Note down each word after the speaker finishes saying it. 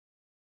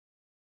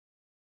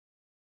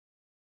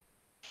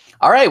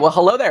All right. Well,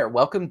 hello there.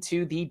 Welcome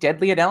to the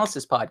Deadly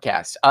Analysis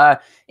Podcast.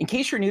 In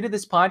case you're new to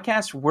this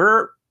podcast,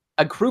 we're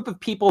a group of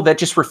people that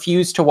just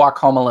refuse to walk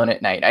home alone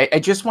at night. I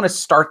just want to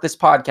start this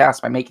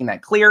podcast by making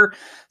that clear.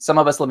 Some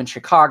of us live in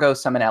Chicago,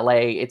 some in LA.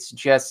 It's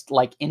just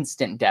like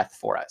instant death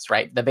for us,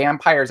 right? The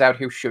vampires out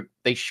here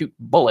shoot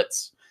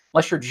bullets,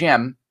 unless you're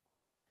Jim,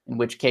 in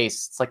which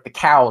case it's like the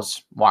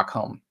cows walk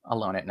home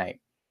alone at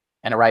night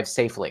and arrive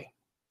safely.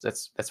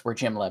 That's where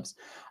Jim lives.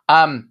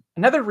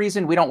 Another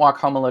reason we don't walk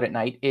home alone at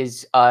night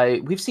is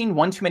we've seen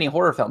one too many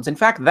horror films. In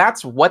fact,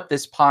 that's what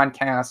this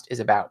podcast is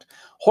about.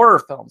 Horror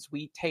films.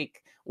 We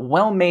take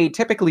well-made,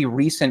 typically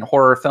recent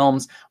horror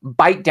films,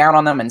 bite down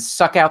on them and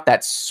suck out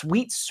that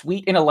sweet,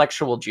 sweet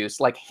intellectual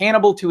juice, like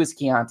Hannibal to his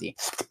Chianti.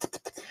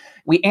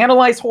 We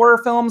analyze horror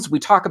films. We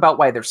talk about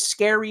why they're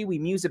scary. We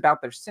muse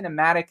about their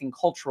cinematic and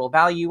cultural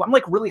value. I'm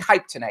like really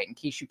hyped tonight, in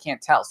case you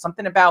can't tell.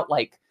 Something about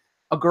like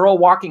a girl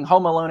walking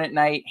home alone at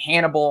night,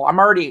 Hannibal. I'm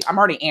already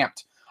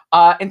amped.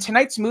 And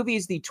tonight's movie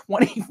is the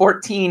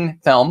 2014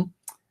 film,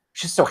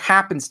 which just so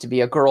happens to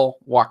be A Girl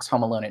Walks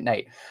Home Alone at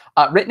Night.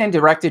 Written and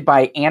directed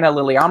by Anna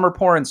Lily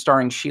Amirpour and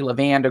starring Sheila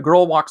Vand, A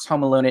Girl Walks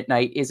Home Alone at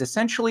Night is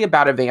essentially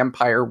about a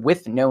vampire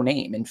with no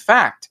name. In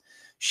fact,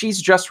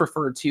 she's just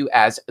referred to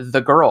as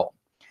the girl.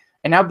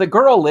 And now the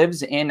girl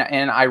lives in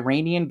an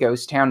Iranian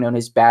ghost town known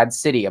as Bad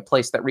City, a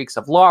place that reeks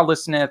of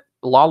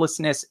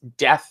lawlessness,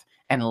 death,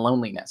 and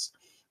loneliness.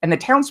 And the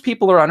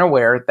townspeople are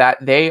unaware that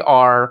they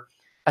are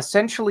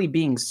essentially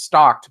being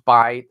stalked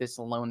by this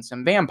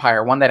lonesome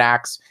vampire, one that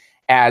acts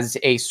as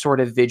a sort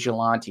of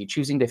vigilante,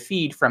 choosing to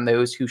feed from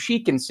those who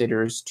she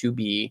considers to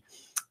be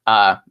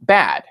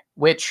bad,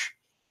 which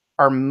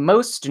are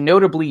most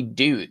notably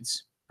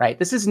dudes, right?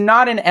 This is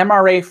not an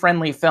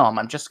MRA-friendly film.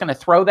 I'm just going to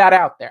throw that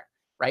out there,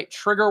 right?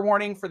 Trigger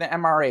warning for the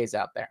MRAs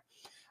out there.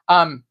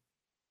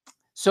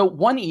 So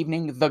one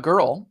evening, the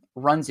girl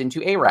runs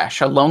into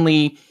Arash, a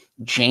lonely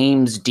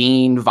James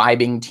Dean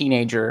vibing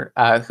teenager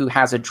who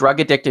has a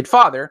drug-addicted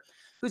father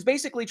who's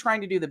basically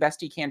trying to do the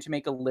best he can to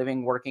make a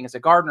living working as a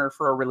gardener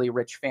for a really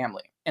rich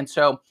family. And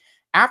so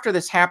after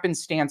this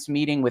happenstance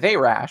meeting with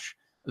Arash,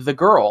 the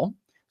girl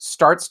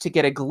starts to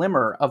get a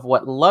glimmer of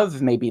what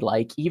love may be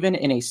like, even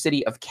in a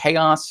city of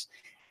chaos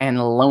and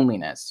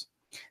loneliness.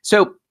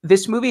 So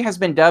this movie has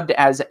been dubbed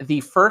as the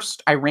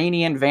first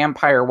Iranian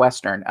vampire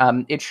Western.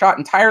 It's shot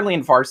entirely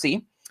in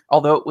Farsi,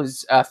 although it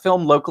was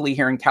filmed locally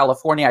here in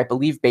California, I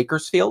believe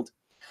Bakersfield.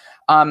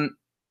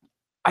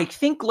 I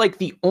think like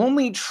the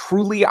only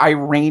truly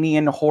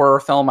Iranian horror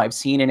film I've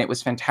seen, and it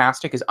was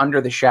fantastic, is Under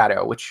the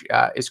Shadow, which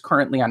is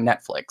currently on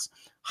Netflix.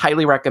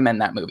 Highly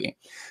recommend that movie.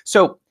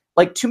 So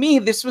like to me,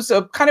 this was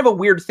a kind of a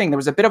weird thing. There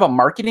was a bit of a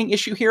marketing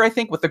issue here, I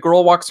think, with The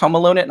Girl Walks Home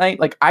Alone at Night.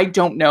 Like, I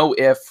don't know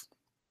if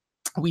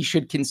we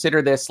should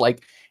consider this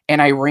like an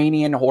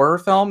Iranian horror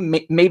film.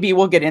 Maybe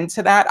we'll get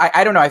into that.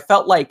 I don't know. I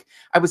felt like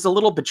I was a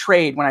little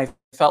betrayed when I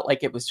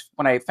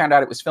found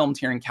out it was filmed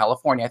here in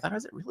California. I thought,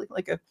 is it really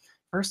like a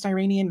first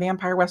Iranian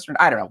vampire Western?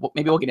 I don't know.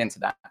 Maybe we'll get into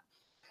that.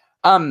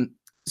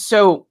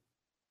 So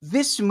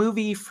this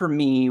movie for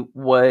me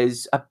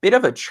was a bit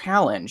of a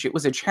challenge. It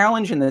was a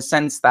challenge in the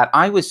sense that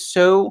I was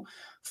so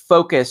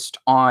focused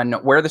on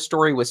where the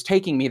story was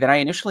taking me that I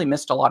initially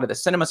missed a lot of the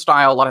cinema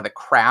style, a lot of the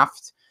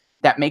craft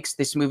that makes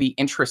this movie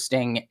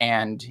interesting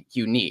and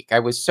unique. I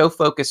was so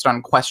focused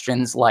on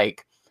questions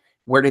like,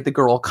 where did the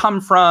girl come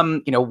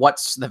from? You know,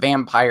 what's the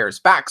vampire's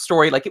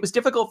backstory? Like, it was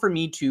difficult for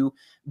me to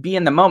be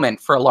in the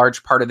moment for a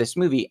large part of this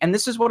movie. And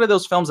this is one of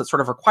those films that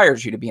sort of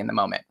requires you to be in the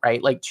moment,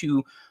 right? Like,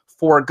 to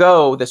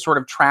forego the sort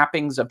of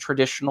trappings of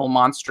traditional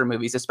monster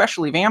movies,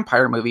 especially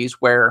vampire movies,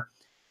 where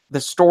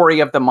the story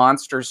of the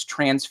monster's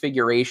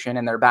transfiguration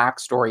and their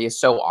backstory is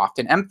so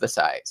often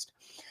emphasized.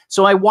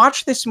 So I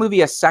watched this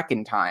movie a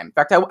second time. In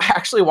fact, I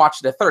actually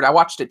watched it a third. I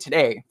watched it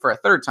today for a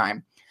third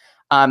time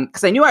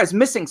because I knew I was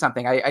missing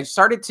something. I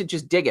started to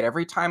just dig it.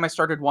 Every time I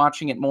started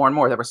watching it more and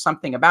more, there was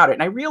something about it.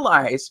 And I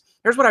realized,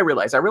 here's what I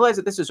realized. I realized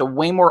that this is a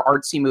way more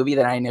artsy movie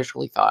than I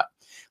initially thought.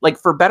 Like,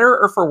 for better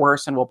or for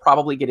worse, and we'll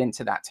probably get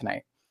into that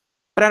tonight.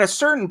 But at a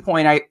certain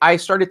point, I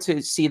started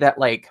to see that,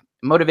 like,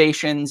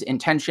 motivations,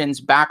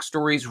 intentions,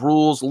 backstories,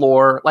 rules,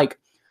 lore, like,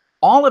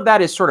 all of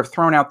that is sort of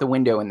thrown out the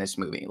window in this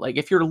movie. Like,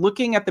 if you're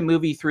looking at the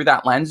movie through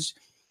that lens,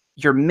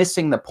 you're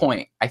missing the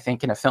point, I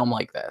think, in a film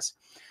like this.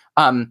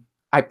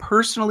 I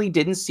personally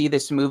didn't see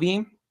this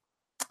movie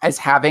as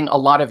having a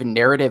lot of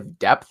narrative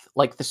depth.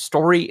 Like, the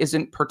story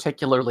isn't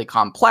particularly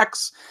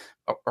complex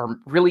or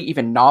really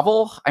even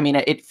novel. I mean,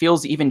 it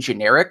feels even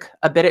generic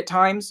a bit at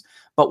times,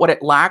 but what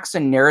it lacks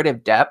in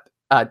narrative depth,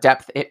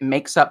 it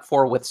makes up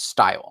for with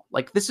style.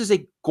 Like, this is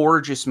a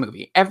gorgeous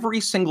movie. Every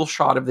single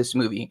shot of this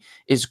movie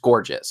is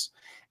gorgeous.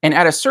 And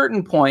at a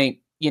certain point,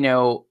 you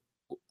know,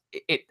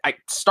 I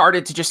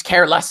started to just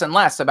care less and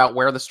less about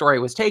where the story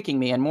was taking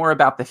me and more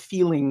about the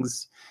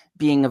feelings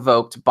being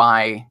evoked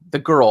by the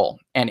girl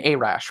and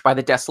Arash, by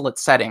the desolate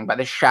setting, by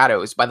the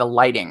shadows, by the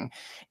lighting,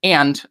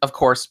 and of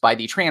course, by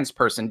the trans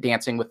person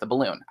dancing with the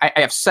balloon. I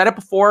have said it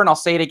before and I'll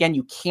say it again.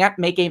 You can't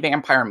make a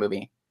vampire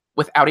movie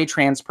without a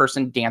trans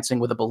person dancing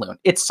with a balloon.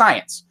 It's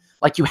science.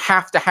 Like, you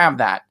have to have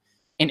that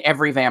in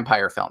every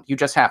vampire film. You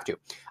just have to.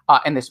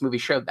 And this movie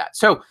showed that.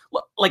 So,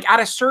 like, at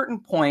a certain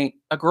point,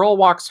 a girl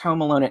walks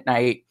home alone at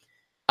night,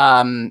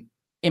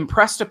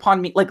 impressed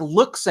upon me, like,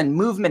 looks and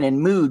movement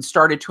and mood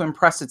started to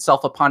impress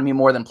itself upon me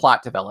more than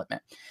plot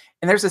development.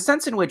 And there's a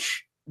sense in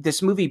which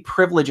this movie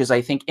privileges,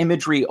 I think,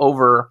 imagery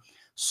over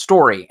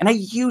story. And I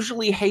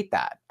usually hate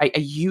that. I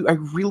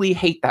really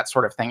hate that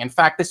sort of thing. In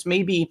fact, this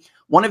may be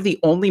one of the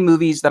only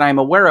movies that I'm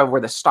aware of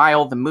where the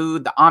style, the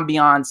mood, the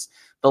ambiance,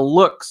 the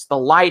looks, the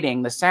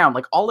lighting, the sound,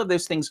 like all of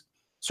those things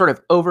sort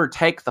of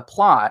overtake the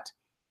plot.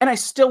 And I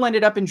still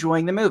ended up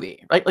enjoying the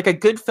movie, right? Like, a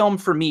good film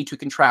for me to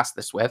contrast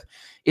this with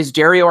is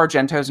Dario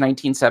Argento's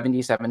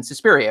 1977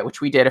 Suspiria,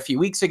 which we did a few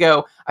weeks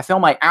ago, a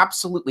film I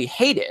absolutely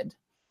hated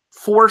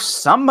for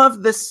some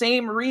of the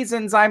same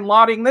reasons I'm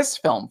lauding this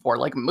film for,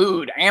 like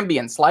mood,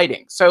 ambience,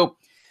 lighting. So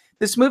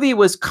this movie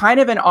was kind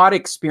of an odd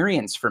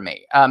experience for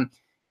me.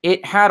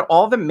 It had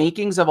all the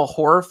makings of a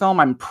horror film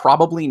I'm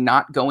probably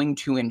not going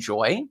to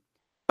enjoy,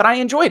 but I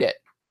enjoyed it.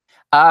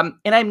 And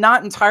I'm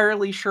not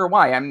entirely sure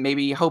why. I'm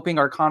maybe hoping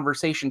our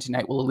conversation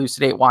tonight will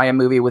elucidate why a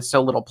movie with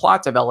so little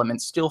plot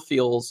development still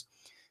feels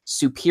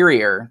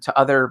superior to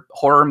other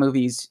horror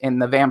movies in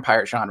the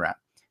vampire genre.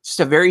 It's just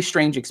a very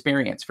strange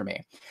experience for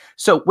me.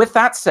 So with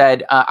that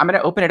said, I'm going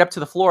to open it up to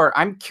the floor.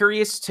 I'm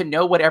curious to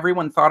know what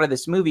everyone thought of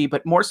this movie,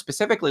 but more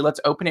specifically, let's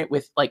open it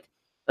with like,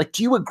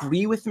 do you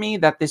agree with me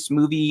that this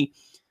movie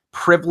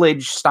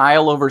privileged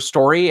style over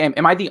story? I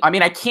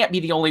mean, I can't be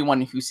the only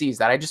one who sees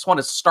that. I just want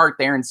to start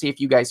there and see if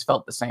you guys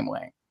felt the same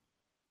way.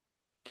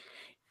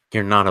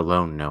 You're not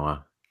alone,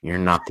 Noah. You're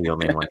not the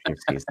only one who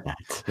sees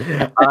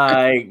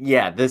that.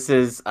 Yeah, this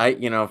is,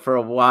 for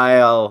a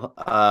while,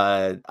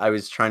 I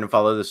was trying to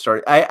follow the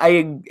story.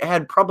 I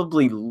had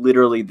probably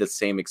literally the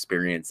same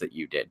experience that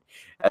you did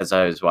as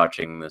I was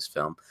watching this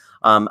film.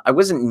 I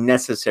wasn't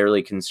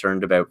necessarily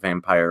concerned about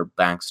vampire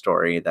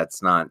backstory.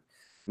 That's not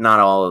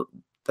all,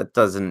 that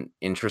doesn't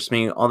interest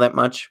me all that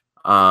much.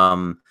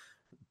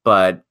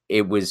 But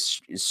it was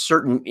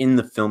certain in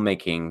the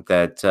filmmaking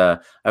that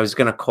I was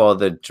going to call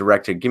the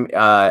director,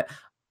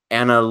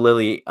 Anna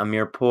Lily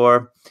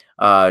Amirpour.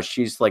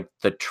 She's like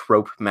the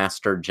trope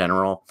master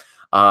general.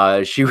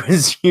 She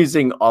was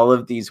using all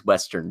of these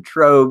Western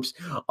tropes,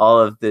 all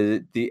of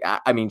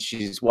I mean,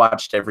 she's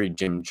watched every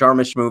Jim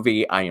Jarmusch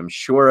movie. I am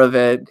sure of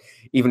it.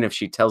 Even if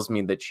she tells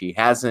me that she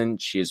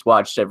hasn't, she has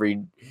watched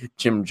every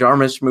Jim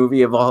Jarmusch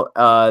movie of all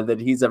that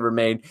he's ever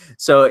made.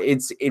 So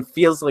it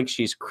feels like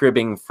she's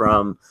cribbing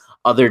from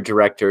other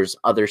directors,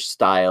 other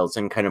styles,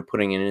 and kind of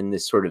putting it in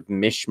this sort of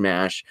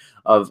mishmash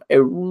of a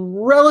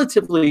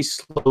relatively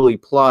slowly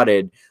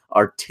plotted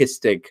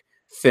artistic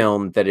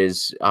film that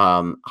is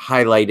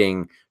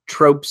highlighting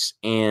tropes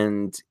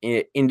and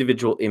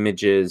individual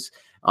images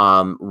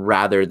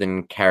rather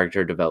than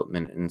character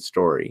development and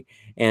story.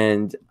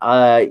 And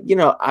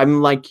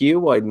I'm like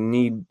you.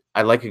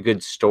 I like a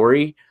good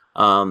story.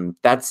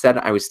 That said,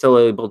 I was still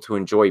able to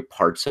enjoy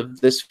parts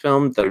of this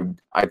film that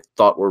I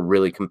thought were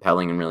really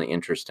compelling and really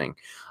interesting.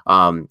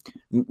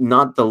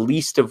 Not the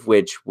least of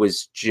which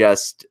was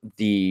just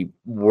the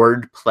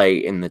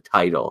wordplay in the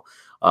title.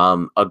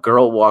 A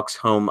girl walks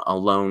home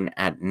alone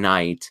at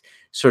night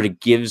sort of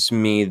gives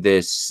me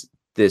this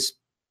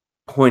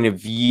point of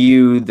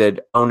view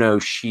that, oh no,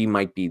 she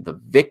might be the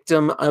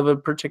victim of a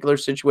particular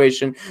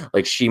situation.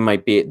 Like she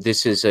might be,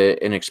 this is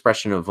an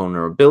expression of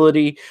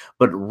vulnerability,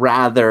 but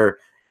rather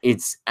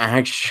it's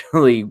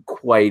actually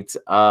quite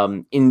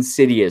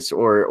insidious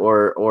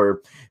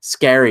or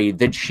scary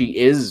that she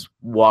is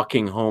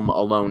walking home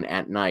alone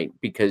at night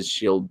because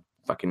she'll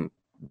fucking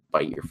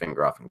bite your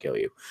finger off and kill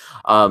you.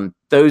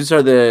 Those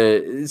are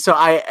there's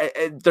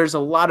a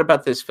lot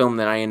about this film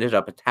that I ended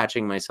up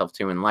attaching myself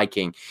to and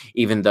liking,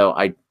 even though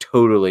I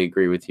totally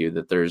agree with you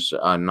that there's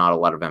not a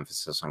lot of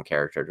emphasis on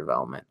character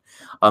development.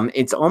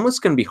 It's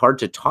almost going to be hard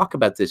to talk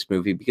about this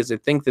movie because I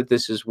think that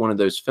this is one of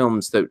those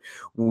films that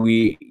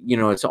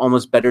it's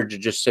almost better to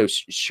just show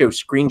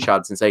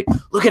screenshots and say,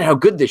 look at how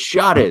good this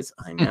shot is.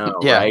 I know,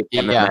 yeah, right? Yeah.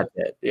 And then that's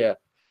it. Yeah.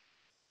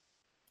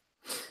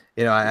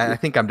 I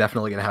think I'm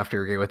definitely going to have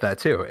to agree with that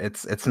too.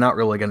 It's not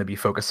really going to be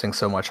focusing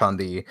so much on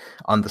the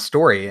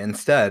story.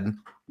 Instead,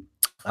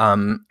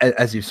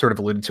 as you sort of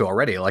alluded to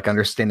already, like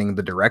understanding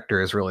the director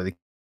is really the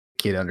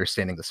key to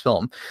understanding this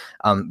film.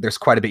 There's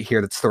quite a bit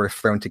here that's sort of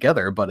thrown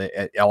together, but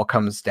it all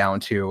comes down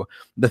to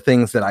the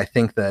things that I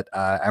think that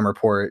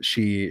Amirpour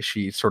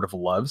she sort of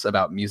loves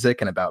about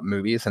music and about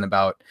movies and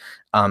about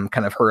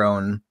kind of her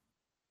own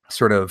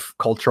sort of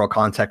cultural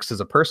context as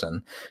a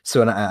person.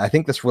 So, and I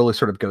think this really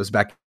sort of goes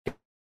back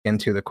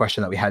into the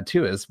question that we had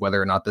too, is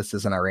whether or not this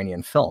is an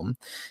Iranian film.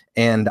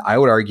 And I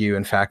would argue,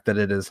 in fact, that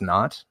it is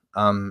not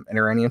an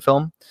Iranian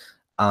film.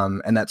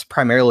 And that's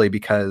primarily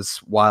because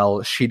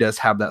while she does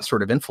have that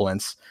sort of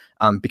influence,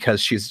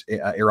 because she's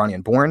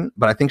Iranian born,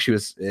 but I think she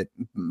was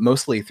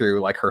mostly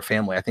through like her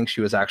family. I think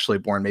she was actually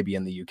born maybe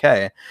in the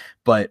UK,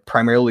 but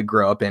primarily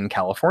grew up in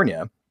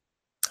California.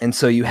 And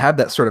so you have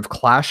that sort of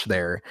clash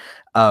there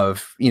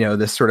of,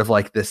 this sort of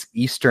like this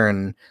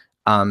Eastern,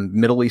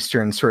 Middle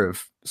Eastern sort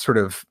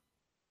of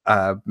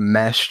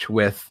meshed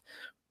with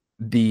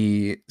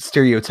the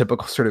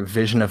stereotypical sort of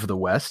vision of the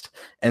West,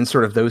 and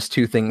sort of those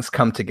two things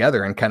come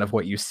together and kind of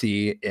what you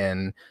see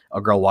in A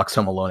Girl Walks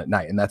Home Alone at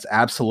Night. And that's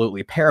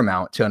absolutely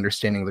paramount to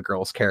understanding the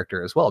girl's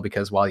character as well,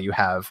 because while you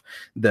have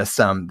this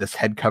this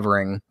head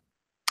covering,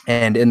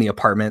 and in the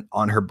apartment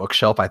on her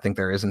bookshelf, I think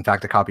there is in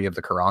fact a copy of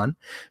the Quran,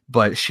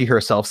 but she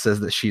herself says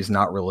that she's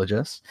not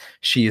religious.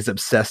 She is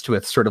obsessed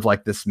with sort of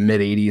like this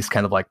mid 80s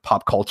kind of like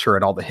pop culture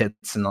and all the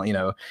hits, and, you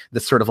know,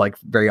 this sort of like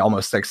very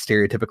almost like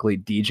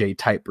stereotypically DJ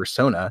type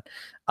persona.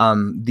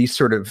 These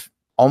sort of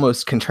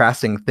almost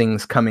contrasting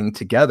things coming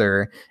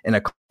together in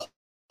a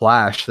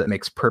clash that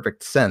makes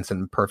perfect sense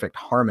and perfect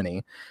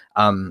harmony.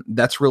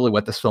 That's really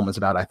what this film is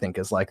about, I think,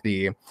 is like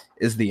the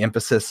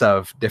emphasis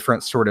of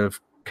different sort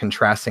of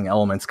contrasting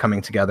elements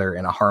coming together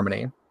in a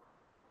harmony,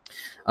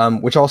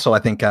 which also I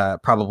think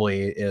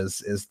probably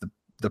is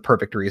the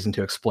perfect reason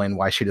to explain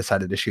why she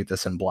decided to shoot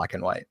this in black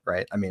and white,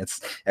 right? I mean,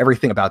 it's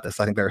everything about this.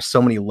 I think there are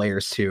so many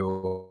layers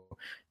to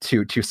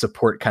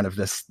support kind of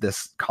this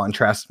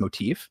contrast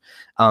motif.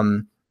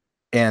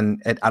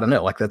 And I don't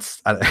know, like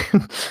that's,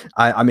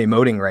 I'm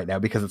emoting right now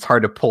because it's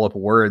hard to pull up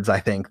words, I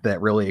think, that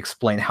really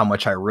explain how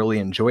much I really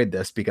enjoyed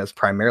this, because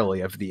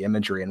primarily of the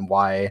imagery and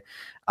why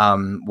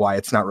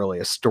it's not really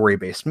a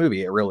story-based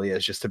movie. It really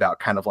is just about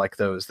kind of like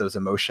those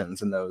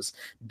emotions and those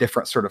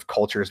different sort of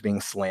cultures being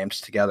slammed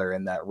together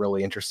in that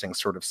really interesting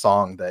sort of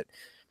song that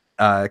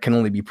can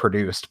only be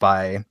produced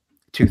by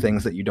two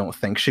things that you don't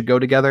think should go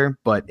together,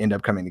 but end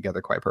up coming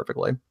together quite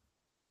perfectly.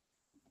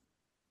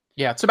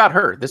 Yeah, it's about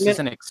her. This is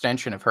an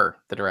extension of her,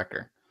 the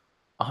director,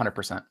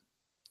 100%.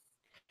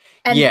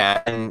 And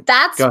yeah, and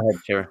that's go ahead,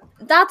 Sarah.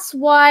 That's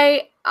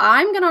why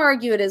I'm going to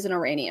argue it is an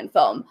Iranian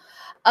film.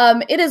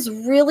 It is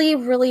really,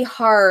 really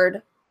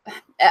hard.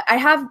 I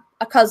have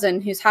a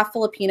cousin who's half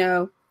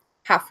Filipino,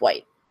 half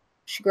white.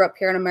 She grew up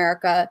here in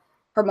America.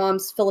 Her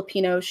mom's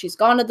Filipino. She's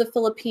gone to the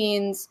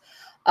Philippines.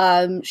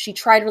 She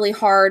tried really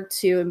hard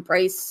to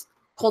embrace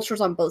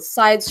cultures on both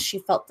sides. She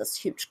felt this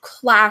huge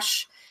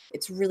clash.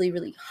 It's really,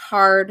 really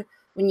hard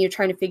when you're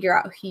trying to figure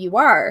out who you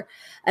are.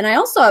 And I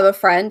also have a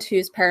friend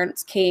whose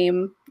parents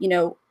came,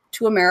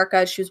 to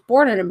America. She was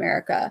born in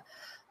America,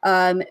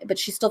 but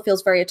she still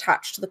feels very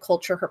attached to the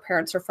culture her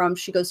parents are from.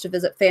 She goes to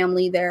visit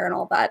family there and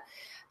all that.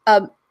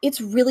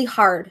 It's really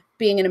hard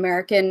being an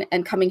American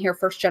and coming here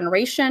first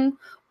generation,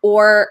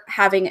 or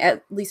having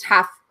at least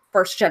half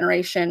first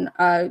generation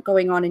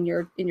going on in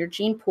your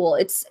gene pool.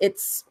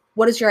 It's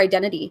what is your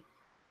identity?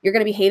 You're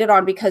going to be hated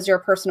on because you're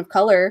a person of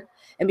color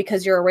and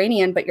because you're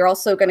Iranian, but you're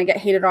also going to get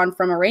hated on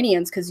from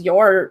Iranians because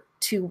you're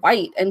too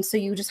white. And so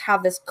you just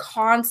have this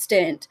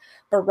constant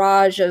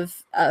barrage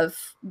of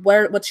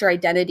what's your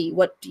identity?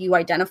 What do you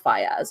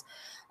identify as?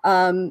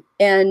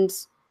 And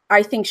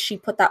I think she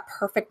put that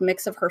perfect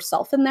mix of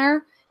herself in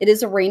there. It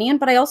is Iranian,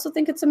 but I also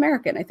think it's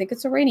American. I think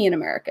it's Iranian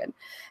American.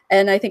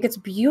 And I think it's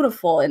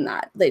beautiful in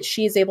that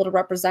she is able to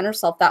represent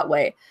herself that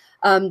way.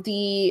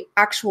 The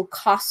actual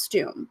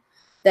costume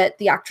that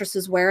the actress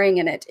is wearing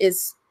in it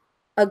is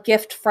a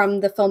gift from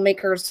the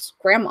filmmaker's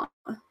grandma.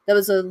 That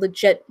was a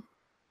legit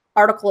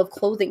article of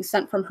clothing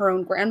sent from her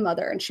own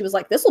grandmother. And she was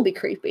like, this will be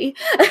creepy.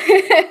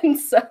 And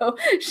so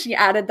she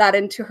added that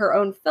into her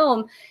own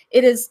film.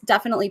 It is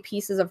definitely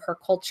pieces of her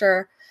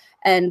culture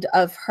and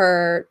of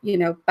her,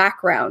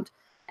 background.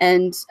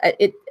 And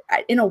it,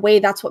 in a way,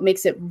 that's what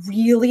makes it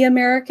really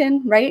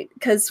American, right?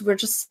 Because we're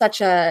just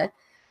such a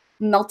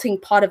melting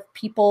pot of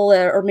people,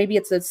 or maybe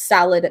it's a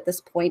salad at this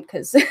point,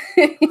 because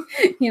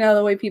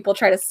the way people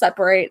try to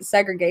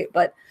segregate,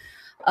 but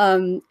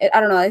I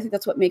don't know, I think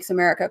that's what makes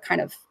America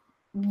kind of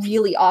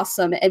really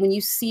awesome. And when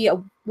you see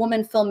a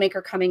woman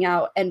filmmaker coming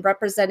out and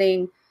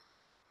representing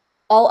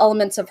all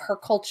elements of her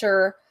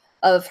culture,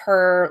 of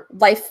her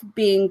life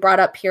being brought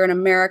up here in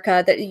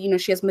America, that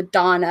she has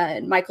Madonna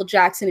and Michael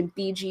Jackson and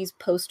Bee Gees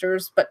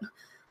posters, but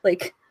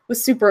like with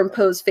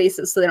superimposed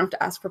faces, so they don't have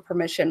to ask for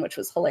permission, which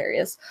was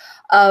hilarious.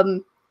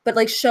 But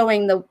like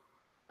showing the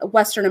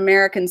Western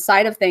American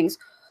side of things,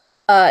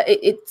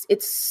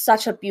 it's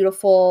such a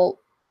beautiful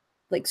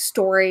like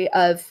story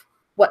of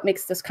what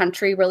makes this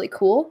country really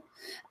cool.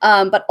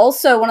 But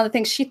also one of the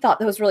things she thought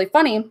that was really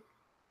funny,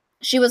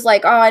 she was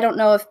like, oh, I don't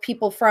know if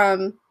people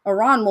from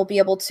Iran will be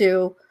able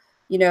to,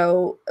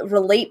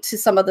 relate to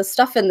some of the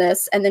stuff in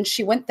this. And then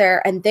she went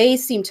there and they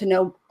seem to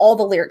know all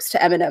the lyrics to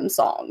Eminem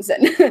songs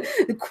and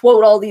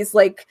quote all these,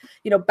 like,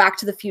 Back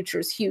to the Future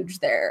is huge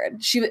there.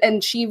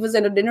 And she was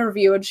in an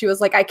interview and she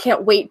was like, I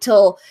can't wait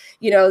till,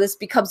 this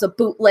becomes a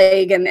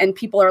bootleg and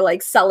people are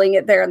like selling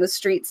it there in the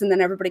streets and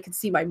then everybody can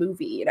see my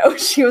movie.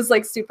 She was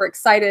like super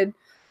excited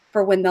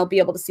for when they'll be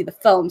able to see the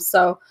film.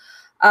 So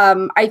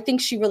I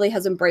think she really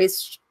has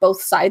embraced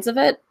both sides of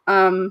it.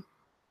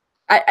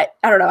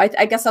 I don't know.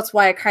 I guess that's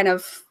why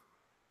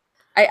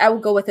I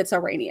would go with it's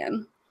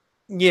Iranian.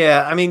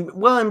 Yeah, I mean,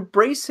 well,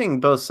 embracing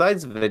both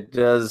sides of it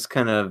does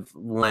kind of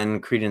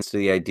lend credence to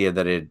the idea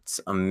that it's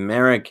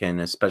American,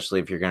 especially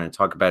if you're going to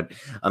talk about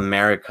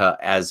America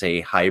as a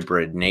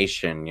hybrid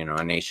nation,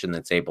 a nation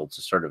that's able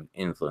to sort of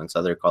influence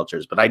other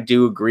cultures. But I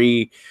do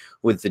agree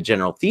with the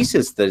general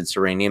thesis that it's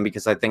Iranian,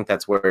 because I think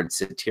that's where its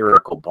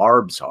satirical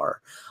barbs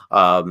are.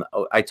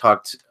 I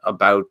talked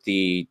about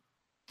the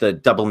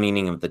double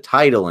meaning of the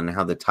title and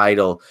how the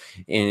title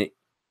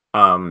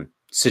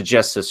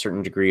suggests a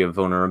certain degree of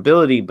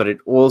vulnerability, but it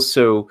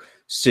also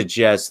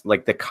suggests,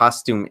 like, the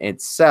costume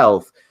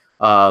itself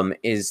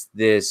is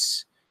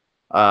this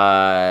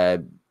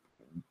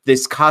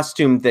this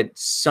costume that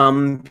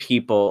some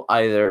people,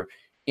 either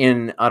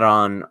in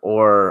Iran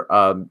or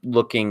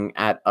looking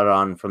at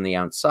Iran from the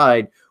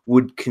outside,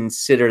 would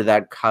consider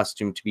that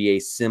costume to be a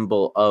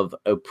symbol of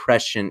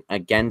oppression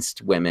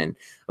against women.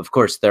 Of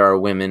course, there are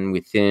women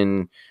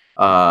within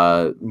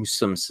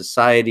some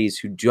societies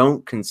who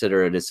don't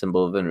consider it a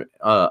symbol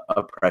of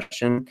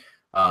oppression.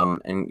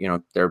 And you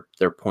know,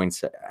 their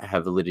points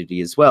have validity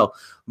as well,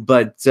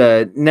 but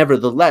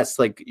nevertheless,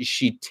 like,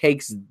 she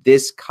takes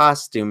this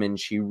costume and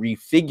she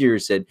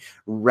refigures it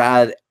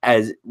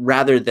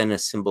rather than a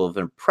symbol of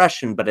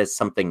oppression, but as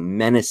something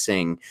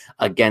menacing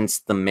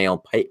against the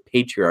male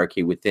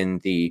patriarchy within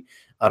the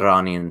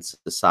Iranian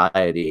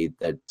society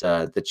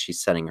that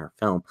she's setting her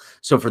film.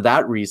 So for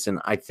that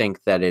reason, I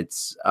think that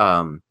it's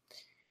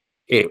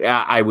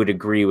I would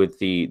agree with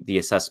the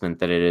assessment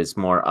that it is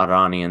more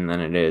Iranian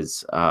than it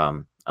is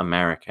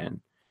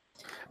American.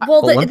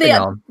 Well, Well,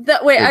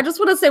 wait, I just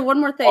want to say one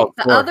more thing.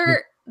 Oh,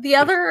 The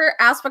other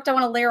aspect I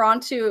want to layer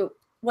onto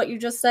what you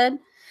just said.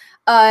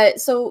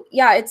 So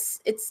yeah,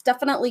 it's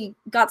definitely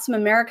got some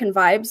American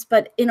vibes,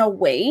 but in a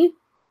way,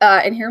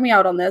 and hear me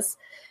out on this,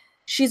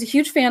 she's a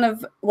huge fan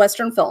of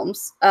Western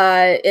films,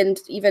 and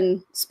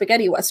even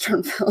spaghetti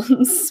Western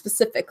films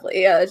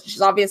specifically.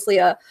 She's obviously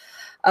a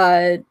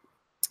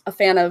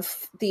fan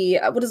of the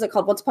what is it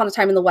called? Once Upon a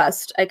Time in the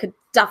West. I could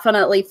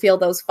definitely feel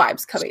those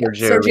vibes coming up.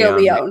 Sergio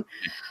Leone.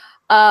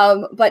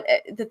 But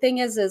the thing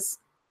is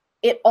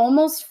it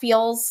almost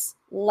feels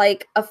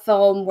like a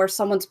film where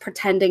someone's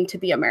pretending to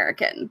be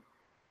American,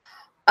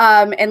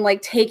 and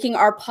like taking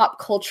our pop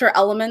culture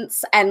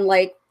elements and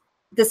like,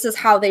 this is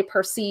how they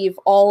perceive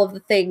all of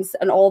the things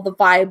and all the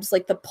vibes,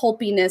 like the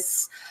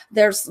pulpiness.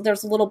 There's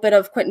a little bit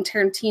of Quentin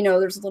Tarantino.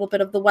 There's a little bit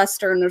of the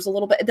Western. There's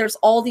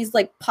all these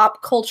like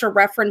pop culture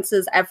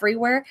references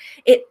everywhere.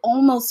 It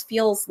almost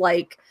feels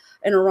like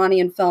an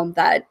Iranian film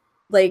that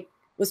like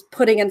was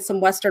putting in some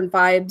Western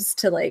vibes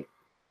to like,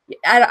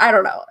 I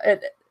don't know.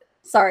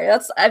 Sorry,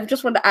 I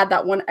just wanted to add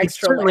that one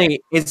extra layer.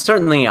 It's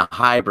certainly a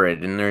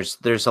hybrid, and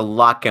there's a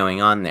lot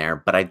going on there.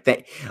 But I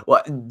think,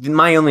 well,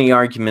 my only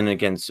argument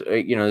against,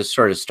 this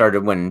sort of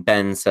started when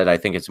Ben said, I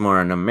think it's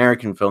more an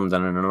American film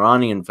than an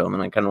Iranian film,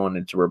 and I kind of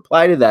wanted to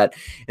reply to that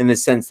in the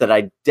sense that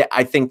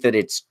I think that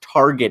its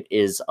target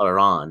is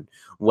Iran,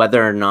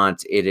 whether or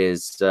not it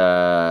is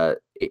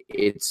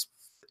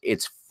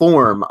its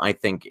form, I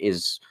think,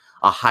 is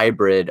a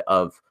hybrid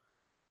of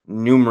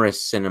numerous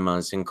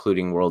cinemas,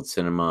 including world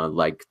cinema,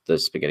 like the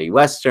spaghetti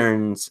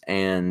westerns,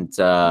 and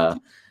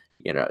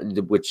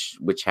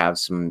which have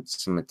some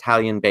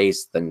Italian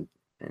based, and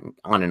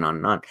on and on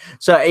and on.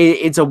 So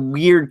it's a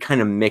weird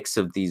kind of mix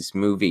of these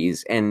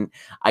movies, and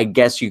I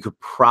guess you could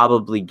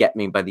probably get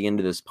me by the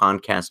end of this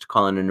podcast to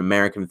call it an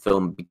American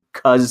film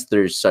because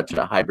there's such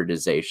a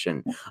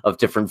hybridization of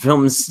different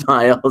film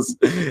styles.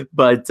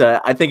 But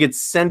I think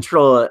it's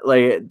central,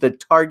 like the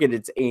target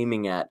it's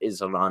aiming at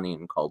is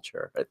Iranian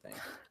culture, I think.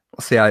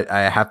 See,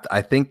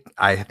 I think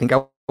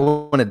I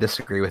want to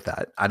disagree with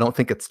that. I don't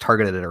think it's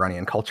targeted at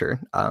Iranian culture.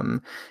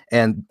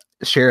 And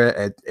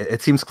Shara,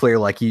 it seems clear,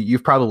 like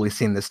you've probably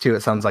seen this too. It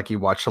sounds like you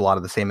watched a lot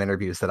of the same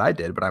interviews that I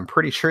did, but I'm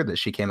pretty sure that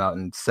she came out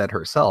and said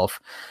herself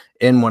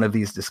in one of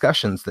these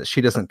discussions that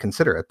she doesn't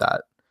consider it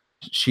that.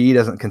 She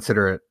doesn't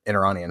consider it an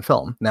Iranian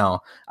film.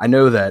 Now, I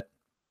know that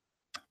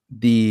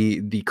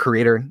the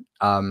creator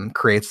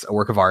creates a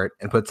work of art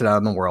and puts it out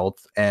in the world,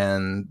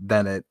 and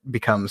then it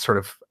becomes sort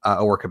of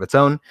a work of its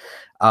own.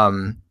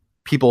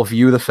 People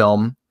view the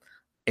film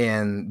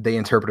and they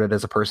interpret it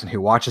as a person who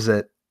watches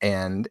it,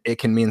 and it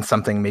can mean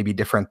something maybe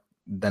different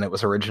than it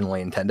was originally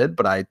intended.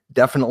 But I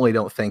definitely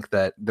don't think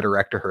that the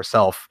director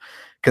herself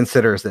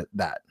considers it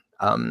that.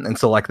 And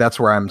so like that's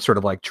where I'm sort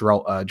of like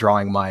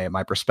drawing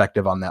my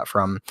perspective on that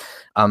from.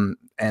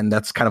 And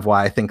that's kind of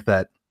why I think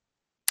that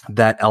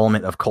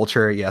element of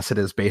culture, yes, it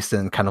is based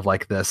in kind of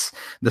like this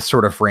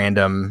sort of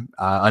random,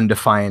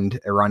 undefined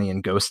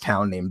Iranian ghost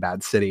town named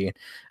Bad City.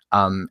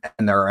 And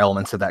there are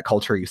elements of that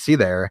culture you see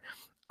there.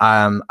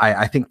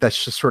 I think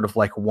that's just sort of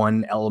like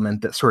one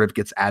element that sort of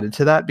gets added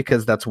to that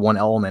because that's one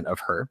element of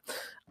her.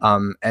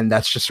 And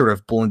that's just sort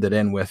of blended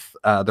in with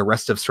the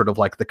rest of sort of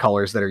like the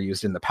colors that are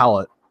used in the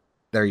palette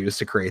that are used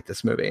to create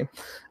this movie.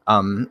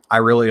 I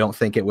really don't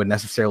think it would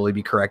necessarily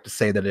be correct to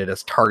say that it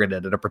is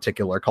targeted at a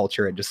particular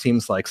culture. It just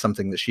seems like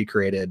something that she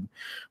created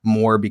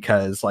more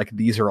because like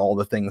these are all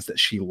the things that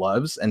she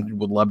loves and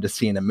would love to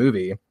see in a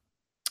movie.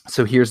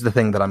 So here's the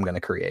thing that I'm going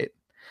to create.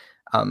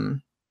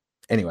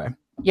 Anyway.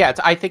 Yeah,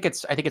 I think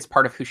it's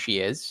part of who she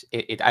is.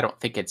 I don't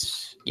think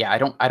it's, I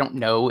don't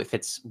know if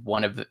it's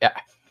one of the,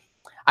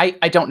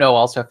 I don't know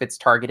also if it's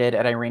targeted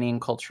at Iranian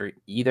culture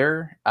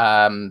either.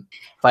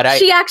 But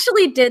she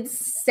actually did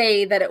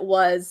say that it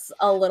was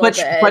a little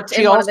bit. But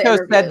she also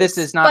said this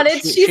is not. But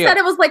she said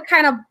it was like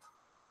kind of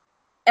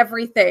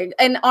everything.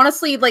 And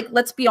honestly, like,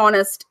 let's be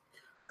honest,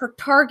 her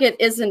target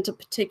isn't a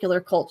particular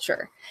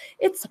culture.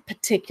 It's a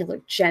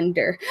particular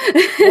gender.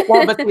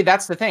 Well, but see,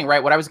 that's the thing,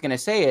 right? What I was going to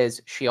say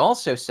is she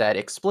also said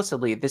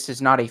explicitly, this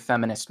is not a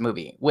feminist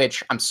movie,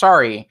 which I'm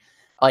sorry.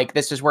 Like,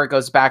 this is where it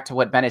goes back to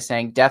what Ben is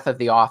saying, death of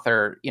the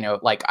author, you know,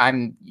 like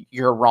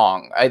you're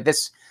wrong.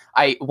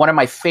 One of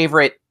my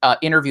favorite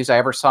interviews I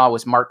ever saw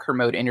was Mark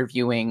Kermode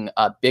interviewing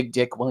Big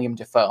Dick William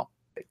Dafoe,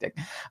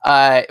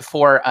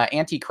 for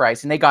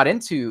Antichrist. And they got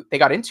into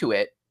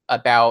it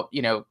about,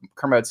 you know,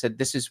 Kermode said,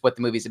 this is what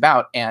the movie's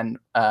about. And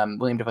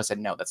William Dafoe said,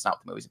 no, that's not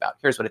what the movie's about.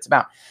 Here's what it's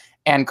about.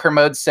 And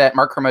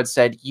Mark Kermode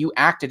said, you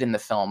acted in the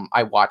film.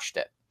 I watched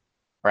it.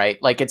 Right.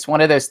 Like, it's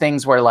one of those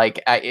things where,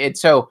 like,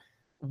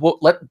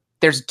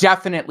 there's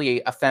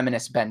definitely a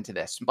feminist bend to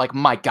this. Like,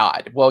 my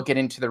God, we'll get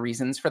into the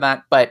reasons for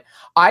that. But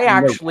I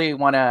actually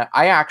want to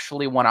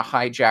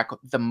hijack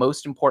the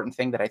most important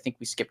thing that I think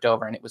we skipped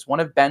over. And it was one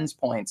of Ben's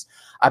points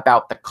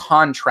about the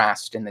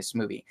contrast in this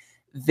movie.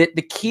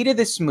 The key to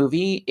this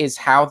movie is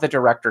how the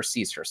director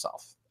sees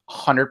herself.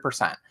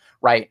 100%.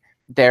 Right.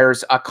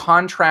 There's a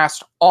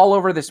contrast all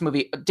over this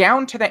movie,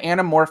 down to the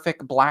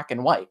anamorphic black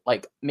and white,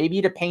 like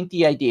maybe to paint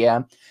the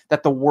idea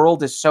that the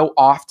world is so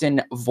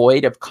often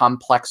void of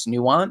complex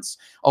nuance,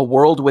 a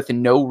world with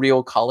no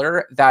real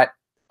color, that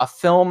a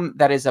film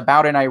that is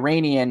about an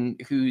Iranian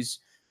who's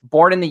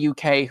born in the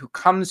UK, who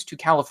comes to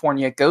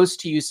California, goes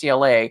to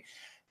UCLA,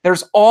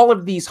 there's all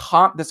of these,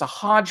 there's a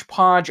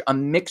hodgepodge, a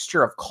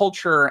mixture of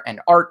culture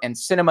and art and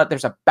cinema.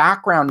 There's a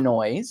background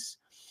noise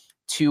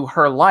to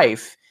her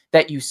life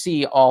that you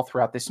see all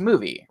throughout this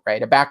movie,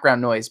 right? A background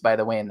noise, by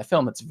the way, in the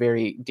film, it's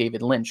very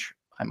David Lynch,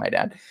 I might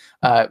add,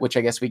 which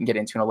I guess we can get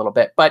into in a little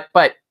bit. But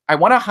I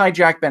want to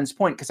hijack Ben's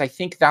point, because I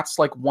think that's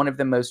like one of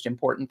the most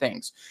important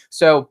things.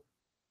 So,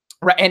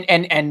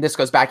 and this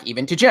goes back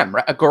even to Jim,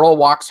 right? A girl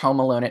walks home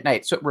alone at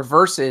night. So it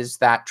reverses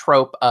that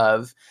trope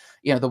of,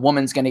 you know, the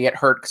woman's going to get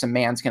hurt because a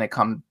man's going to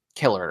come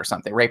kill her or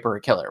something, rape her or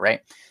kill her,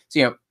 right? So,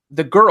 you know,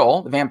 the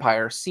girl, the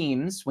vampire,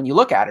 seems, when you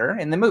look at her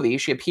in the movie,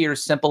 she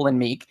appears simple and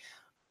meek,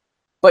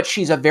 but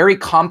she's a very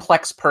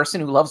complex person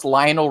who loves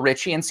Lionel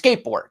Richie and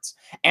skateboards.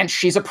 And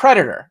she's a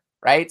predator,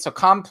 right? So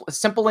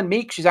simple and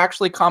meek, she's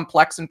actually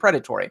complex and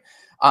predatory.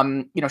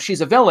 You know,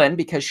 she's a villain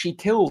because she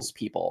kills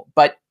people,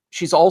 but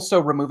she's also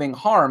removing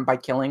harm by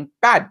killing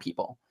bad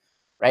people,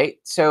 right?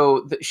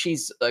 So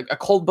she's a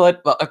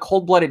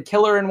cold-blooded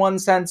killer in one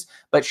sense,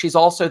 but she's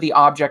also the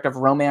object of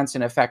romance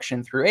and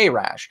affection through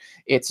Arash.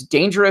 It's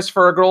dangerous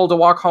for a girl to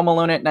walk home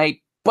alone at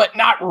night, but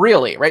not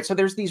really, right? So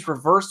there's these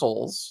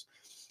reversals,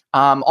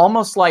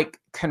 almost like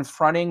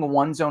confronting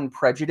one's own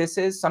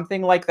prejudices,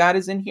 something like that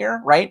is in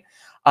here, right?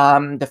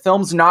 The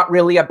film's not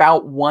really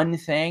about one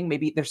thing.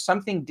 Maybe there's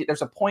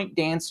a point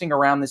dancing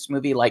around this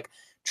movie, like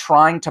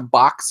trying to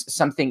box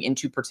something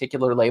into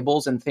particular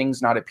labels and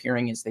things not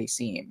appearing as they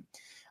seem.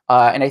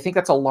 And I think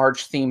that's a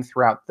large theme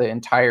throughout the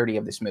entirety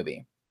of this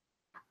movie.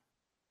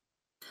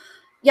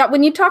 Yeah,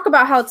 when you talk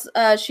about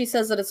how she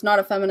says that it's not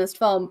a feminist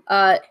film,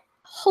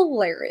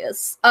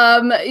 hilarious.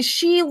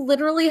 She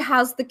literally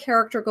has the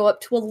character go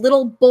up to a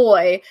little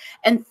boy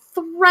and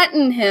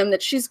threaten him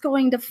that she's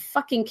going to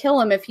fucking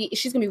kill him if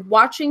she's gonna be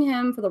watching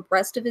him for the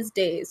rest of his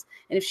days,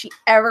 and if she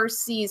ever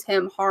sees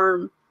him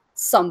harm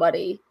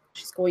somebody,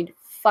 she's going to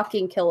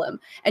fucking kill him.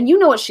 And you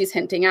know what she's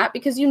hinting at,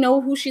 because you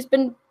know who she's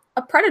been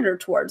a predator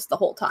towards the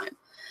whole time.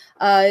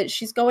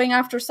 She's going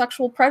after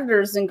sexual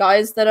predators and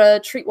guys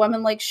that treat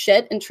women like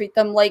shit and treat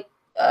them like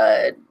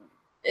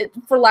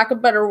for lack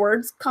of better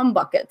words, cum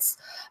buckets.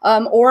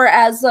 Or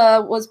as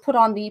was put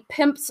on the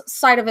pimp's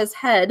side of his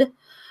head,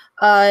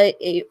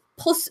 a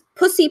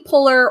pussy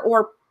puller,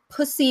 or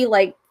pussy,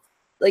 like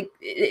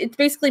it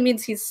basically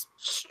means he's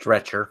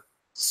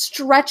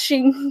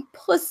stretching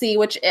pussy,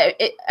 which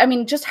I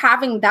mean, just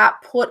having that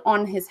put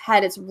on his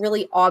head, it's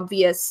really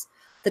obvious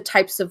the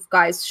types of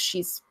guys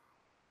she's,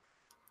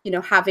 you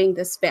know, having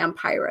this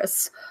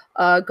vampiress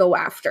go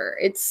after.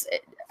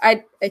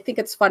 I think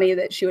it's funny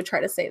that she would try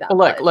to say that.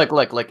 Well,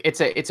 look.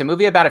 It's a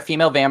movie about a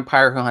female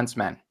vampire who hunts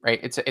men, right?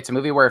 It's a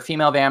movie where a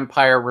female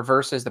vampire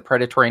reverses the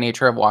predatory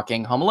nature of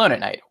walking home alone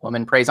at night. A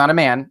woman preys on a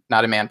man,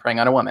 not a man preying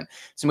on a woman.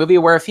 It's a movie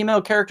where a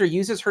female character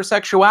uses her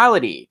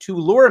sexuality to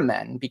lure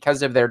men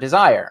because of their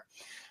desire,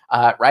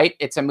 right?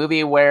 It's a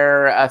movie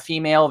where a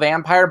female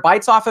vampire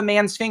bites off a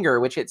man's finger,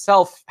 which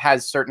itself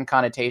has certain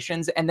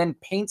connotations, and then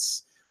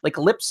paints like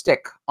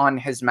lipstick on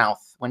his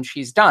mouth when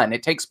she's done.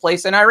 It takes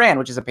place in Iran,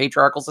 which is a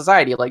patriarchal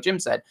society, like Jim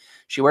said.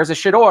 She wears a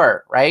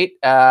chador, right?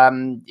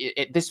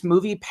 This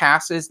movie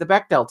passes the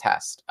Bechdel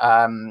test.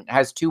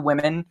 Has two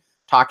women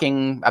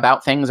talking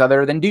about things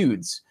other than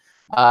dudes.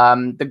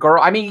 The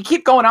girl, I mean, you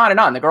keep going on and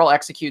on. The girl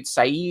executes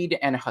Saeed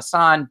and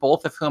Hassan,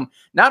 both of whom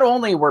not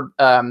only were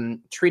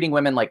treating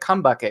women like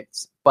cum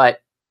buckets,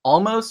 but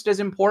almost as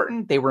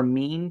important, they were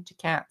mean to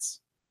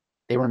cats.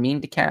 They were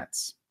mean to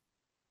cats.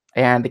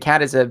 and the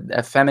cat is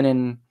a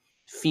feminine,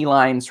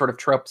 feline sort of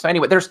trope. So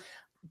anyway,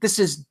 this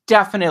is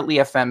definitely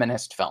a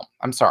feminist film.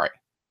 I'm sorry.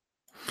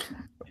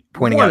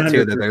 Pointing out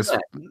too that there's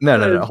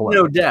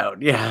no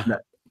doubt, yeah. No,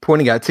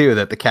 pointing out too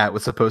that the cat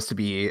was supposed to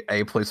be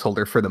a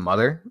placeholder for the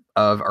mother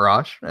of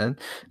Arash, right?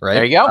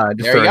 There you go.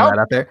 Just throwing that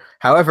out there.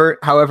 However,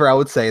 I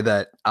would say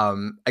that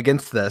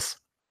against this,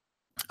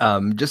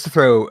 just to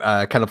throw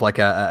kind of like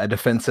a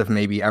defensive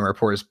maybe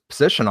Emrapor's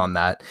position on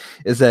that,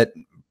 is that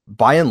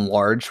by and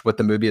large, what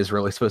the movie is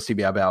really supposed to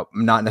be about,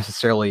 not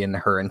necessarily in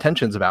her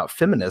intentions about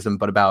feminism,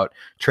 but about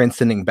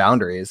transcending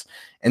boundaries.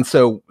 And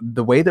so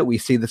the way that we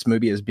see this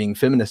movie as being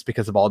feminist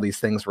because of all these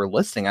things we're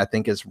listing, I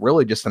think is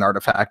really just an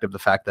artifact of the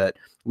fact that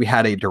we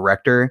had a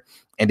director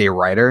and a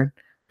writer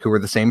who were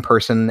the same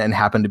person and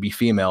happened to be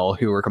female,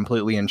 who were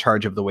completely in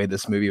charge of the way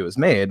this movie was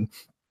made.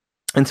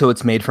 And so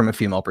it's made from a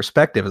female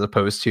perspective as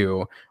opposed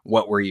to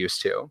what we're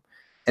used to.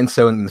 And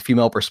so in the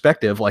female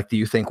perspective, like, do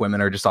you think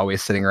women are just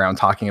always sitting around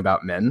talking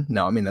about men?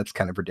 No, I mean, that's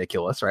kind of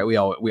ridiculous, right? We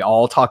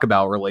all talk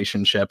about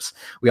relationships.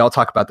 We all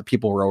talk about the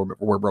people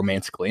we're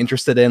romantically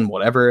interested in,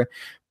 whatever.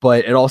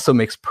 But it also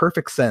makes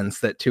perfect sense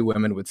that two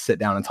women would sit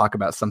down and talk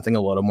about something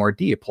a little more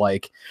deep,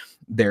 like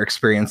their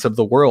experience of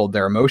the world,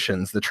 their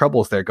emotions, the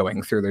troubles they're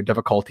going through, their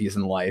difficulties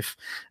in life.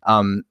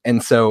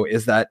 And so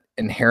is that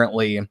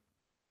inherently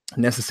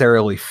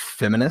necessarily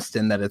feminist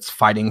in that it's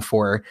fighting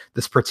for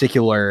this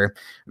particular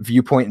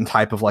viewpoint and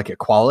type of like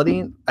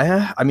equality?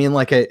 I mean,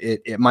 like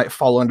it might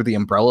fall under the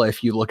umbrella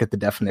if you look at the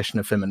definition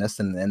of feminist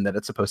and that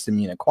it's supposed to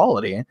mean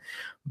equality,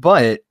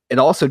 but it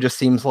also just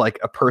seems like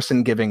a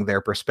person giving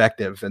their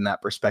perspective, and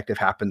that perspective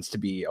happens to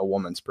be a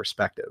woman's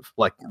perspective.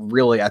 Like,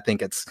 really, I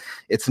think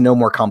it's no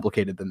more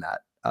complicated than that.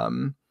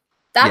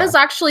 That is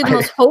actually the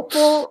most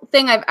hopeful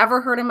thing I've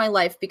ever heard in my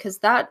life, because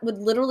that would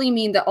literally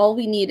mean that all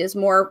we need is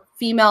more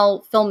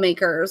female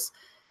filmmakers,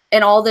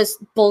 and all this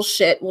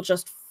bullshit will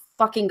just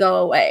fucking go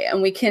away,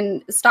 and we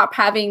can stop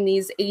having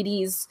these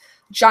 80s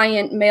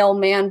giant male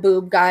man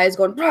boob guys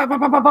going, bah, bah,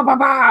 bah, bah, bah, bah,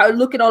 bah,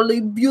 look at all the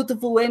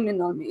beautiful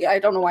women on me. I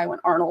don't know why I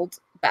went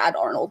bad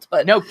Arnold,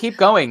 but no, keep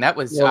going. That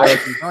was yeah.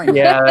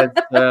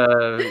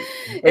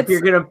 If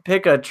you're gonna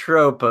pick a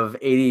trope of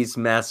 80s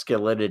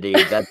masculinity,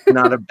 that's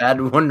not a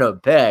bad one to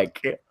pick.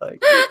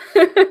 Like,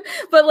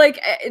 but like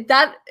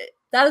that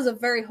is a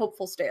very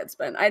hopeful stance,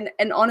 Ben.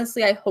 And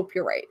honestly, I hope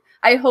you're right.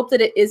 I hope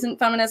that it isn't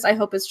feminist. I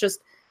hope it's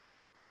just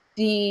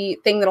the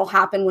thing that'll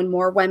happen when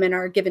more women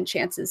are given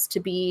chances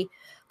to be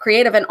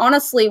creative. And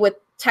honestly, with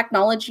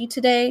technology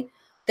today,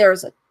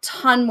 there's a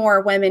ton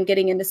more women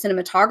getting into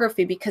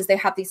cinematography because they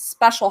have these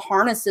special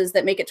harnesses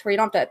that make it to where you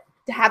don't have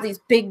to have these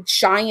big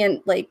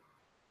giant like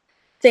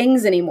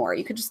things anymore.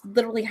 You could just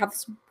literally have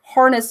this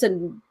harness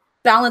and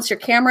balance your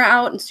camera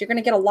out. And so you're going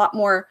to get a lot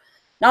more,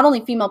 not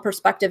only female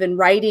perspective in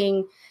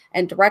writing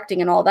and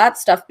directing and all that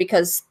stuff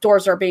because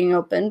doors are being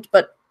opened,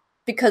 but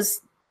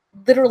because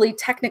literally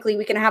technically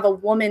we can have a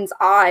woman's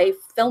eye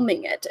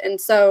filming it.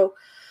 And so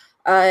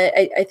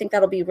I think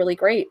that'll be really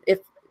great if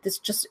this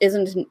just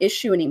isn't an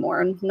issue anymore,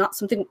 and not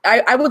something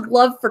I would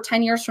love for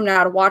 10 years from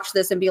now to watch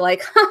this and be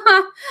like,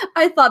 haha,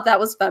 I thought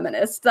that was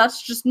feminist.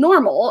 That's just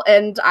normal.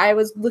 And I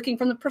was looking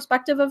from the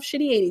perspective of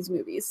shitty 80s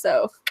movies.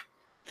 So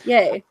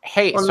yay.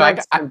 Hey, well,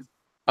 so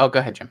oh, go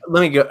ahead, Jim.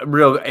 Let me go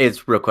real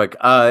quick.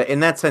 In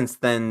that sense,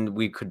 then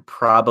we could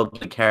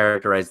probably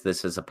characterize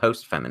this as a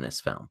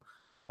post-feminist film.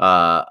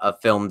 A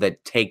film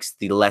that takes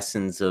the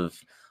lessons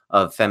of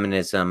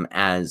feminism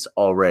as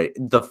already,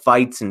 the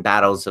fights and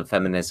battles of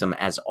feminism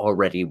as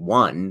already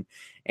won,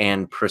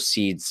 and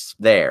proceeds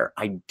there.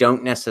 I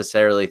don't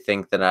necessarily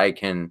think that I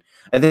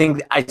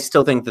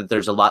still think that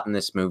there's a lot in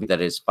this movie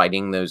that is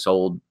fighting those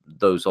old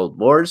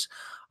wars,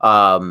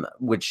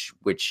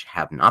 which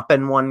have not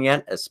been won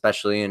yet,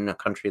 especially in a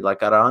country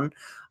like Iran.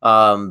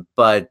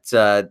 But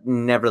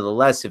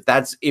nevertheless,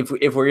 if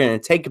we're going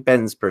to take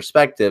Ben's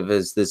perspective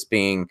as this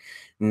being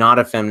not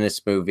a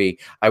feminist movie,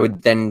 I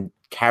would then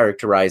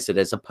characterize it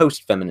as a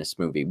post-feminist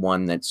movie,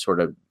 one that sort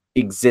of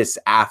exists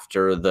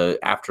after the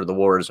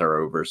wars are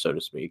over, so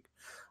to speak.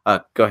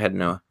 Go ahead,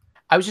 Noah.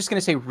 I was just going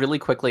to say really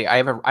quickly, I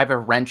have a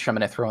wrench I'm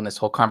going to throw in this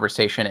whole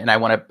conversation, and I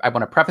want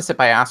to preface it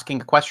by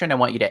asking a question. I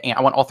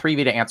want all three of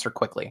you to answer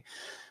quickly.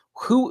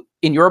 Who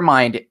in your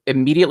mind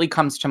immediately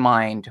comes to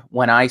mind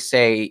when I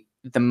say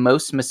the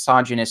most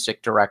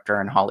misogynistic director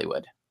in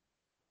Hollywood?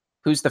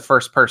 Who's the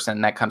first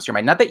person that comes to your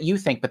mind? Not that you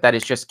think, but that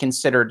is just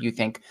considered, you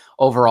think,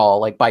 overall,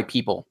 like by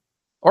people,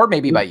 or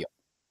maybe by you.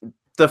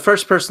 The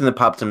first person that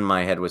popped into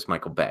my head was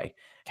Michael Bay.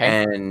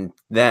 Okay. And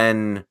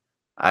then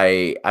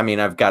I mean,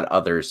 I've got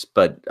others,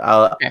 but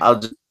I'll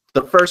just,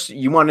 the first,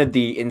 you wanted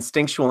the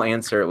instinctual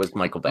answer. It was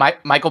Michael Bay.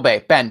 Michael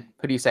Bay. Ben,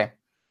 who do you say?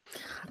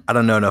 I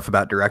don't know enough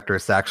about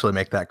directors to actually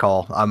make that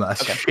call. I'm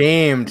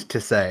ashamed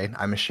to say.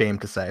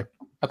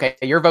 Okay,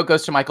 your vote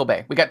goes to Michael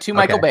Bay. We got two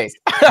Michael Bays.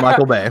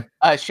 Michael Bay.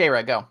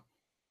 Shayra, go.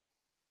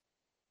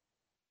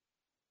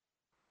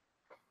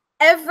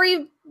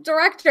 Every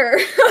director.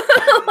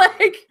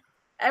 Like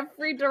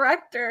every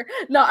director.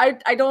 No,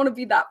 I don't want to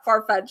be that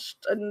far-fetched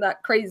and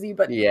that crazy,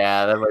 but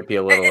yeah, that might be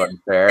a little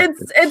unfair.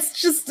 It's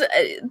just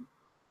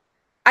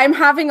I'm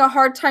having a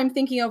hard time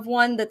thinking of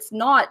one that's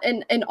not.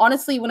 And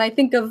honestly, when I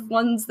think of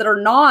ones that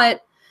are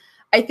not,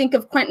 I think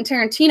of Quentin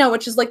Tarantino,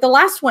 which is like the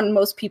last one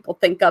most people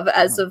think of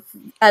as of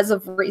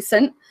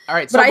recent. All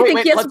right, but I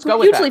think he has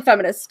some hugely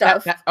feminist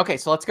stuff. Okay,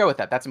 so let's go with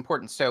that. That's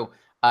important. So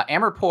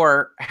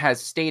Amirpour has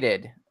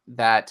stated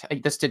that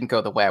this didn't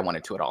go the way I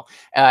wanted to at all.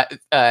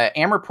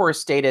 Amirpour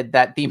stated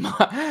that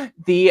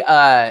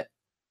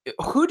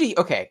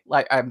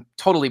I'm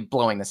totally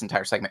blowing this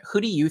entire segment.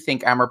 Who do you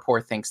think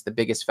Amirpour thinks the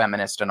biggest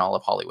feminist in all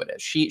of Hollywood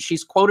is?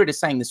 She's quoted as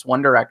saying this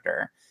one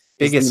director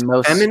biggest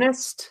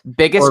feminist,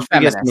 biggest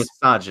feminist,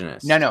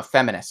 misogynist. No,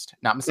 feminist,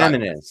 not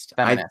misogynist.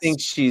 Feminist. I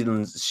think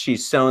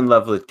she's so in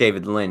love with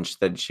David Lynch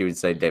that she would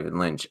say David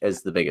Lynch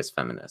is the biggest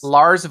feminist.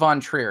 Lars von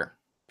Trier.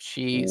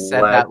 She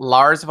said that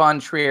Lars von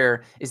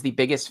Trier is the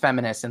biggest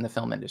feminist in the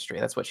film industry.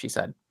 That's what she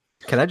said.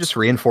 Can I just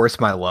reinforce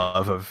my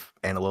love of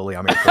Anna Lily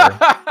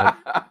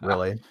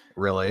Amirpour?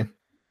 Really?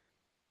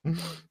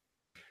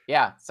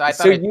 Yeah. So I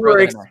thought so you were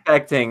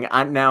expecting.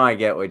 Now I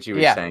get what you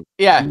were saying.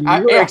 Yeah.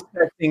 You were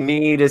expecting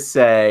me to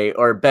say,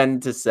 or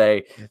Ben to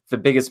say, the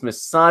biggest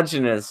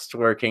misogynist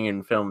working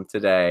in film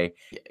today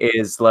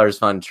is Lars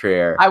von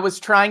Trier. I was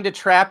trying to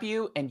trap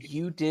you, and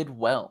you did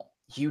well.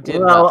 You did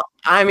well.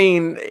 I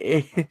mean,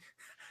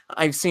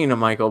 I've seen a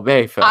Michael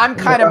Bay film. I'm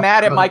kind of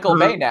mad at Michael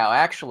Bay now,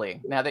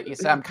 actually. Now that you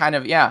say, I'm kind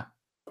of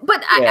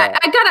But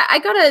I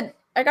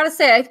gotta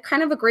say, I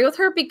kind of agree with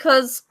her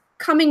because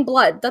Coming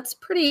Blood. That's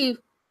pretty.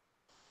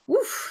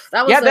 Oof,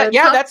 that was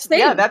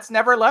that's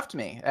never left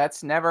me.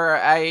 That's never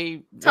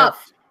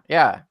tough.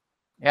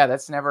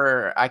 That's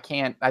never. I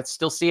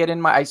still see it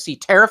in I see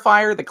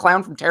Terrifier, the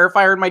clown from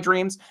Terrifier in my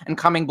dreams, and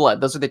Coming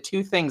Blood. Those are the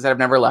two things that have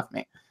never left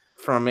me.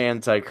 From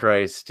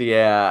Antichrist,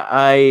 yeah.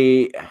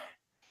 I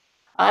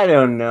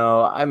don't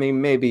know. I mean,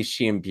 maybe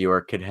she and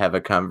Bjork could have a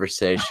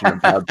conversation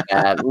about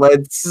that.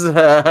 Let's.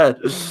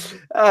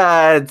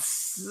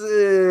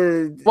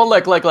 Well,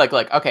 look.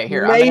 Okay,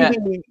 here.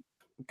 Maybe.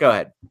 Go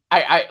ahead.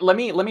 Let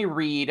me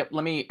read.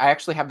 I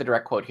actually have the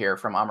direct quote here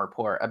from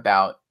Amirpour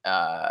about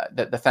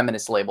the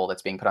feminist label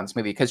that's being put on this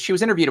movie, because she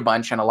was interviewed a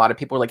bunch and a lot of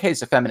people were like, hey,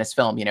 it's a feminist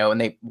film,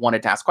 and they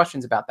wanted to ask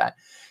questions about that.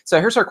 So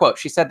here's her quote.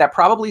 She said, that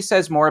probably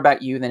says more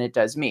about you than it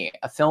does me.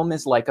 A film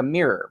is like a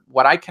mirror.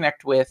 What I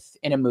connect with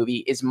in a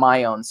movie is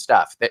my own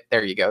stuff.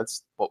 There you go.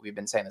 It's what we've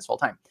been saying this whole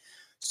time.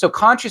 So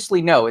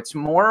consciously, no, it's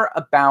more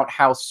about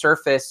how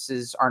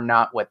surfaces are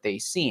not what they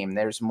seem.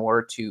 There's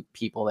more to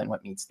people than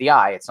what meets the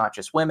eye. It's not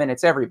just women,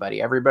 it's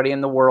everybody. Everybody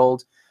in the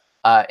world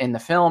in the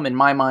film, in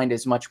my mind,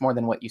 is much more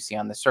than what you see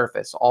on the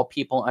surface. All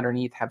people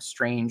underneath have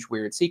strange,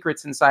 weird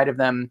secrets inside of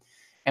them.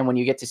 And when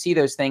you get to see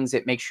those things,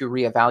 it makes you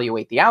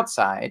reevaluate the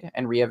outside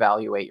and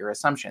reevaluate your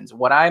assumptions.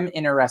 What I'm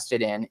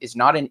interested in is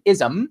not an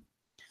ism.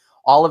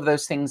 All of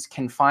those things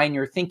confine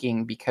your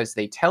thinking because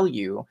they tell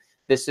you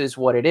this is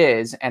what it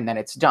is, and then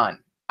it's done.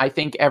 I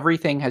think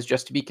everything has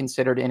just to be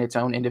considered in its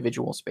own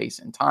individual space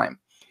and time.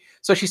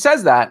 So she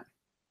says that,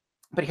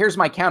 but here's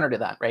my counter to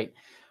that, right?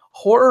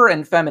 Horror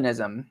and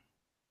feminism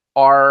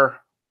are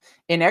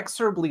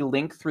inexorably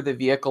linked through the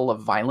vehicle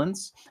of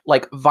violence.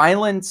 Like,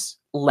 violence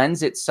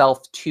lends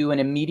itself to an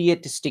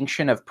immediate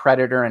distinction of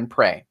predator and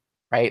prey,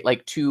 right?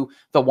 Like, to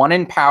the one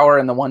in power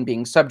and the one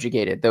being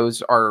subjugated.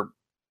 Those are,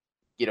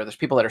 there's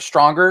people that are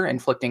stronger,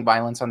 inflicting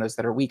violence on those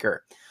that are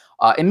weaker.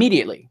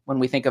 Immediately when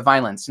we think of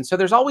violence. And so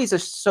there's always a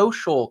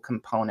social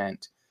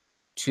component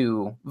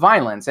to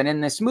violence. And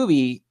in this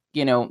movie,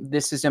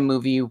 this is a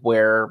movie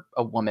where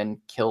a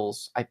woman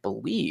kills, I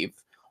believe,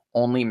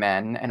 only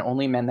men, and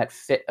only men that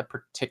fit a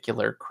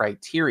particular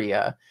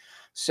criteria.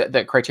 So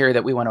the criteria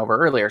that we went over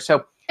earlier.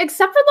 So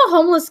except for the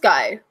homeless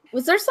guy,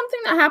 was there something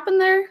that happened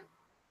there?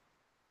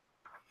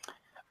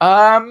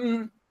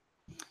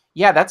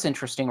 Yeah, that's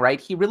interesting,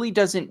 right? He really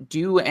doesn't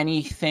do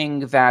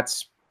anything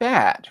that's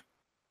bad.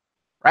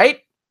 Right?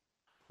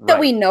 That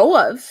we know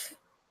of.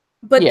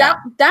 But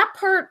that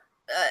part,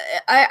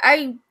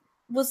 I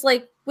was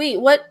like,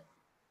 wait, what?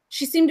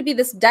 She seemed to be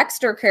this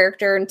Dexter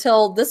character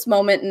until this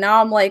moment. And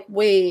now I'm like,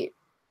 wait,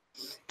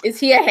 is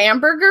he a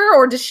hamburger?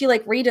 Or does she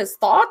read his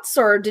thoughts?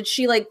 Or did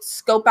she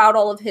scope out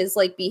all of his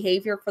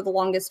behavior for the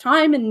longest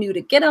time and knew to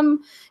get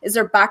him? Is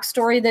there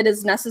backstory that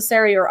is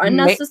necessary or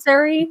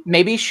unnecessary?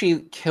 Maybe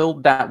she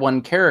killed that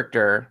one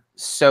character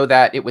so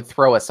that it would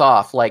throw us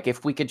off. Like,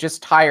 if we could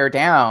just tie her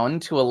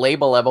down to a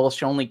label level,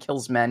 she only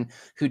kills men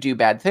who do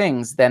bad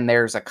things, then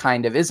there's a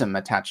kind of ism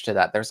attached to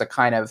that. There's a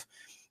kind of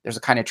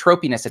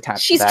tropiness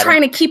attached to that. She's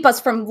trying to keep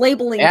us from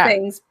labeling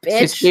things,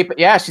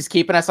 bitch. She's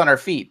keeping us on our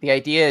feet. The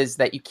idea is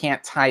that you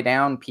can't tie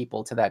down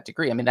people to that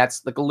degree. I mean,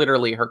 that's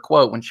literally her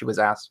quote when she was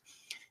asked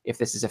if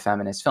this is a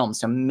feminist film.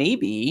 So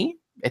maybe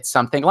it's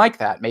something like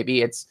that.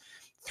 Maybe it's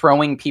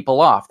throwing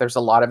people off. There's a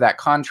lot of that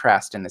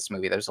contrast in this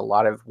movie. There's a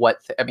lot of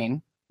what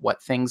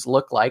things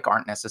look like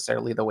aren't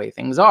necessarily the way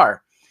things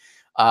are.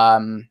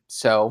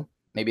 So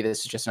maybe this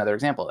is just another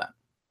example of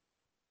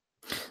that.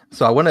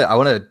 So I want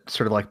to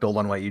sort of like build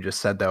on what you just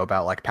said though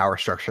about like power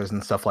structures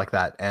and stuff like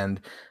that. And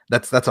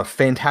that's a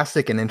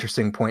fantastic and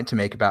interesting point to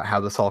make about how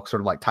this all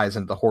sort of like ties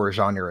into the horror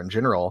genre in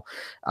general.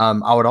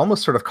 I would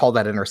almost sort of call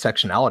that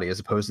intersectionality as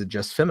opposed to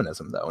just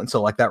feminism though. And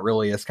so like that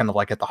really is kind of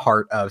like at the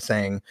heart of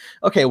saying,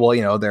 okay, well,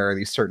 you know, there are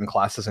these certain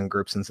classes and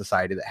groups in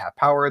society that have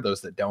power,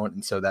 those that don't.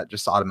 And so that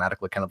just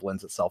automatically kind of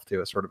lends itself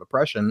to a sort of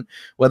oppression,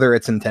 whether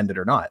it's intended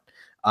or not.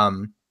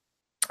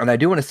 And I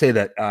do want to say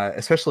that,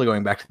 especially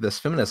going back to this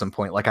feminism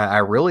point, like I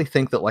really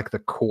think that like the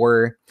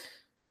core,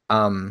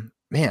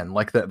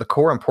 like the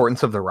core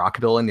importance of the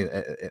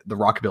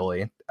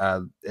rockabilly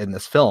in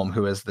this film,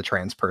 who is the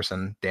trans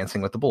person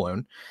dancing with the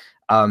balloon,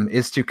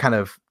 is to kind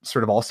of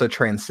sort of also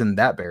transcend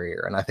that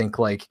barrier. And I think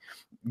like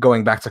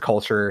going back to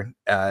culture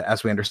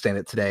as we understand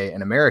it today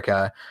in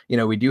America, you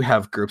know, we do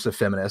have groups of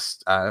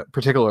feminists,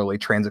 particularly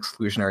trans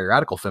exclusionary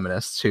radical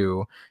feminists,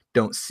 who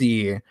don't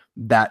see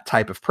that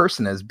type of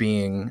person as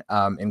being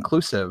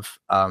inclusive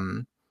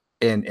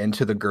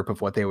into the group of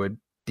what they would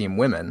deem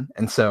women.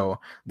 And so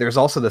there's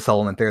also this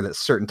element there that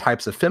certain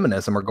types of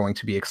feminism are going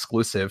to be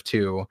exclusive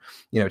to,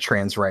 you know,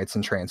 trans rights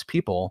and trans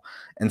people.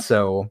 And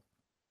so,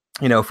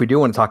 you know, if we do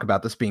want to talk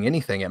about this being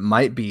anything, it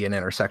might be an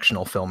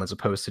intersectional film as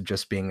opposed to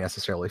just being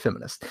necessarily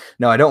feminist.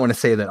 Now, I don't want to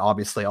say that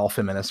obviously all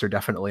feminists are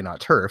definitely not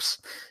TERFs.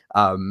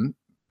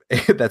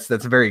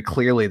 That's very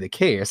clearly the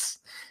case.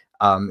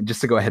 Just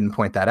to go ahead and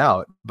point that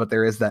out, but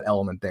there is that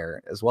element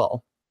there as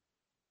well.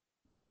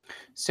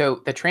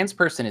 So the trans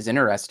person is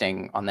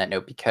interesting on that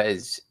note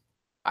because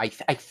I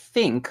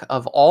think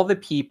of all the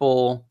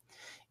people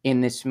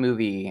in this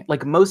movie,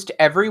 like most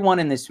everyone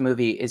in this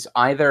movie is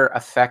either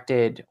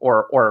affected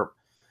or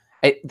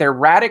they're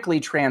radically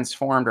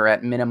transformed or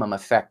at minimum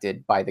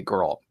affected by the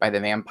girl, by the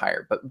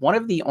vampire. But one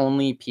of the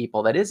only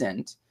people that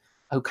isn't,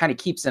 who kind of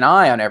keeps an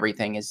eye on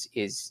everything, is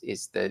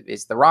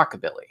the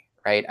rockabilly,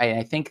 right?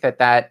 I think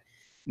that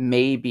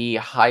may be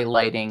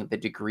highlighting the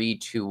degree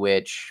to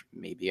which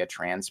maybe a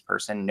trans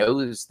person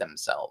knows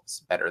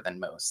themselves better than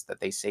most, that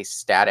they stay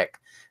static,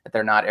 that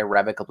they're not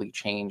irrevocably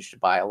changed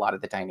by a lot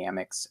of the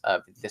dynamics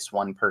of this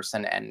one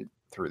person and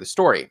through the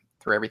story,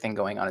 through everything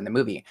going on in the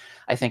movie.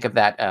 I think of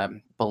that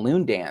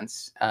balloon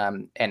dance,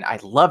 and I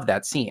love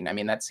that scene. I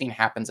mean, that scene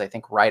happens, I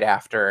think, right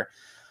after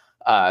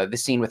the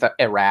scene with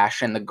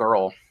Irash and the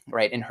girl,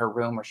 right, in her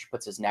room where she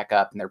puts his neck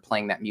up and they're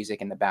playing that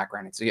music in the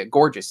background. It's a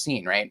gorgeous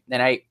scene, right?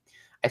 And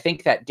I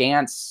think that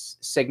dance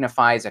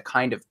signifies a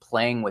kind of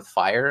playing with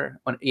fire.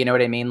 You know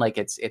what I mean? Like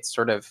it's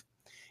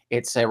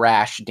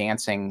Irash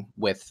dancing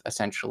with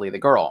essentially the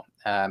girl,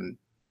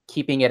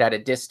 keeping it at a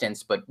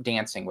distance, but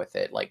dancing with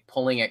it, like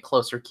pulling it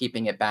closer,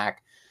 keeping it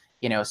back,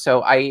 you know?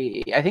 So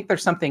I think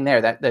there's something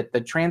there that the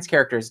trans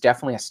character is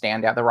definitely a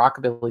standout. The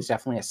rockabilly is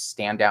definitely a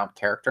standout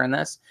character in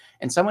this,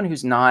 and someone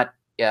who's not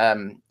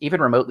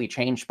even remotely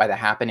changed by the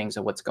happenings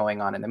of what's going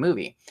on in the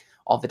movie.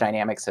 All the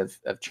dynamics of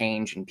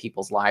change and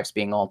people's lives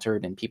being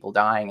altered and people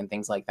dying and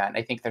things like that. And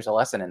I think there's a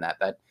lesson in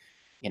that,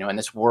 you know, in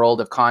this world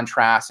of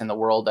contrast, in the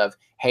world of,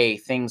 hey,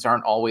 things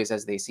aren't always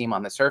as they seem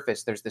on the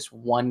surface, there's this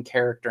one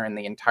character in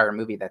the entire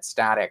movie that's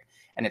static,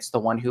 and it's the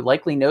one who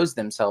likely knows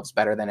themselves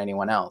better than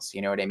anyone else.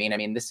 You know what I mean? I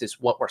mean, this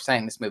is what we're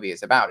saying this movie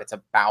is about. It's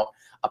about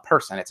a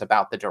person. It's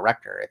about the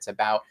director. It's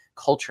about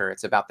culture.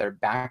 It's about their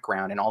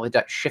background and all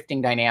the shifting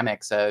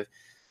dynamics of,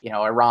 you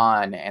know,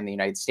 Iran and the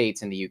United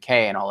States and the UK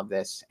and all of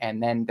this.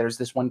 And then there's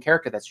this one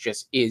character that's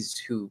just is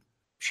who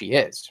she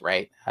is,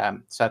 right?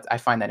 So I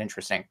find that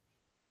interesting.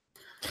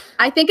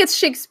 I think it's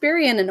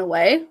Shakespearean in a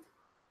way.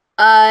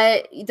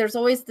 There's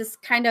always this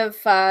kind of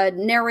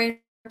narrator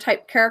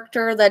type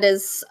character that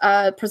is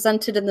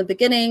presented in the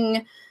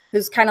beginning,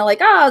 who's kind of like,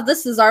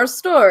 this is our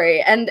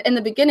story. And in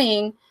the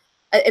beginning,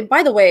 and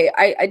by the way,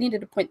 I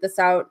needed to point this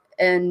out.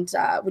 And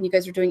when you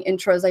guys were doing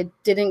intros, I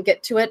didn't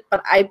get to it,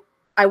 but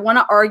I want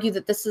to argue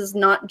that this is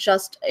not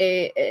just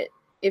a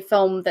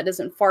film that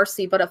isn't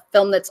Farsi, but a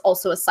film that's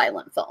also a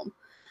silent film.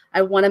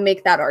 I want to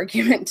make that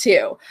argument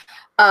too.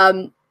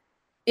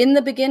 In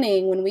the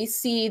beginning, when we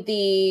see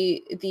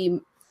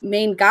the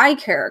main guy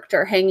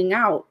character hanging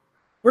out,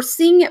 we're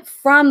seeing it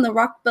from the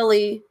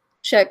rockabilly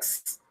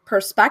chick's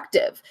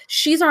perspective.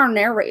 She's our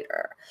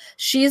narrator.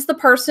 She's the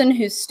person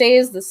who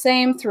stays the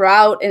same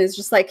throughout and is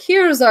just like,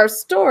 here's our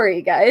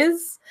story,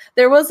 guys.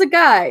 There was a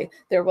guy,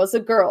 there was a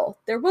girl,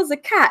 there was a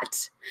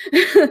cat.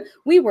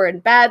 We were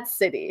in Bad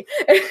City.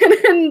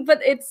 But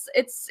it's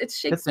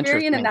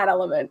Shakespearean in that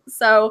element.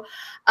 So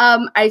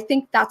I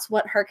think that's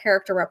what her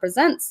character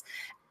represents.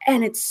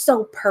 And it's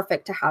so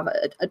perfect to have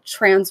a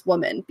trans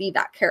woman be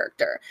that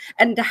character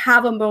and to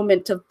have a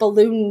moment of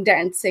balloon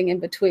dancing in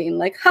between.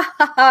 Like, ha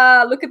ha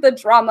ha, look at the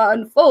drama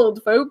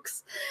unfold,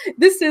 folks.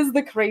 This is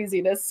the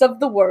craziness of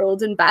the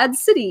world in Bad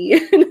City.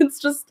 And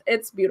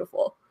it's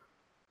beautiful.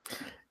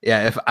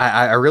 Yeah, if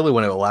I really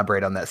want to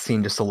elaborate on that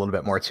scene just a little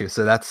bit more too.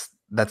 So that's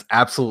That's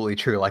absolutely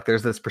true. Like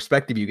there's this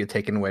perspective you could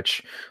take in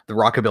which the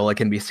rockabilly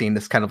can be seen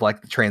as kind of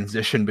like the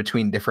transition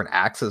between different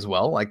acts as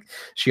well. Like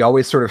she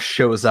always sort of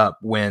shows up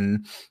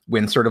when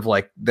sort of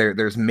like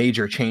there's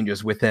major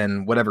changes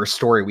within whatever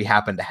story we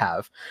happen to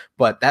have.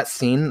 But that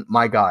scene,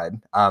 my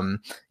God,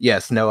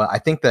 yes, Noah, I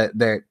think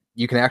that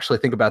you can actually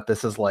think about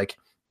this as like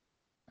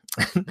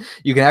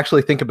you can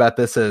actually think about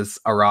this as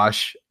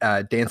Arash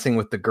dancing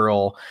with the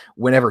girl.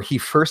 Whenever he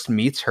first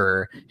meets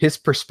her, his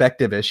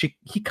perspective is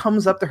he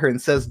comes up to her and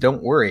says,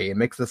 "Don't worry," and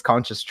makes this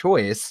conscious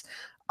choice.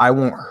 I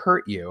won't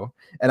hurt you.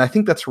 And I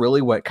think that's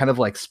really what kind of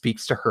like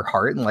speaks to her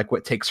heart and like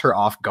what takes her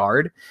off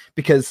guard,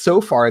 because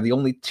so far the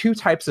only two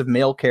types of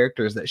male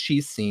characters that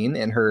she's seen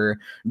in her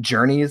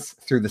journeys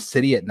through the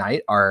city at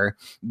night are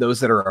those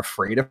that are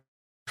afraid of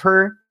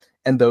her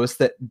and those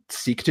that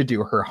seek to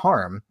do her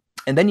harm.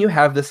 And then you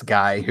have this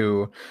guy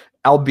who,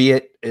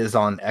 albeit is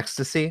on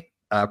ecstasy,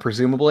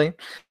 presumably,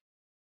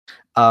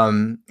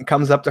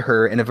 comes up to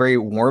her in a very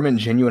warm and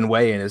genuine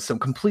way and is so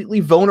completely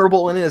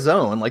vulnerable in his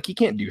own. Like he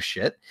can't do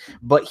shit,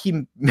 but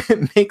he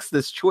makes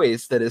this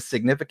choice that is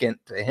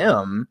significant to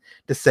him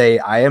to say,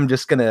 I am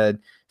just going to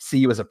see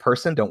you as a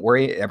person. Don't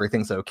worry.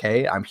 Everything's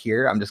okay. I'm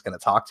here. I'm just going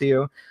to talk to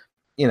you.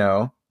 You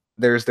know,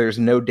 there's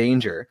no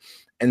danger.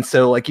 And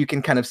so like you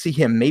can kind of see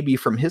him maybe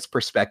from his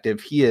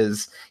perspective, he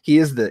is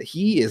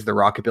the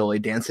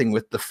rockabilly dancing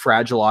with the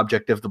fragile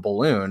object of the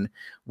balloon,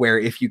 where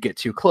if you get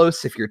too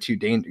close, if you're too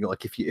dangerous,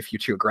 like if you're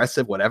too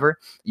aggressive, whatever,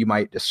 you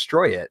might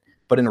destroy it.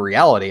 But in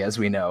reality, as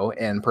we know,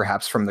 and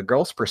perhaps from the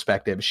girl's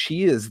perspective,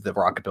 she is the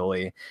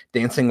rockabilly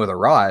dancing with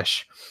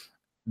Arash.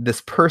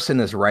 This person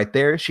is right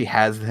there. She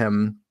has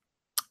him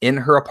in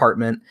her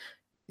apartment,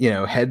 you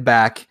know, head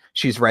back.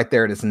 She's right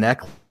there at his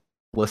neck,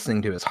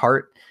 listening to his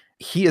heart.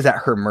 He is at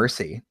her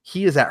mercy.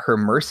 He is at her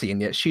mercy, and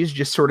yet she's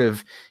just sort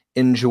of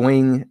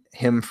enjoying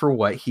him for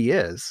what he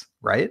is,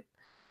 right?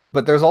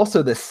 But there's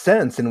also this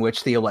sense in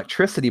which the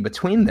electricity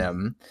between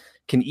them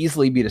can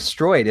easily be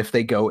destroyed if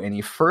they go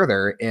any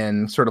further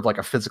in sort of like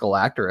a physical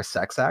act or a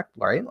sex act,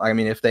 right? I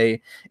mean, if they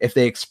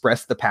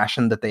express the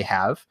passion that they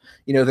have,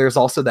 you know, there's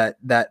also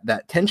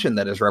that tension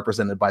that is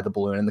represented by the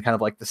balloon and the kind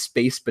of like the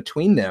space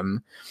between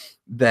them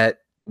that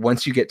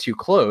once you get too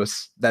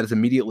close, that is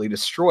immediately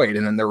destroyed,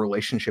 and then their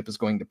relationship is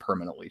going to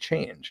permanently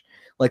change.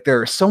 Like there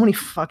are so many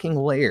fucking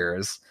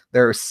layers.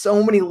 There are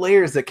so many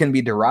layers that can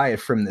be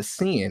derived from this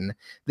scene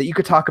that you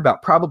could talk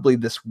about probably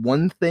this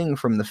one thing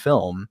from the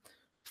film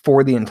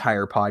for the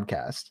entire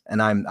podcast.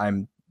 And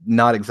I'm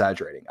not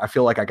exaggerating. I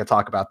feel like I could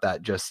talk about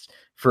that just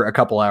for a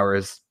couple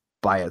hours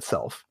by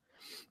itself.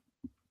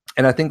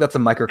 And I think that's a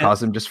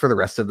microcosm just for the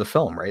rest of the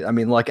film, right? I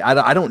mean, like,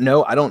 I don't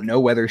know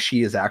whether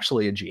she is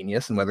actually a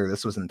genius and whether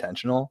this was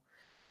intentional,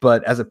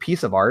 but as a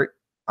piece of art,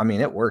 I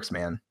mean, it works,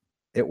 man.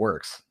 It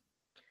works.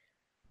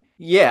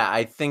 Yeah,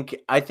 I think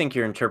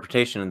your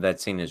interpretation of that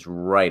scene is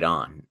right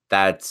on.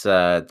 That's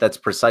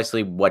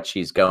precisely what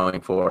she's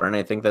going for, and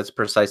I think that's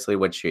precisely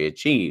what she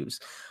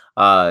achieves.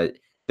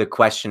 The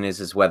question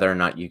is whether or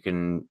not you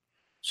can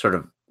sort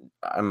of.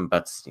 I'm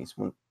about to sneeze.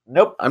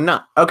 Nope, I'm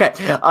not. Okay.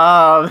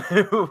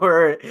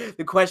 Where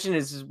the question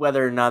is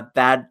whether or not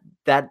that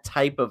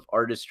type of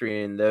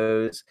artistry and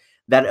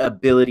that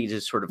ability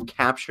to sort of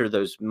capture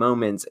those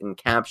moments and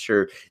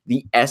capture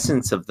the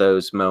essence of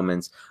those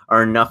moments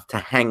are enough to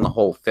hang a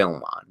whole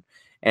film on.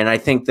 And I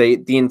think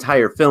the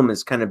entire film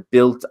is kind of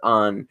built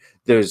on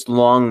those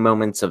long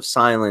moments of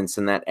silence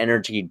and that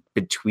energy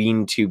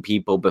between two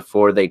people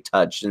before they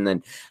touch, and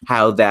then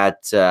how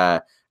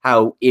that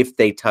how if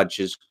they touch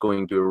is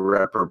going to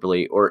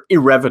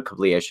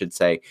irrevocably, I should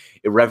say,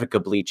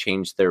 irrevocably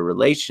change their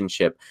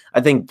relationship.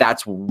 I think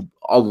that's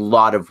a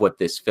lot of what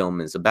this film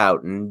is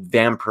about. And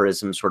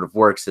vampirism sort of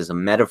works as a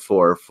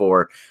metaphor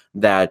for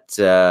that,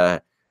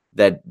 that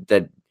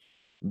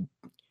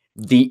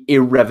the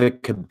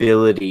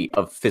irrevocability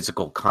of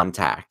physical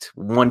contact.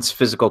 Once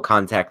physical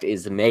contact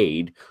is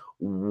made,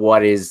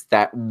 what is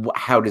that?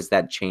 How does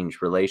that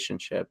change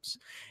relationships?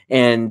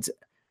 And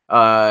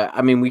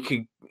I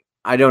mean,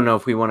 I don't know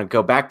if we want to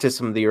go back to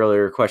some of the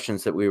earlier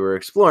questions that we were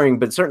exploring,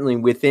 but certainly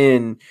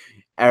within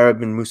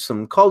Arab and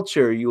Muslim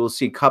culture, you will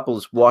see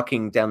couples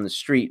walking down the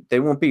street. They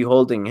won't be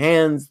holding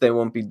hands. They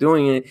won't be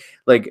doing it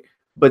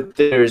but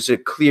there's a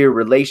clear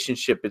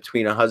relationship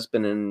between a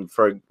husband and,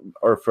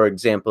 for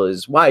example,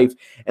 his wife,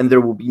 and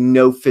there will be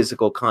no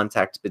physical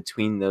contact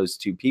between those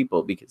two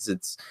people because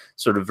it's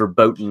sort of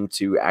verboten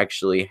to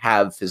actually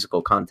have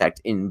physical contact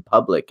in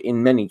public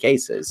in many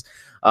cases.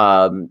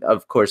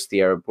 Of course,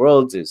 the Arab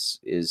world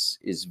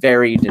is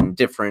varied and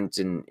different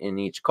in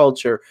each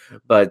culture,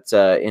 but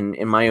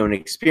in my own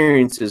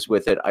experiences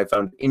with it, I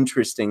found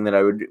interesting that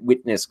I would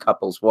witness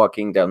couples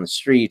walking down the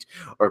street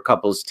or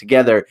couples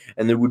together,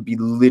 and there would be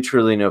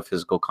literally no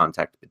physical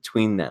contact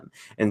between them.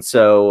 And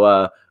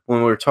so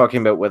when we're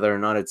talking about whether or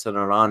not it's an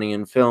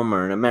Iranian film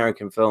or an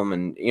American film,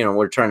 and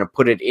we're trying to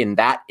put it in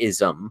that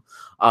ism,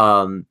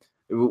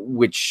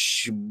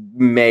 which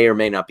may or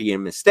may not be a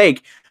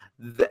mistake.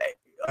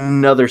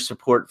 Another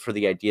support for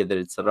the idea that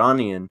it's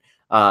Iranian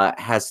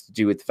has to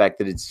do with the fact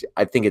that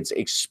I think it's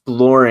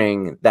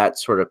exploring that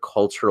sort of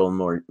cultural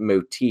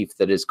motif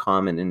that is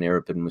common in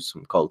Arab and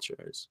Muslim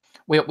cultures.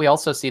 We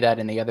also see that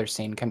in the other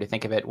scene, come to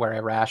think of it,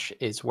 where Arash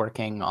is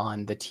working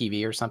on the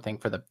TV or something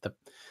for the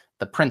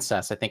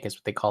princess, I think is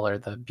what they call her,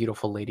 the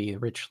beautiful lady, the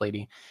rich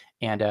lady,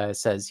 and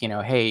says, you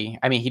know, hey,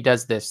 I mean, he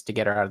does this to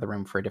get her out of the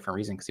room for a different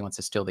reason because he wants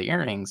to steal the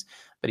earrings,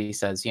 but he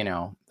says, you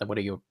know, what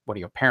do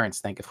your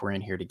parents think if we're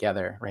in here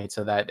together, right?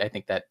 So that I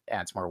think that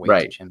adds more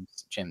weight to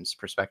Jim's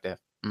perspective.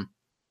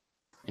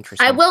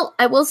 Interesting.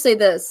 I will say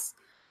this.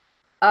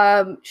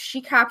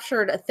 She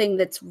captured a thing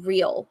that's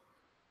real.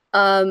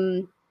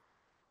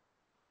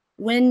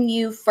 When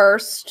you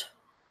first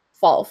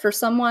fall for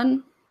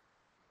someone,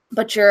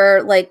 but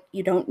you're like,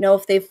 you don't know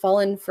if they've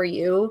fallen for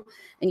you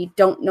and you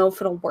don't know if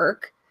it'll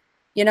work.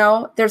 You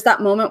know, there's that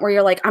moment where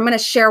you're like, I'm going to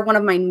share one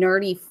of my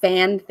nerdy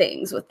fan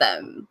things with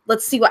them.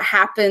 Let's see what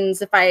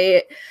happens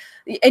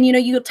and you know,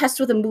 you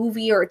test with a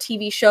movie or a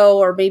TV show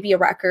or maybe a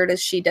record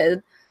as she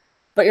did,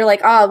 but you're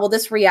like, will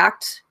this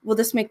react? Will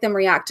this make them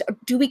react?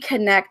 Do we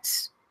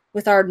connect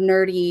with our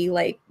nerdy,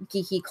 like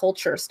geeky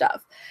culture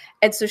stuff?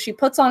 And so she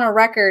puts on a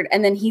record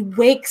and then he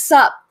wakes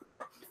up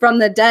from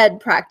the dead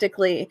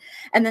practically.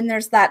 And then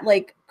there's that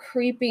like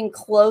creeping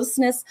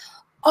closeness.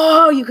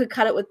 Oh, you could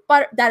cut it with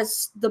butter. That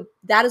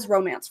is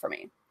romance for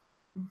me.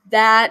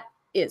 That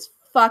is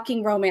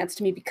fucking romance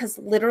to me because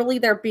literally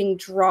they're being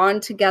drawn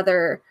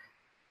together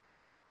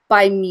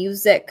by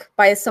music,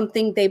 by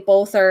something they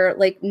both are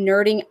like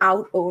nerding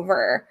out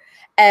over.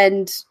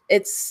 And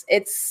it's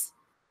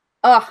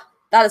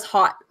that is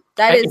hot.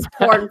 That is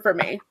porn for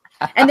me.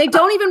 And they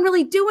don't even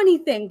really do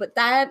anything, but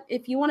that,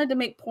 if you wanted to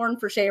make porn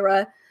for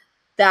Shayra,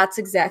 that's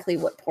exactly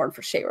what porn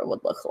for Shayra would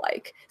look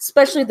like.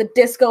 Especially the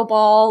disco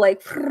ball,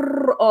 like,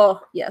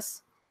 oh,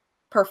 yes.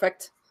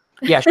 Perfect.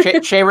 Yeah,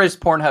 Shayra's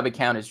Pornhub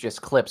account is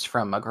just clips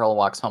from A Girl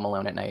Walks Home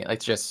Alone at Night.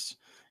 It's just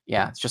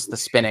the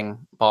spinning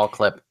ball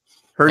clip.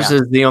 Hers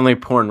is the only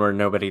porn where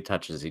nobody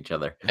touches each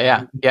other.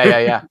 Yeah.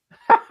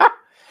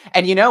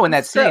 And you know, in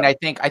that scene, I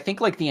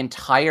think like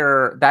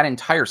that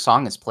entire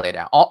song is played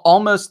out.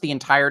 Almost the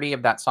entirety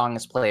of that song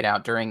is played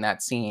out during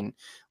that scene.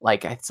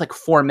 Like it's like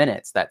 4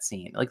 minutes, that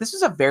scene. Like this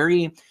is a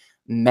very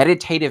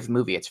meditative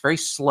movie. It's very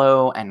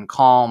slow and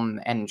calm.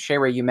 And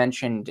Shayra, you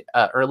mentioned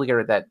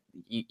earlier that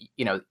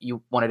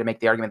you wanted to make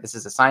the argument this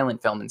is a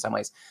silent film in some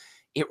ways.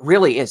 It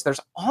really is. There's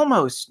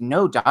almost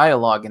no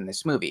dialogue in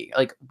this movie.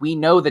 Like we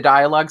know the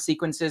dialogue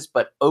sequences,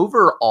 but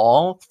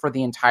overall for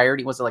the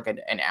entirety, was it like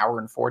an hour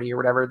and 40 or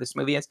whatever this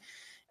movie is?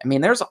 I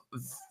mean, there's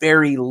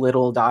very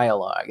little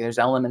dialogue. There's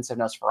elements of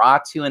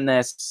Nosferatu in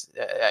this,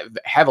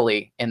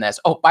 heavily in this.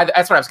 Oh,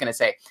 that's what I was going to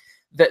say.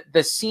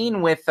 The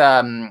scene with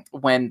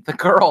when the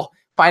girl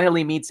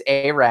finally meets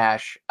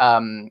Arash,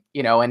 and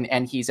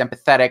he's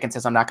empathetic and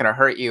says, "I'm not going to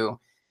hurt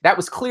you." That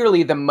was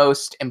clearly the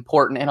most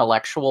important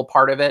intellectual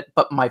part of it.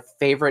 But my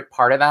favorite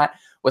part of that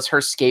was her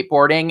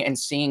skateboarding and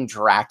seeing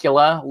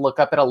Dracula look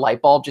up at a light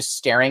bulb, just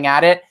staring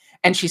at it.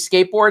 And she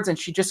skateboards and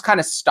she just kind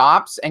of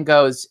stops and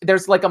goes,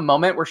 there's like a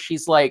moment where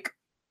she's like,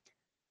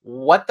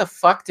 what the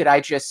fuck did I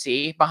just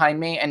see behind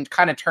me? And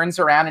kind of turns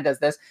around and does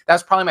this.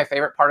 That's probably my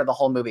favorite part of the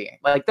whole movie.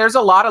 Like there's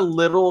a lot of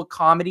little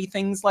comedy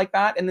things like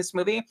that in this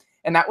movie.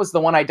 And that was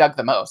the one I dug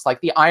the most. Like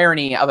the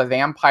irony of a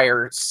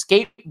vampire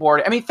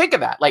skateboard. I mean, think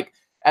of that. Like,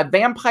 a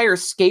vampire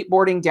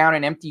skateboarding down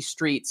an empty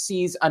street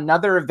sees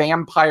another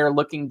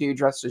vampire-looking dude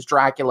dressed as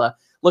Dracula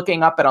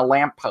looking up at a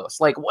lamppost.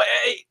 Like, what?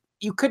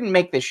 You couldn't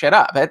make this shit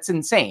up. That's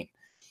insane.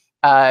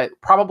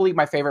 Probably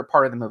my favorite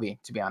part of the movie,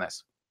 to be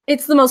honest.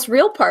 It's the most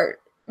real part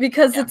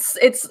because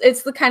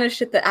it's the kind of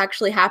shit that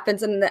actually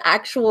happens and the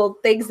actual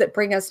things that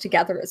bring us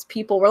together as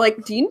people. We're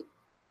like, do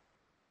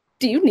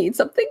you need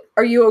something?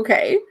 Are you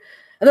okay?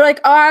 And they're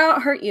like, oh, I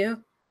don't hurt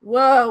you.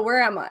 Whoa,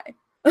 where am I?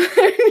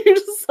 You're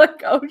just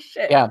like, oh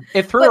shit. Yeah,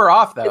 it threw her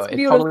off though.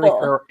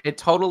 It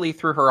totally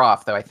threw her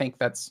off though. I think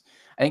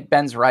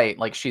Ben's right.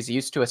 Like she's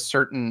used to a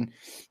certain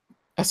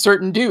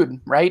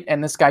dude, right?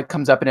 And this guy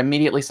comes up and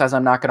immediately says,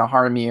 "I'm not going to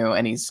harm you."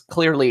 And he's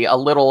clearly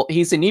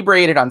he's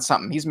inebriated on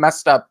something. He's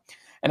messed up,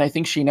 and I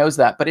think she knows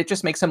that. But it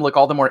just makes him look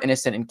all the more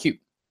innocent and cute,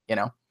 you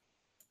know.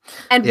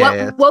 And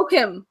woke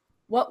him?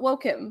 What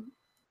woke him?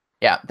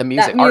 Yeah, the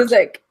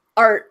music,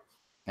 art.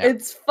 Yeah.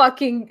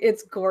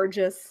 It's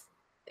gorgeous.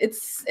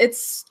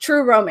 It's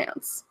true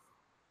romance.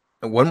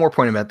 One more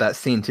point about that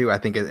scene too. I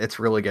think it's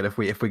really good if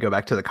we go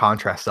back to the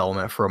contrast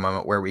element for a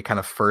moment, where we kind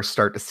of first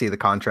start to see the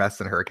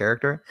contrast in her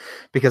character,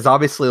 because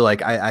obviously,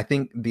 like I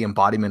think the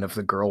embodiment of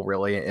the girl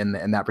really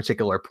in that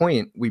particular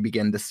point, we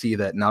begin to see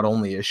that not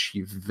only is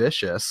she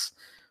vicious,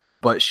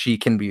 but she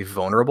can be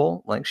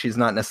vulnerable. Like she's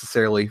not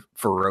necessarily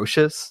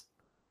ferocious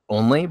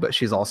only, but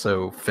she's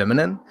also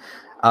feminine.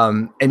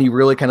 And you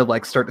really kind of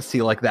like start to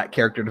see like that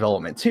character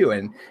development too.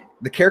 And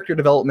the character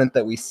development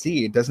that we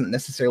see doesn't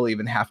necessarily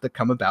even have to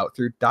come about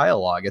through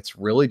dialogue. It's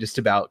really just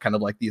about kind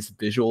of like these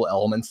visual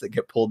elements that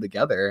get pulled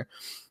together,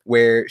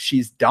 where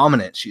she's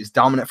dominant. She's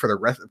dominant for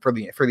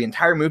the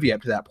entire movie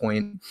up to that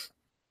point.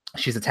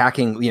 She's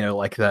attacking,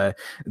 like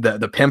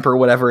the pimp or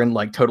whatever, and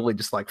like totally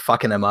just like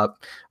fucking him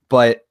up.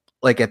 But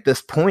like at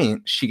this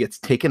point, she gets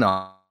taken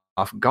off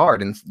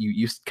guard, and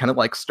you kind of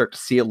like start to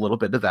see a little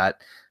bit of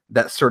that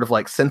sort of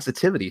like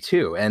sensitivity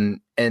too. And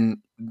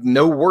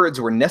no words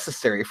were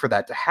necessary for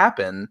that to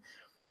happen.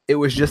 It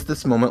was just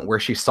this moment where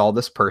she saw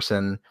this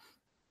person,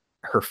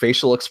 her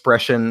facial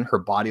expression, her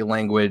body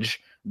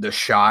language, the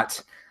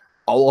shot,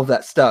 all of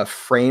that stuff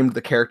framed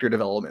the character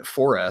development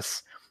for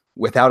us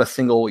without a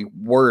single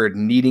word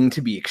needing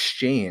to be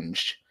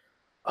exchanged.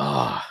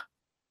 Oh,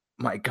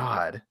 my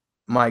God.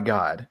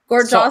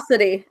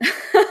 Gorgeosity.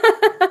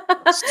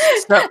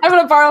 I'm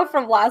going to borrow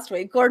from last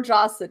week.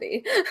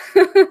 Gorgeosity.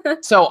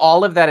 So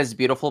all of that is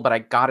beautiful, but I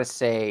gotta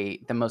say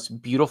the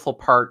most beautiful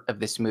part of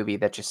this movie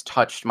that just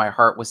touched my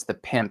heart was the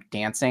pimp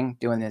dancing,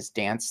 doing this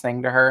dance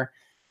thing to her.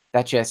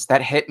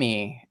 That hit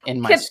me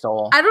in my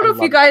soul. I don't know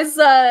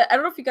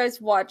if you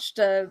guys watched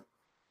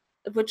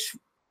which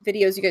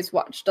videos you guys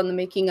watched on the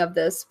making of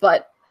this,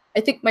 but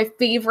I think my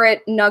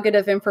favorite nugget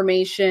of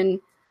information,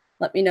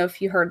 let me know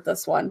if you heard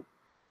this one.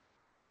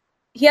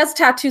 He has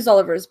tattoos all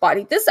over his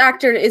body. This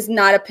actor is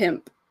not a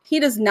pimp. He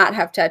does not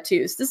have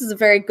tattoos. This is a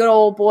very good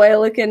old boy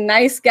looking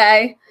nice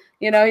guy.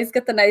 You know, he's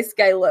got the nice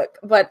guy look,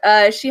 but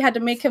she had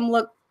to make him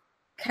look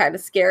kind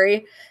of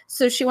scary.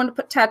 So she wanted to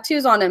put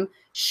tattoos on him.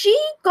 She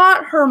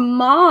got her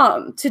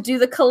mom to do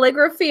the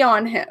calligraphy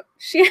on him.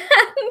 She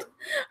had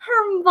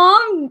her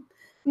mom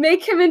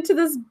make him into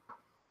this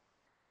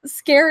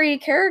scary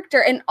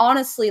character. And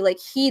honestly, like,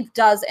 he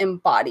does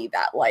embody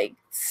that, like,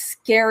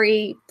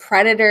 scary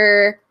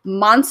predator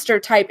monster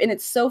type. And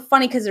it's so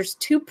funny because there's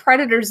two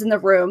predators in the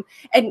room,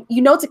 and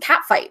you know it's a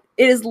cat fight.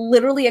 It is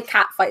literally a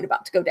cat fight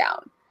about to go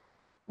down.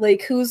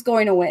 Like, who's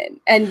going to win?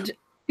 And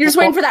you're just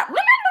waiting for that.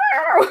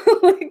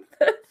 Like,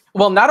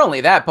 well, not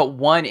only that, but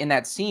one in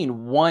that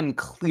scene, one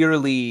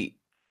clearly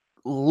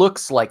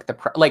looks like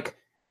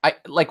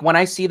when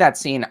I see that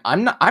scene,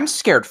 I'm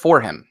scared for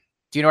him.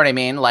 Do you know what I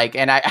mean? Like,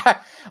 and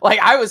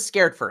I was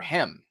scared for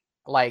him.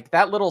 Like,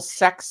 that little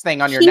sex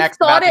thing on your neck's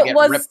about to get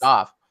ripped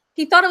off.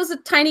 He thought it was a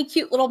tiny,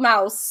 cute little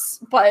mouse,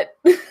 but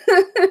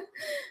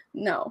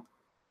no.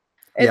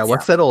 Yeah,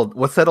 what's that old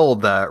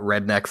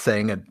redneck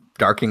saying?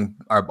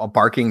 A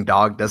barking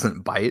dog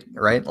doesn't bite,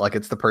 right? Like,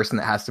 it's the person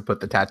that has to put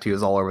the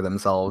tattoos all over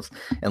themselves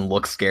and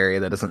look scary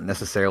that isn't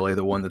necessarily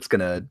the one that's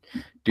gonna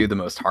do the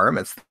most harm.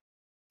 It's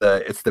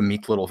the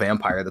meek little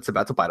vampire that's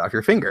about to bite off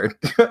your finger.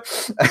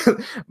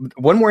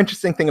 One more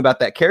interesting thing about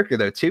that character,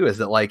 though, too, is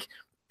that, like,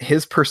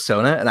 his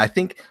persona, and I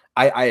think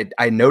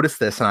I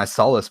noticed this and I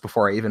saw this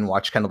before I even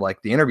watched kind of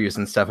like the interviews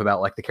and stuff about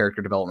like the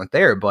character development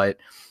there, but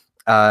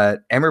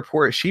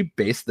Amarpour, she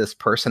based this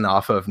person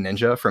off of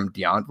Ninja from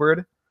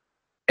Deontward,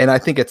 and I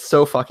think it's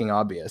so fucking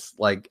obvious.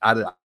 Like,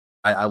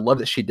 I love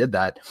that she did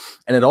that.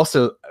 And it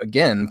also,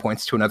 again,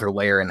 points to another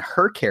layer in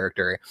her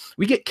character.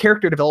 We get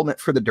character development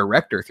for the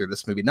director through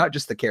this movie, not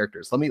just the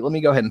characters. Let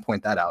me go ahead and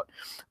point that out.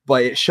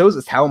 But it shows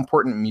us how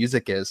important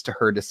music is to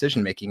her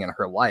decision-making in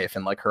her life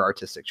and like her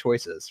artistic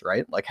choices,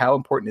 right? Like, how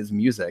important is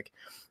music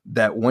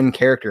that one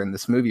character in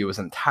this movie was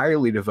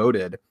entirely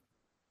devoted,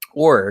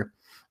 or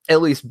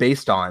at least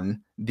based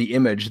on the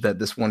image that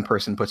this one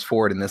person puts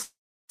forward in this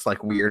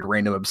like weird,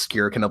 random,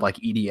 obscure kind of like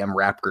EDM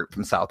rap group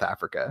from South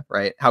Africa,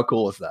 right? How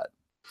cool is that?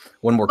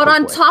 One more. But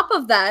on top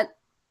of that,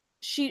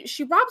 she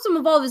robs him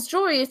of all of his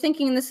joy,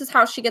 thinking this is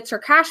how she gets her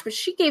cash. But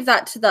she gave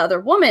that to the other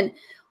woman.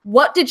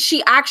 What did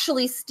she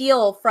actually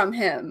steal from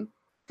him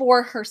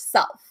for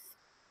herself?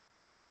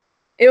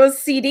 It was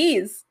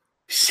CDs.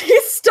 She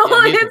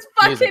stole his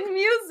fucking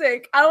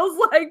music. I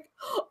was like,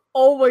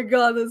 oh my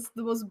God, this is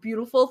the most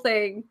beautiful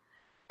thing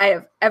I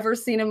have ever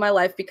seen in my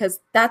life, because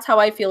that's how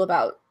I feel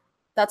about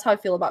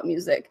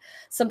music.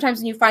 Sometimes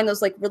when you find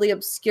those like really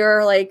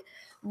obscure, like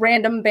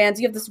random bands,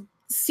 you have this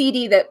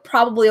CD that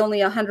probably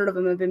only 100 of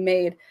them have been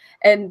made,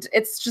 and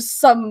it's just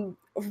some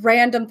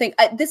random thing.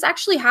 This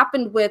actually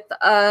happened with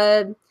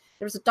there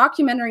was a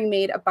documentary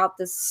made about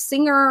this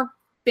singer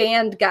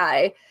band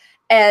guy,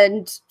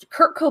 and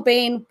Kurt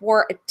Cobain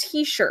wore a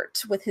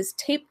t-shirt with his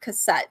tape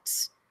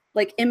cassette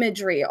like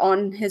imagery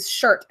on his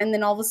shirt, and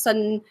then all of a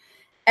sudden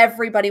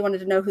everybody wanted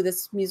to know who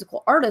this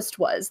musical artist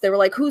was. They were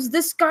like, who's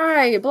this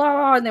guy?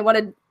 Blah, and they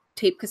wanted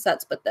tape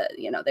cassettes, but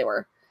they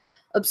were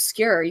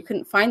obscure. You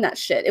couldn't find that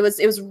shit. It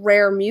was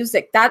rare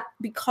music. That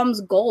becomes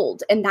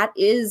gold. And that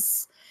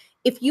is,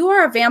 if you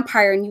are a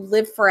vampire and you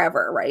live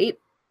forever, right?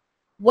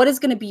 What is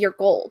going to be your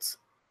gold?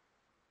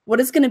 What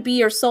is going to be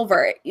your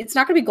silver? It's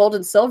not going to be gold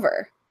and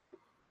silver.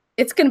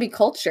 It's going to be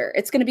culture.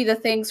 It's going to be the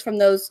things from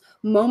those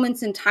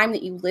moments in time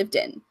that you lived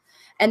in.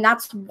 And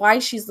that's why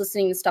she's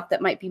listening to stuff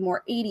that might be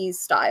more 80s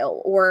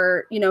style,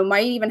 or,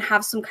 might even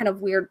have some kind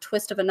of weird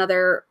twist of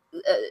another,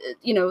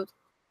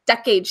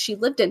 decade she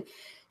lived in.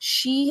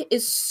 She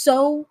is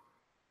so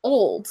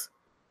old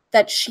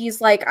that she's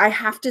like, I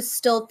have to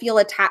still feel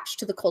attached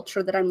to the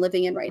culture that I'm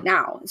living in right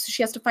now. So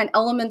she has to find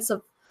elements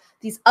of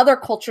these other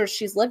cultures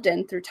she's lived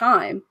in through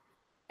time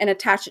and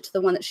attach it to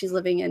the one that she's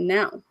living in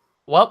now.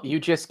 Well,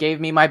 you just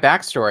gave me my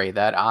backstory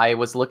that I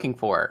was looking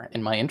for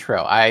in my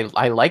intro.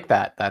 I like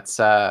that. That's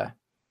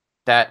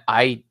that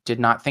I did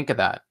not think of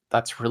that.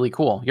 That's really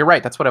cool. You're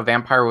right. That's what a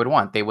vampire would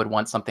want. They would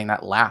want something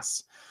that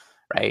lasts,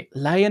 right?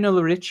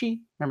 Lionel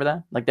Richie, remember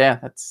that? Like, yeah,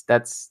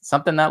 that's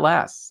something that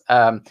lasts.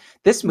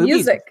 This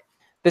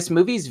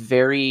movie's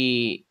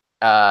very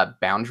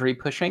boundary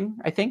pushing,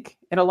 I think,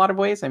 in a lot of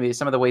ways. I mean,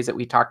 some of the ways that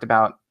we talked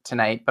about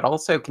tonight, but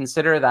also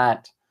consider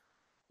that,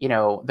 you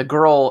know, the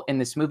girl in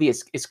this movie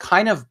is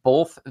kind of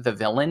both the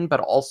villain, but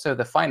also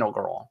the final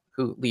girl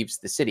who leaves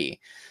the city,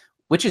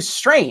 which is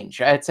strange.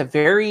 It's a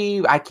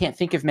very, I can't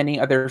think of many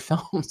other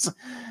films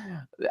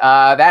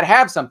that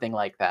have something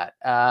like that.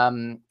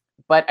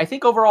 But I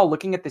think overall,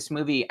 looking at this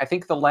movie, I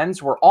think the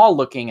lens we're all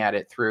looking at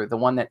it through, the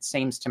one that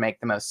seems to make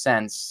the most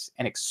sense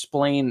and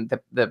explain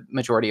the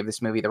majority of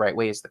this movie the right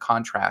way, is the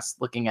contrast,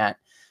 looking at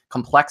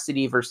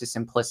complexity versus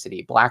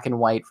simplicity, black and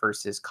white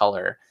versus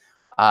color.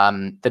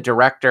 The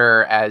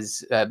director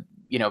as,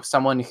 you know,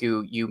 someone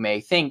who you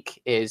may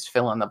think is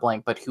fill in the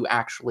blank, but who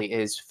actually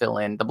is fill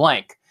in the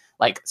blank,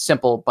 like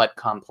simple but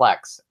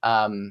complex.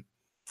 And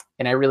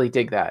I really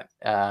dig that.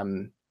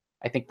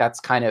 I think that's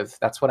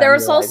what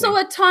there's also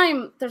a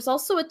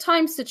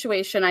time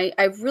situation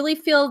I really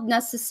feel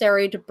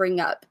necessary to bring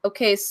up.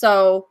 Okay,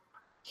 so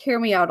hear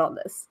me out on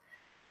this.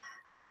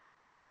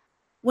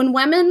 When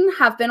women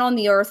have been on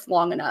the earth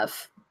long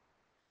enough,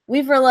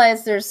 we've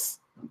realized there's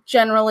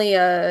generally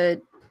a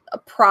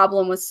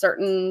problem with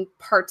certain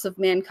parts of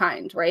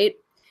mankind, right?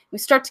 We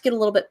start to get a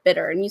little bit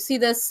bitter, and you see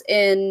this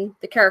in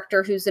the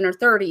character who's in her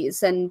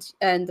 30s,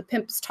 and the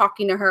pimp's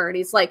talking to her, and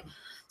he's like,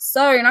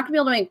 so you're not gonna be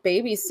able to make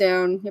babies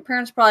soon. Your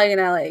parents are probably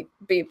gonna like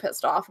be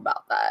pissed off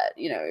about that.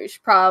 You know, you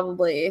should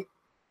probably,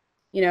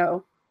 you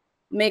know,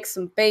 make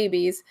some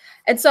babies.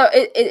 And so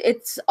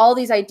it's all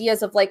these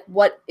ideas of like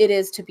what it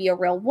is to be a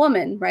real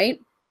woman, right?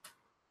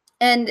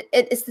 And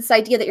it's this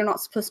idea that you're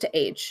not supposed to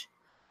age.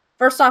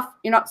 First off,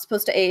 you're not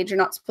supposed to age. You're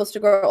not supposed to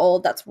grow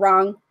old. That's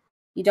wrong.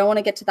 You don't want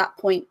to get to that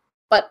point.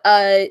 But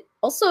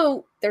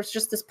also, there's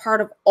just this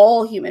part of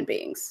all human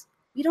beings.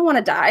 You don't want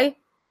to die.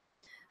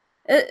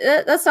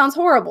 That sounds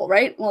horrible,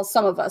 right? Well,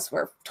 some of us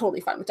were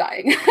totally fine with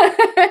dying.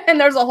 And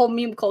there's a whole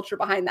meme culture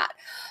behind that.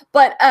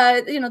 But,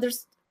 you know,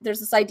 there's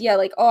this idea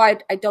like, oh, I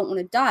don't want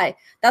to die.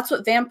 That's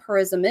what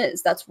vampirism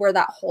is. That's where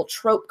that whole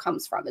trope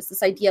comes from. It's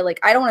this idea like,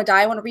 I don't want to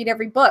die. I want to read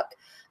every book.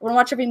 I want to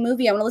watch every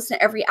movie. I want to listen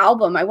to every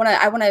album. I want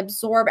to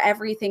absorb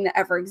everything that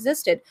ever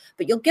existed.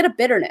 But you'll get a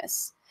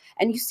bitterness.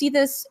 And you see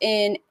this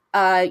in,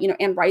 you know,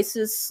 Anne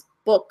Rice's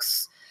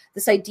books,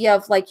 this idea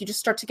of like, you just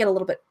start to get a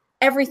little bit,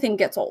 everything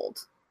gets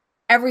old.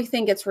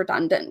 Everything gets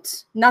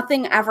redundant.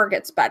 Nothing ever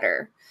gets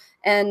better.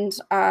 And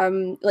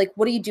like,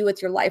 what do you do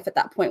with your life at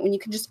that point when you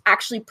can just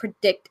actually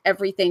predict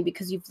everything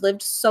because you've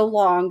lived so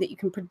long that you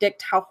can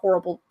predict how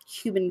horrible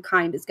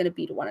humankind is going to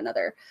be to one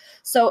another?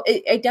 So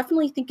I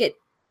definitely think it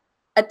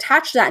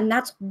attached to that. And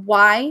that's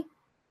why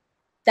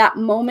that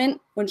moment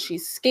when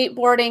she's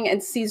skateboarding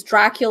and sees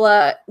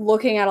Dracula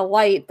looking at a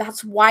light,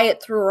 that's why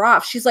it threw her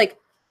off. She's like,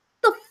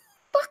 the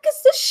fuck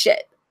is this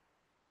shit?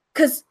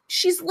 Because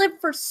she's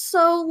lived for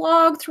so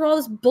long through all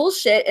this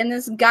bullshit, and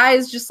this guy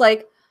is just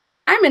like,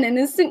 I'm an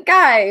innocent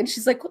guy. And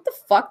she's like, what the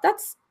fuck? That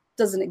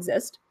doesn't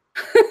exist.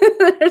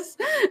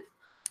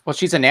 Well,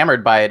 she's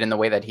enamored by it in the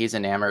way that he's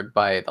enamored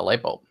by the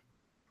light bulb.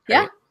 Right?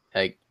 Yeah.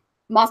 Like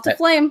moth to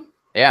flame.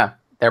 Yeah.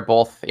 They're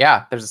both,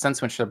 yeah, there's a sense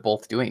in which they're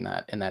both doing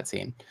that in that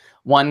scene.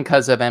 One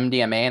because of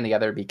MDMA and the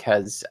other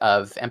because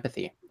of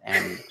empathy.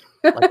 And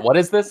like, what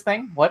is this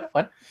thing? What?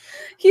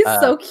 He's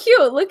so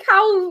cute. Look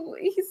how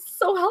he's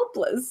so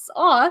helpless.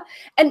 Aw.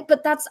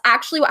 But that's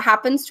actually what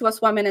happens to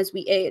us women as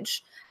we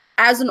age.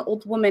 As an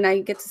old woman,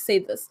 I get to say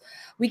this.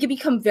 We can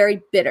become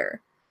very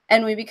bitter,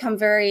 and we become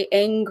very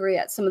angry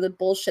at some of the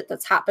bullshit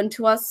that's happened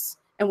to us.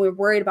 And we're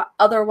worried about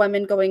other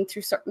women going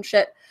through certain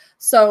shit.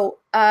 So,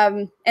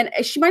 and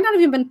she might not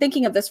have even been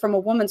thinking of this from a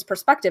woman's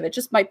perspective. It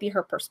just might be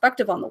her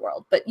perspective on the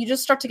world. But you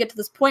just start to get to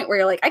this point where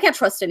you're like, I can't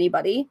trust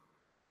anybody.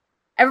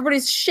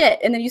 Everybody's shit.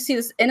 And then you see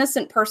this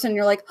innocent person and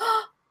you're like,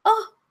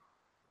 oh,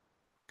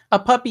 a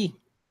puppy.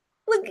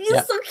 Look,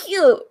 he's so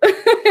cute.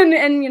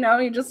 and you know,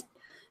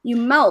 you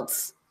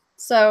melt.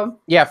 So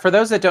yeah, for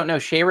those that don't know,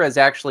 Shayra is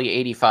actually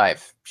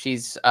 85.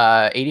 She's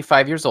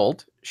 85 years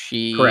old.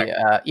 She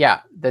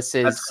this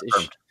is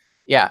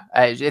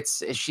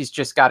she's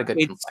just got a good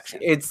complexion.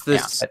 It's the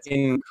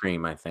skin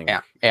cream, I think.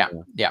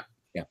 Yeah.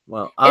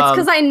 Well, it's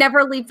because I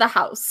never leave the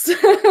house.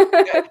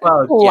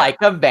 Like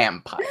a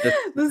vampire.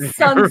 The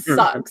sun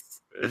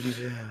sucks.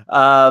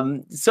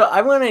 So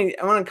I want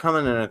to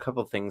comment on a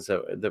couple things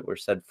that were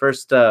said.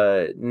 First,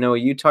 Noah,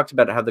 you talked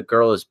about how the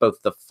girl is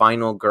both the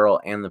final girl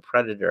and the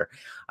predator.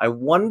 I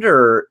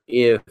wonder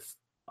if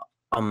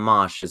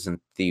Amash isn't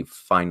the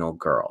final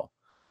girl,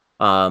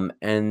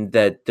 and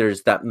that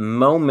there's that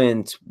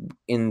moment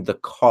in the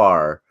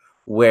car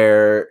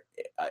where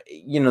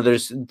you know,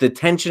 there's the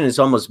tension is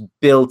almost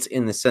built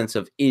in the sense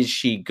of, is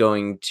she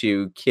going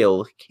to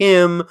kill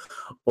him,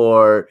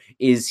 or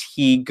is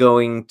he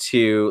going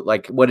to,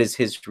 like, what is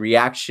his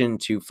reaction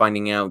to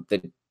finding out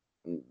that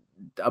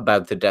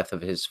about the death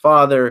of his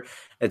father,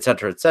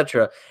 etc.,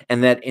 etc.,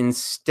 and that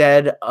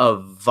instead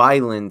of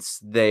violence,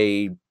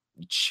 they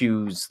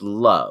choose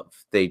love.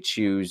 They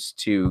choose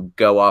to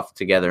go off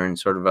together in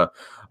sort of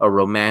a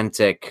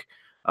romantic,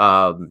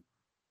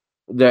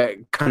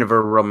 the kind of a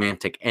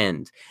romantic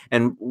end.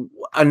 And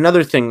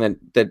another thing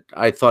that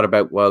I thought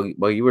about while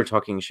you were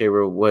talking,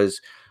 Shayra,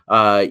 was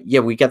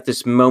we got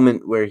this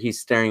moment where he's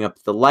staring up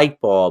at the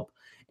light bulb,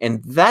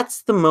 and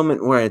that's the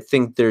moment where I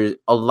think there's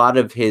a lot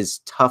of his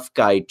tough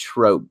guy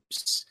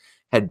tropes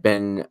had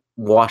been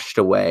washed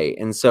away.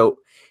 And so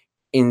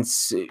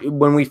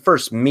when we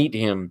first meet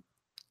him,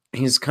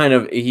 he's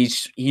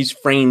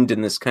framed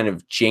in this kind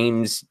of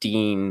James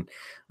Dean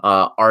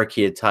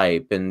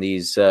archetype, and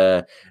these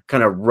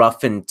kind of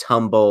rough and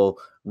tumble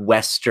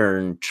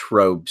Western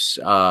tropes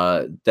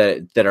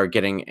that are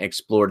getting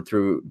explored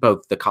through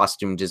both the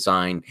costume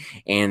design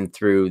and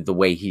through the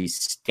way he's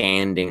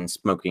standing,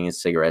 smoking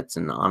his cigarettes,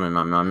 and on and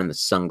on and on, and the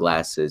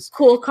sunglasses.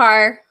 Cool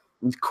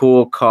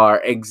car,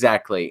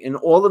 exactly. And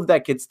all of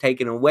that gets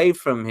taken away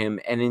from him,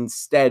 and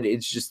instead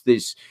it's just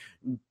this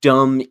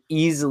dumb,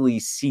 easily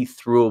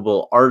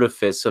see-throughable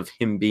artifice of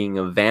him being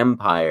a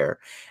vampire.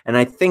 And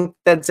I think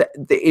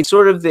it's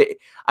sort of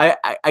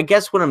I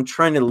guess what I'm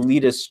trying to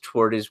lead us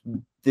toward is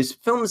this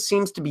film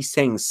seems to be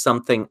saying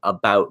something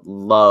about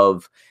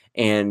love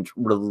and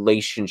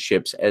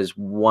relationships as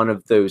one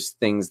of those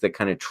things that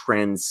kind of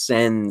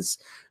transcends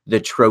the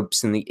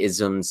tropes and the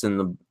isms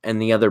and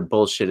the other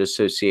bullshit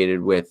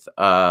associated with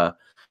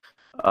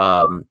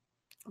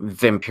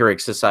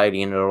vampiric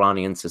society and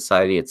Iranian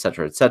society,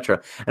 etc.,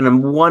 etc. And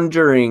I'm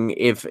wondering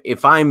if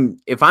I'm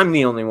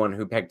the only one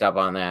who picked up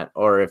on that,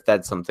 or if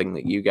that's something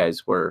that you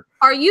guys were.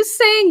 Are you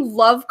saying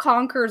love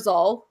conquers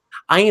all?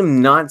 I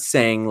am not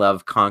saying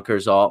love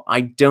conquers all.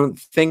 I don't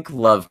think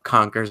love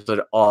conquers it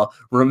all.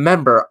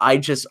 Remember, I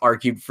just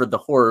argued for the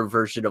horror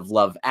version of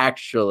Love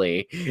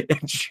Actually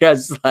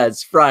just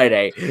last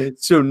Friday.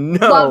 So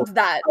no, loved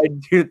that. I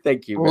do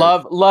think you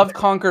love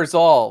conquers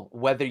all,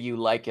 whether you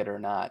like it or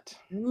not.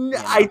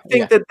 I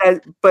think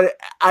that, but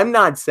I'm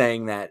not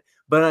saying that.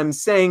 But I'm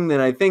saying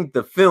that I think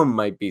the film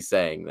might be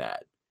saying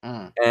that.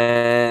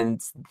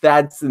 And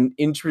that's an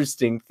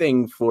interesting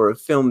thing for a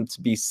film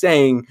to be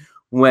saying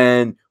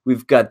when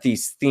we've got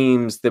these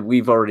themes that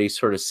we've already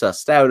sort of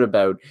sussed out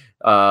about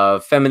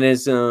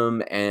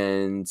feminism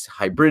and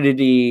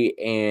hybridity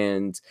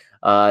and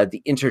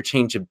the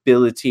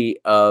interchangeability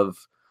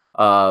of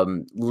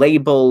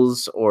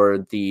labels, or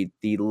the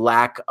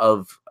lack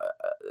of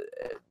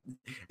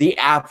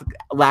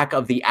lack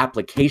of the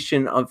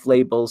application of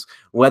labels,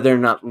 whether or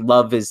not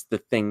love is the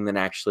thing that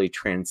actually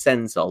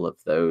transcends all of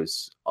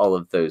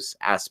those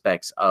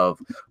aspects of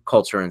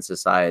culture and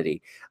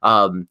society.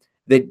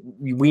 That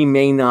we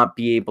may not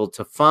be able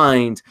to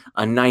find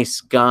a nice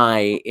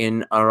guy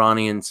in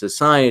Iranian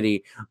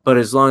society, but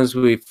as long as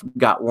we've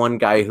got one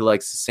guy who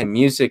likes the same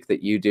music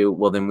that you do,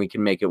 well, then we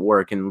can make it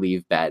work and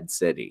leave Bad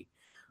City.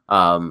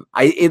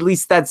 At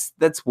least that's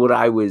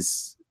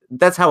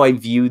how I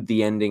viewed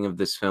the ending of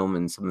this film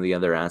and some of the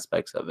other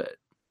aspects of it.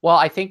 Well,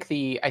 I think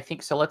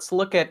so. Let's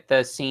look at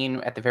the scene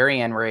at the very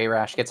end where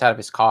Arash gets out of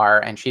his car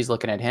and she's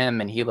looking at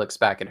him and he looks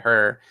back at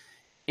her.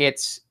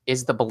 Is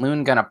the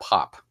balloon gonna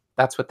pop?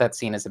 That's what that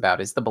scene is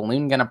about. Is the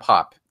balloon gonna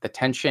pop? The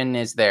tension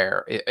is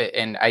there,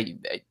 and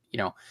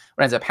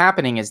what ends up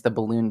happening is the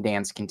balloon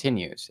dance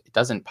continues. It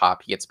doesn't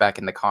pop. He gets back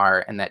in the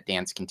car, and that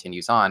dance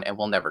continues on, and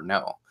we'll never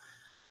know,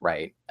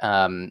 right?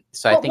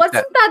 So I think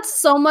wasn't that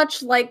so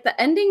much like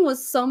the ending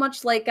was so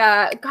much like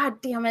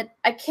God damn it,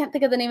 I can't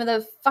think of the name of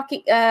the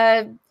fucking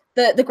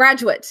the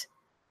Graduate.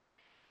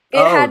 It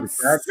had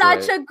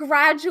such a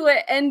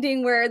Graduate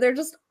ending where they're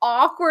just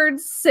awkward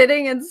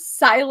sitting in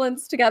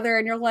silence together,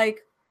 and you're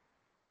like,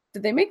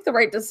 did they make the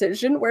right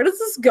decision? Where does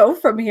this go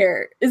from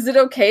here? Is it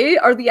okay?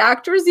 Are the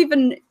actors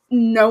even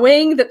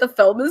knowing that the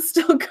film is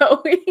still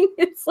going?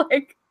 It's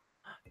like,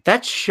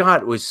 that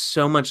shot was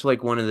so much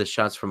like one of the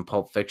shots from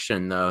Pulp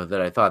Fiction, though,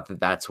 that I thought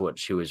that's what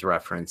she was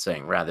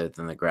referencing rather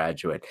than The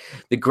Graduate.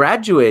 The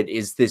Graduate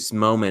is this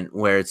moment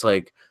where it's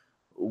like,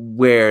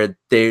 where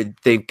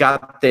they've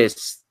got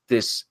this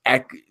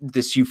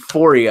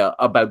euphoria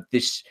about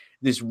this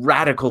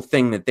radical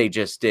thing that they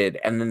just did,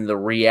 and then the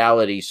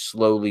reality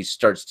slowly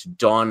starts to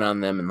dawn on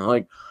them, and they're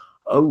like,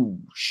 oh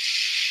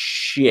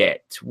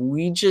shit,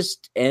 we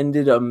just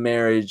ended a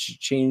marriage,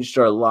 changed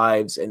our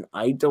lives, and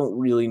I don't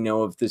really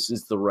know if this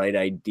is the right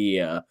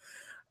idea,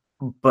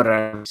 but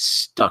I'm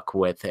stuck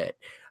with it.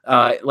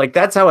 Like,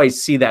 that's how I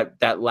see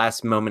that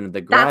last moment of The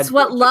Graduate. That's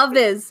what love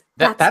is.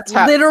 That's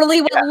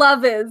literally what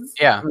love is.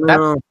 Yeah,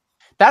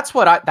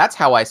 that's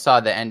how I saw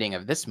the ending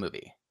of this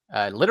movie.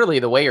 Literally,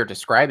 the way you're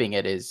describing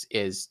it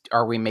is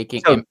are we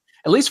making him,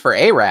 at least for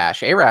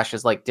Arash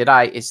is like,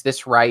 is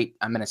this right?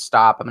 I'm going to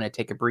stop. I'm going to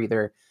take a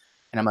breather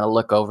and I'm going to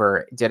look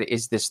over.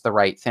 Is this the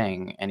right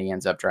thing? And he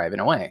ends up driving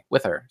away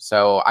with her.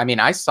 So, I mean,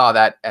 I saw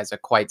that as a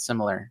quite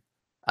similar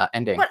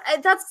ending. But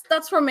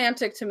that's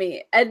romantic to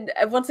me. And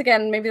once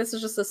again, maybe this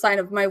is just a sign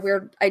of my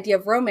weird idea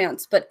of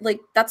romance, but like,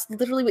 that's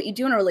literally what you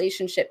do in a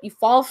relationship. You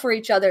fall for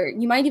each other.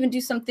 You might even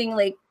do something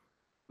like,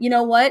 you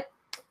know what?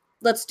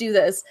 Let's do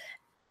this.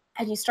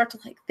 And you start to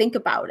like think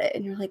about it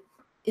and you're like,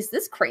 is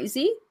this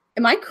crazy?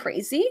 Am I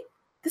crazy?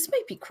 This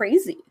might be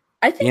crazy.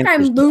 I think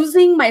I'm Interesting.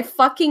 losing my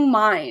fucking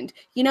mind.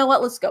 You know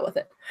what? Let's go with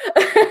it.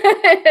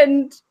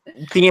 And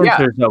The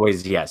answer is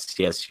always yes.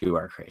 Yes, you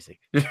are crazy.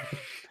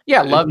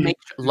 Yeah,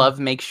 love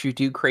makes you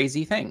do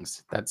crazy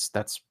things.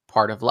 That's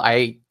part of.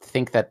 I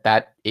think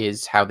that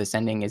is how this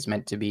ending is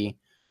meant to be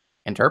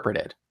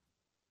interpreted.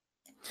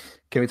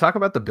 Can we talk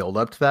about the build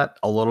up to that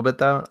a little bit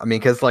though? I mean,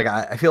 because like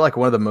I feel like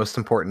one of the most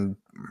important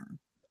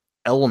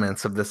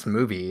elements of this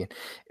movie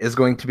is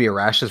going to be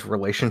Arash's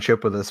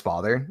relationship with his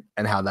father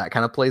and how that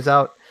kind of plays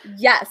out.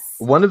 yes,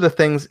 One of the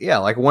things, yeah,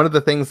 like one of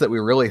the things that we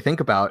really think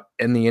about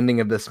in the ending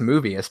of this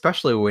movie,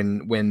 especially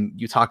when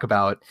you talk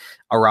about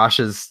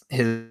Arash's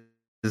his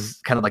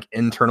kind of like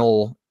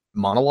internal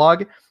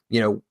monologue,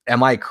 you know,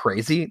 am I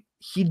crazy?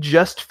 He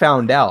just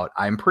found out.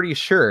 I'm pretty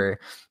sure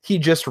he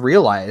just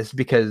realized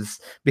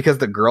because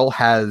the girl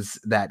has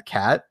that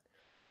cat.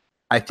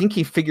 I think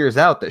he figures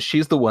out that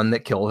she's the one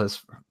that killed his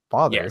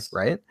father, Yes.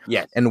 right?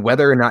 Yes. And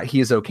whether or not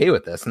he's okay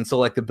with this. And so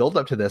like the build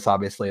up to this,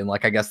 obviously, and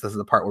like I guess this is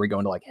the part where we go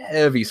into like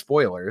heavy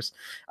spoilers,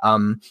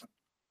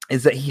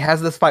 is that he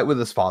has this fight with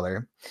his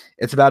father.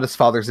 It's about his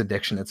father's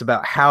addiction. It's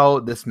about how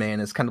this man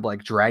is kind of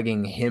like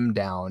dragging him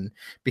down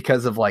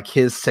because of like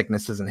his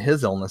sicknesses and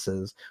his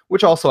illnesses,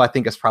 which also I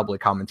think is probably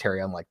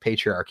commentary on like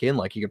patriarchy, and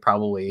like you could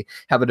probably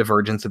have a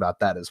divergence about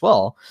that as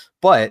well.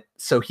 But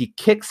so he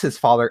kicks his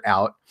father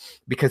out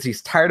because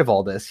he's tired of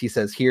all this. He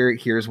says,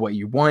 here's what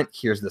you want.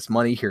 Here's this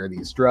money. Here are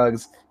these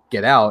drugs.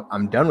 Get out.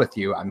 I'm done with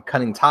you. I'm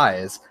cutting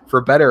ties, for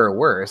better or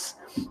worse.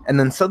 And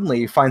then suddenly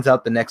he finds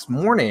out the next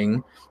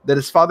morning that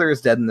his father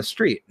is dead in the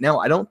street. Now,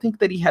 I don't think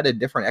that he had a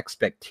different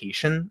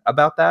expectation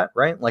about that,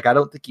 right? Like, I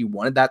don't think he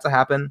wanted that to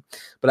happen,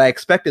 but I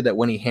expected that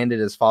when he handed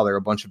his father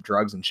a bunch of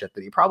drugs and shit,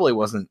 that he probably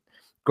wasn't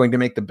going to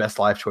make the best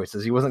life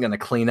choices. He wasn't going to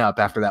clean up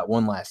after that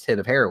one last hit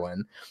of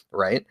heroin,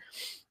 right?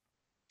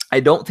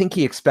 I don't think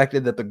he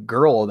expected that the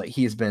girl that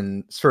he's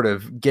been sort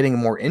of getting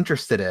more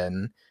interested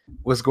in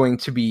was going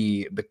to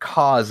be the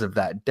cause of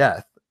that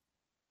death.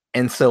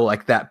 And so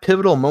like that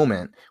pivotal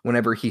moment,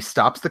 whenever he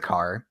stops the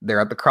car, they're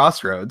at the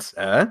crossroads,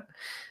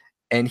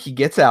 and he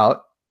gets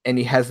out and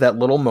he has that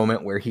little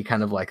moment where he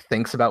kind of like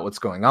thinks about what's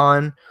going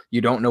on.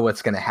 You don't know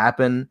what's going to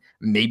happen.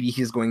 Maybe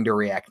he's going to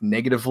react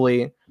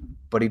negatively,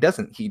 but he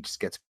doesn't. He just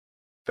gets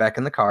back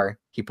in the car.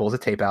 He pulls a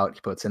tape out.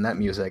 He puts in that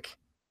music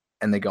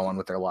and they go on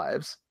with their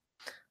lives.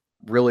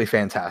 Really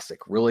fantastic,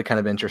 really kind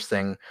of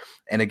interesting.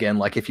 And again,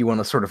 like if you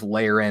want to sort of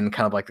layer in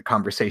kind of like the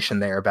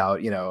conversation there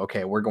about, you know,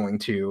 okay, we're going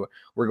to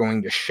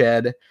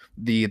shed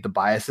the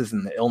biases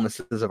and the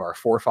illnesses of our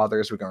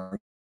forefathers. We're going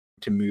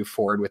to move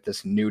forward with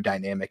this new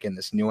dynamic and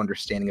this new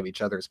understanding of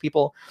each other as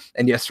people.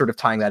 And yes, sort of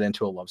tying that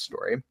into a love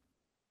story.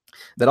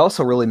 That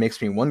also really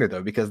makes me wonder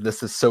though, because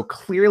this is so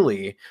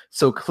clearly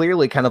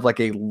kind of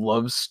like a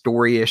love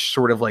story-ish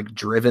sort of like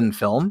driven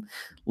film.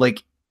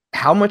 Like,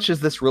 how much is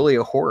this really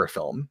a horror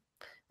film?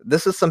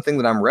 This is something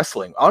that I'm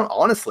wrestling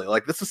honestly,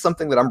 like this is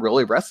something that I'm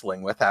really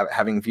wrestling with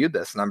having viewed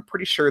this, and I'm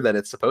pretty sure that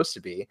it's supposed to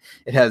be.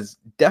 It has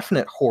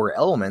definite horror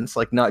elements,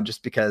 like not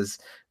just because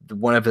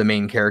one of the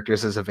main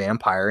characters is a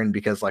vampire and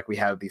because like we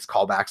have these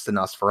callbacks to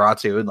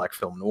Nosferatu and like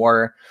film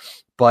noir,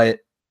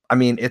 but I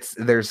mean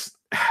there's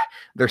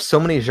so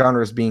many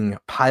genres being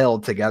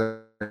piled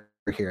together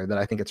here that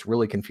I think it's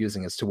really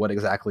confusing as to what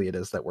exactly it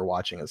is that we're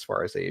watching as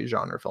far as a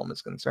genre film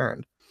is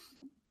concerned.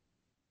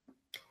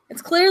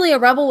 it's clearly a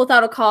rebel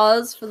without a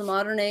cause for the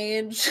modern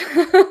age.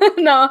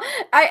 No,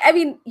 I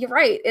mean, you're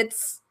right.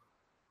 It's,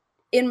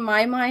 in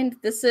my mind,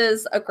 this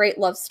is a great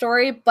love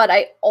story, but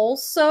I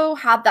also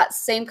had that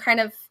same kind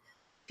of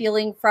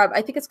feeling from,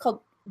 I think it's called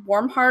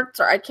Warm Hearts,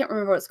 or I can't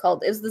remember what it's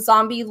called. It was the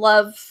zombie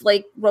love,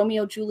 like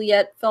Romeo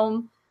Juliet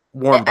film.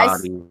 Warm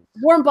Bodies.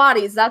 Warm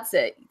Bodies, that's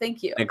it.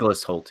 Thank you.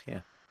 Nicholas Hoult,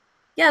 yeah.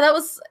 Yeah, that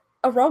was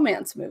a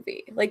romance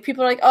movie. Like,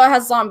 people are like, oh, it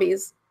has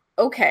zombies.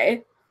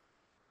 Okay.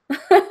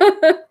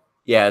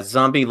 Yeah,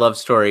 zombie love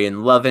story,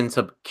 and love ends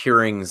up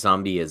curing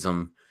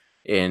zombieism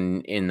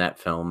in that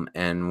film,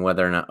 and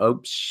whether or not, oh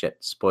shit,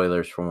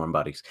 spoilers for Warm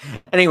Bodies.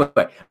 Anyway,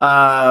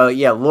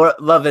 yeah,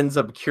 love ends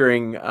up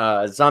curing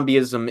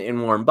zombieism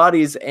in Warm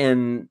Bodies,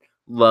 and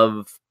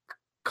love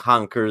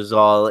conquers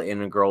all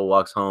in A Girl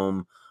Walks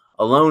Home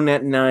Alone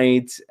at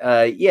Night.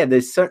 Yeah,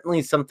 there's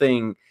certainly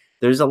something.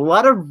 There's a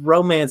lot of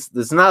romance.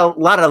 There's not a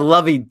lot of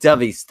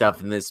lovey-dovey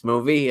stuff in this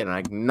movie, and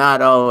I'm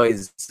not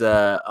always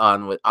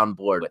on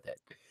board with it.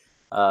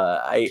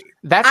 I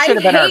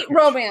hate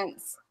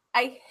romance.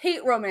 I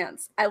hate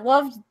romance. I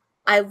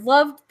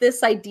loved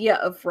this idea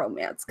of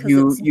romance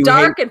because it's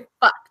dark and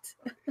fucked.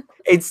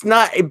 It's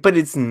not, but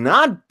it's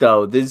not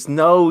though. There's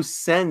no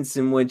sense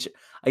in which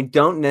I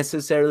don't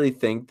necessarily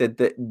think that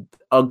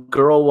A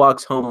Girl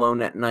Walks Home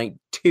Alone at Night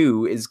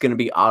 2 is going to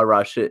be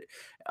Arash's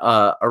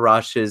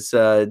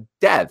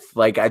death.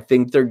 Like, I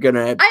think they're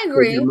gonna I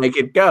agree. make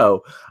it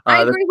go.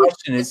 I the agree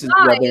question is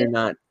whether or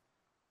not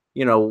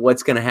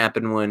what's going to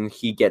happen when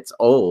he gets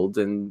old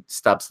and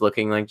stops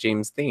looking like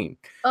James Dean.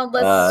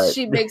 Unless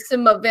she makes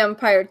him a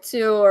vampire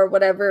too, or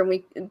whatever,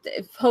 and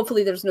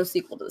hopefully there's no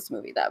sequel to this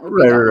movie. That would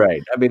be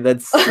right. I mean,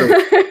 that's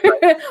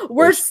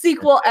worst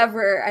sequel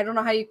ever. I don't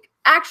know how you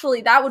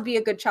actually. That would be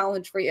a good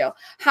challenge for you.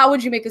 How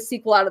would you make a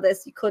sequel out of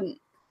this? You couldn't.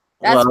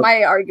 That's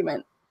my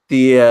argument.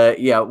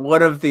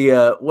 One of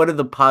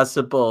the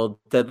possible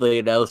Deadly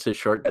Analysis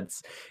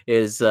shortcuts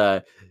is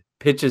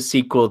pitch a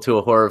sequel to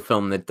a horror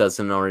film that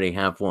doesn't already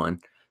have one.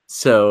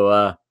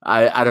 So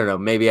I don't know.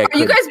 Maybe I could. Are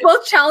you guys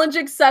both challenge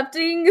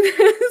accepting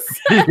this?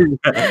 I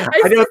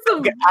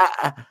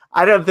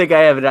don't think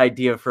I have an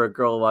idea for a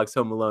girl who walks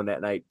home alone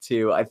at night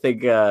too. I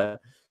think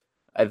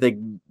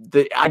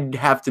I'd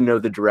have to know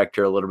the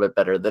director a little bit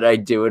better than I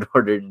do in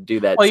order to do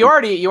that. Well, you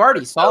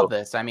already saw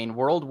this. I mean,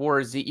 World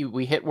War Z.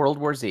 We hit World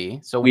War Z.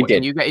 So we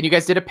did. And you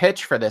guys did a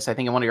pitch for this. I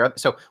think in one of your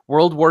so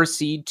World War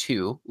Z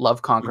 2,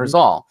 Love Conquers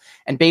All.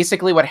 And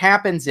basically, what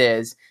happens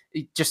is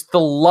just the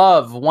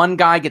love. One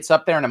guy gets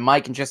up there in a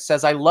mic and just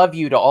says, "I love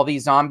you" to all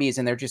these zombies,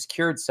 and they're just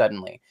cured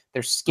suddenly.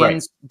 Their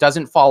skins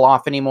doesn't fall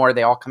off anymore.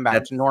 They all come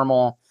back to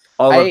normal.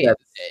 All of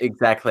that's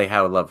exactly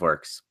how love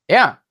works.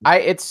 Yeah,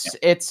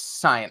 it's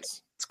science.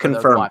 It's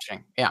confirmed.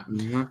 Watching. Yeah,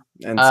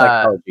 and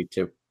psychology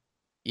too.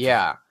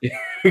 Yeah,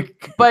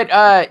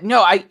 but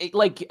no, I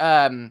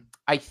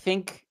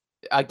think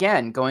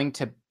again, going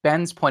to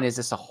Ben's point, is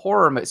this a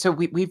horror movie? So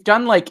we've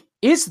done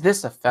is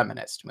this a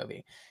feminist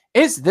movie?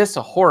 Is this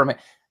a horror movie?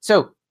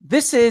 So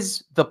this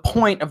is the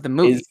point of the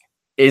movie.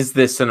 Is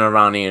this an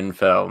Iranian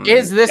film?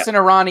 Is this an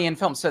Iranian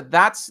film? So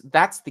that's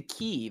the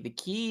key. The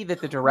key that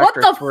the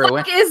director threw.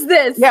 What the fuck is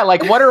this? Yeah,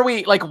 what are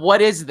we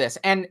what is this?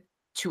 And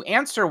to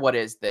answer what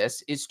is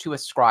this is to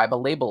ascribe a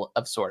label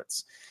of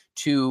sorts,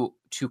 to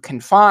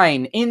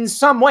confine in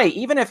some way,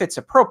 even if it's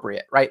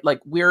appropriate, right?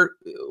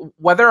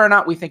 Whether or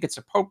not we think it's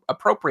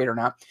appropriate or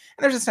not.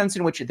 And there's a sense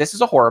in which this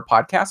is a horror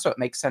podcast, so it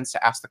makes sense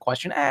to ask the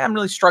question, I'm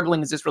really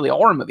struggling. Is this really a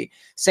horror movie?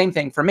 Same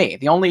thing for me.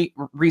 The only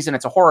reason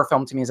it's a horror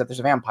film to me is that there's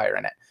a vampire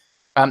in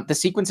it. The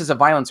sequences of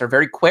violence are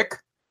very quick,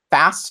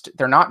 fast.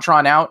 They're not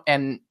drawn out,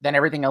 and then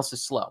everything else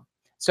is slow.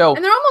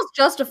 And they're almost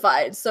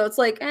justified. So it's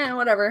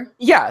whatever.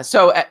 Yeah.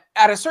 So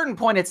at a certain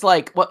point, it's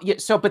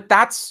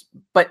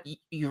but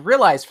you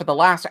realize for the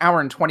last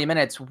hour and 20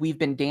 minutes, we've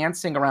been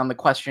dancing around the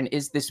question,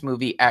 is this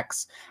movie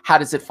X? How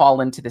does it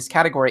fall into this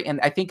category? And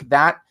I think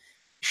that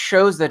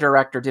shows the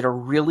director did a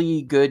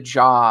really good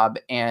job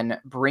in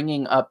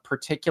bringing up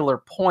particular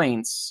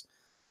points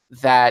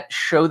that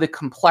show the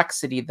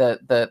complexity,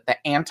 the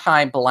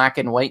anti-black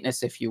and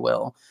whiteness, if you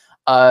will,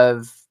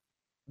 of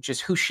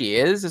just who she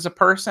is as a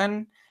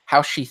person,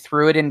 how she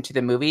threw it into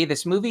the movie.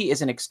 This movie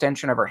is an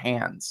extension of her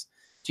hands.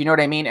 Do you know what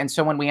I mean? And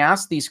so when we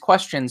ask these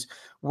questions,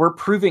 we're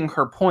proving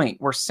her point.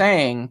 We're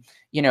saying,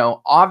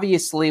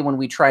 obviously when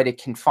we try to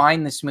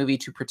confine this movie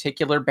to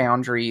particular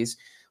boundaries,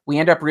 we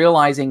end up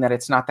realizing that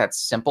it's not that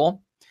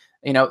simple.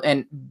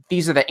 And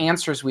these are the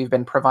answers we've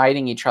been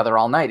providing each other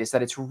all night, is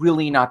that it's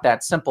really not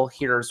that simple.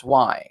 Here's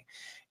why.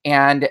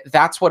 And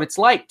that's what it's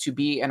like to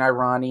be an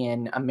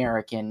Iranian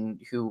American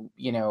who,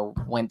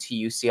 went to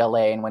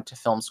UCLA and went to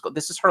film school.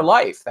 This is her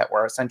life that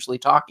we're essentially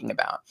talking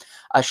about.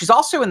 She's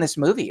also in this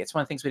movie. It's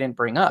one of the things we didn't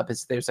bring up,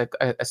 is there's a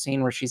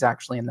scene where she's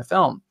actually in the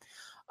film,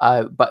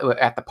 but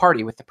at the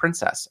party with the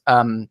princess.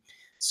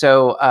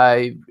 So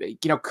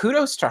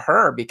kudos to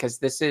her,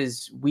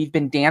 because we've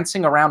been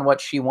dancing around what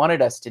she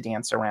wanted us to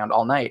dance around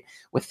all night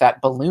with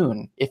that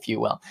balloon, if you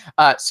will.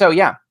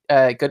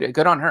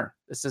 Good on her.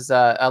 This is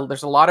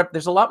there's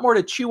a lot more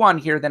to chew on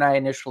here than I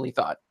initially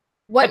thought.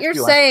 What you're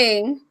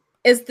saying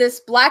is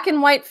this black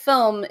and white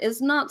film is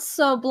not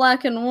so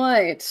black and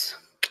white.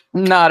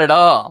 Not at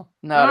all.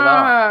 Not at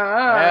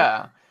all.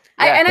 Yeah.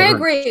 I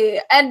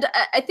agree. And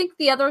I think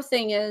the other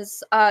thing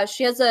is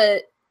she's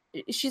a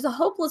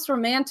hopeless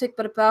romantic,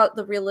 but about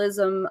the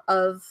realism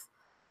of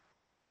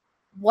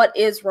what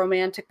is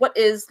romantic, what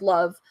is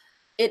love.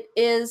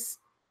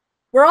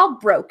 We're all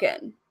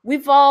broken.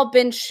 We've all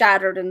been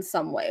shattered in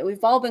some way.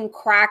 We've all been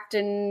cracked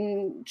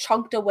and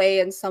chunked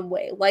away in some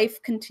way.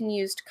 Life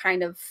continues to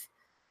kind of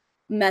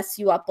mess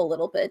you up a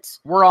little bit.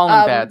 We're all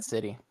in Bad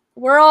City.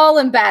 We're all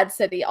in Bad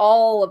City,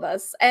 all of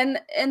us. And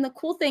the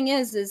cool thing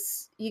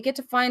is you get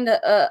to find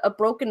a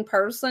broken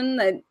person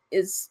that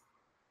is,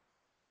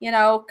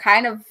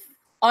 kind of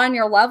on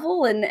your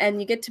level, and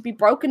you get to be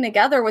broken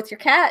together with your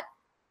cat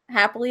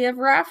happily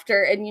ever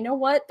after. And you know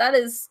what? That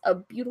is a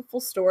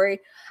beautiful story.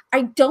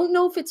 I don't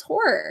know if it's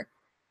horror.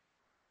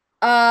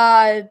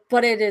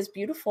 But it is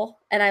beautiful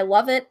and I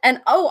love it. And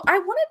I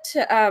wanted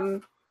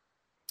to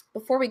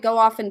before we go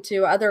off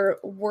into other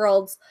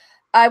worlds,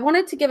 I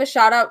wanted to give a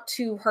shout out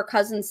to her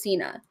cousin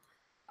Sina.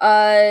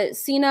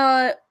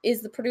 Sina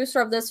is the producer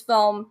of this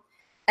film,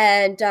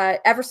 and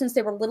ever since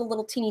they were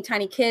little teeny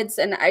tiny kids,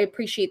 and I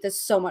appreciate this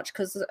so much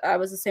because I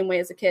was the same way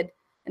as a kid,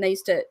 and I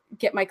used to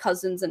get my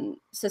cousins and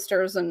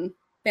sisters and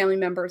family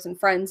members and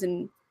friends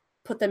and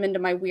put them into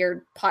my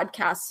weird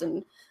podcasts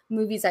and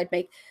movies I'd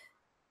make.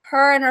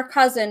 Her and her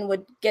cousin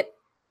would get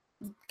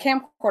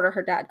camcorder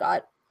her dad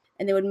got,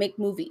 and they would make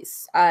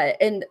movies.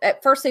 And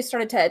at first they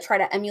started to try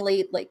to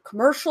emulate like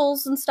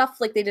commercials and stuff.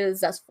 Like they did a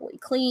Zestfully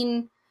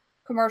Clean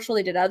commercial.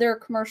 They did other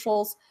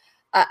commercials.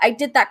 I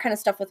did that kind of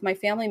stuff with my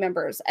family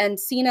members, and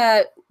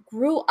Cena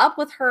grew up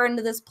with her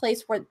into this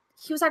place where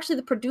he was actually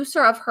the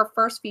producer of her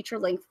first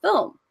feature-length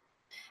film.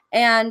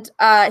 And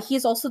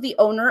he's also the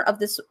owner of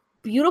this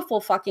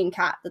beautiful fucking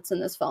cat that's in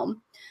this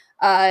film,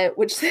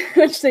 which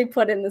they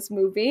put in this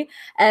movie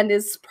and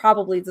is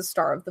probably the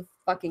star of the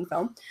fucking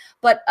film.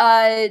 But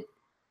I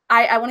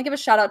want to give a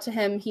shout out to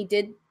him. He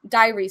did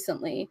die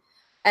recently.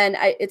 And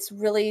it's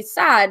really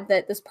sad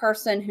that this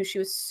person who she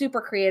was super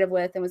creative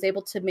with and was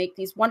able to make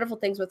these wonderful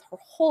things with her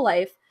whole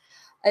life,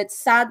 it's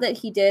sad that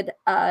he did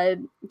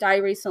die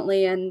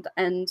recently. And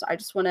I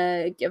just want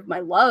to give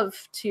my love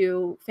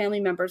to family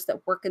members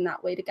that work in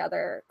that way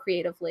together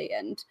creatively.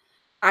 And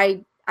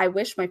I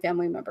wish my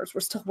family members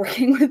were still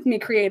working with me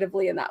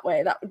creatively in that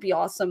way. That would be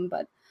awesome.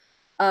 But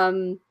I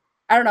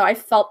don't know. I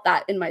felt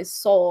that in my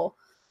soul.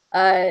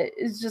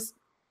 It's just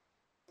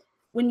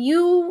when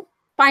you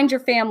find your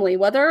family,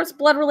 whether it's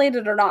blood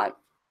related or not,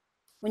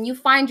 when you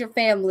find your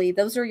family,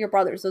 those are your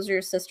brothers, those are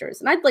your sisters.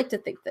 And I'd like to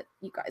think that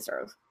you guys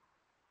are,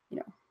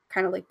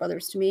 kind of like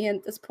brothers to me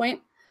at this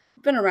point.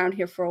 We've been around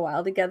here for a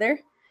while together.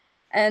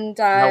 And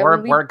no,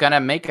 we're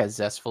gonna make a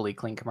Zestfully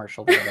Clean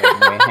commercial together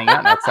when we hang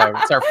out.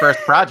 It's our first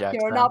project.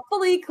 You're not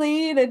fully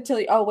clean until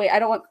you, oh wait, I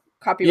don't want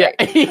copyright.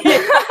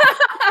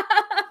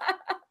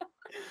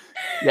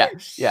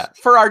 Yeah.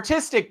 For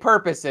artistic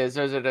purposes,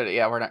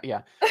 yeah, we're not.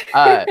 Yeah,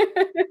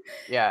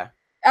 yeah.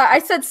 I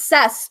said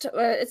cest.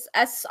 It's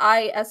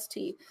SIST.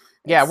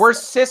 Yeah, we're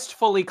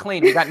cyst-fully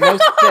clean. We got no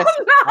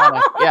cyst on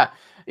it.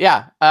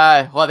 Yeah.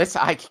 Well,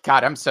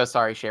 God, I'm so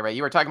sorry, Shayra.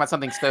 You were talking about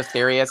something so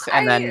serious,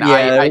 and then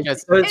I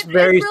just. It's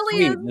very really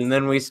sweet, is. And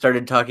then we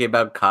started talking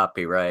about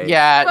copyright.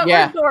 Yeah.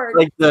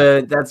 Like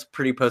that's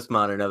pretty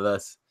postmodern of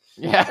us.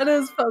 Yeah, it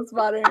is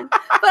postmodern. But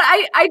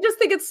I just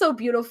think it's so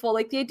beautiful.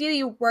 Like the idea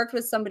you worked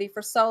with somebody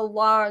for so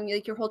long,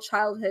 like your whole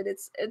childhood.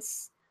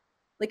 It's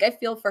like I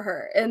feel for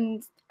her,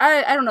 and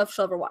I don't know if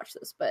she'll ever watch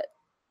this, but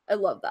I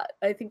love that.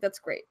 I think that's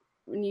great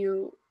when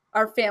you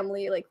are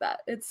family like that.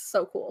 It's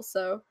so cool.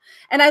 So,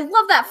 and I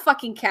love that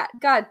fucking cat.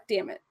 God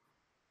damn it.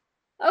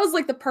 That was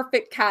like the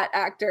perfect cat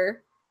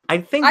actor.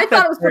 I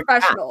thought it was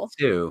professional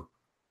too.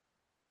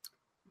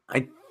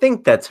 I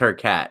think that's her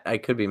cat. I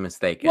could be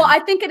mistaken. Well, I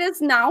think it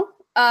is now.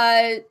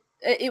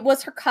 It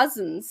was her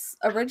cousin's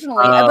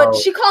originally, but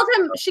she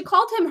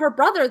called him her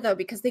brother though,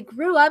 because they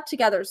grew up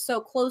together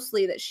so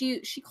closely that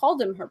she called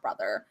him her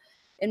brother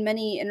in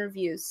many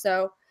interviews.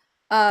 So,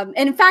 and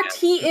in fact,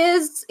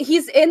 he's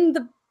in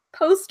the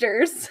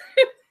posters.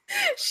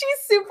 She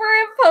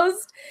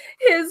superimposed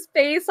his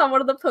face on one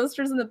of the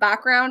posters in the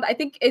background. I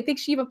think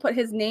she even put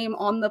his name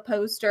on the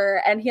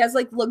poster, and he has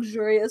like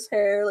luxurious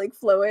hair, like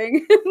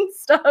flowing and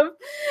stuff.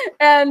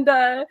 And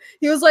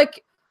he was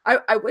like,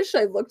 I wish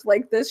I looked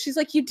like this. She's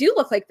like, you do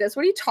look like this.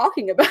 What are you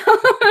talking about?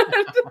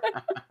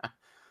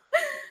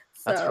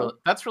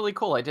 That's really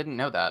cool. I didn't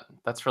know that.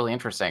 That's really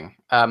interesting.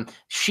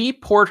 She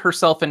poured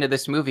herself into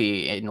this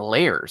movie in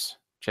layers,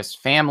 just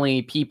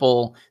family,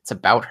 people. It's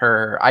about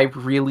her. I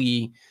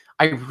really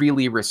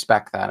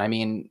respect that. I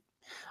mean,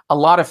 a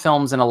lot of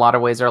films in a lot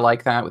of ways are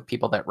like that with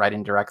people that write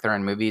and direct their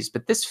own movies,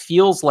 but this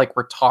feels like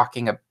we're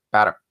talking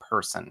about a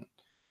person.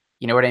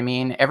 You know what I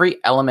mean? Every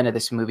element of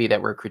this movie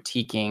that we're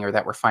critiquing or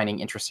that we're finding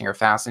interesting or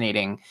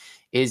fascinating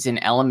is an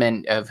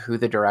element of who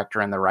the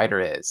director and the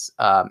writer is,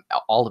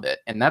 all of it.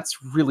 And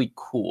that's really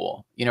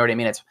cool. You know what I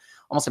mean? It's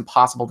almost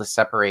impossible to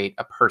separate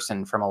a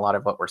person from a lot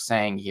of what we're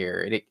saying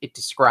here. It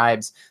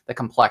describes the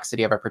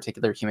complexity of a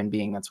particular human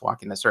being that's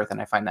walking this earth. And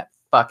I find that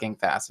fucking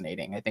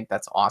fascinating. I think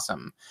that's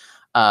awesome.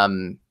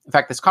 In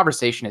fact, this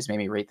conversation has made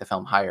me rate the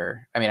film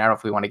higher. I mean, I don't know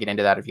if we want to get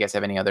into that, if you guys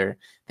have any other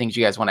things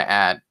you guys want to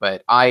add,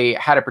 but I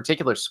had a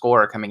particular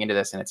score coming into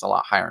this and it's a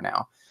lot higher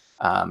now.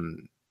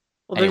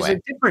 Well, there's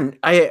a different.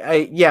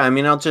 I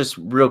mean, I'll just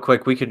real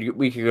quick. We could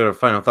go to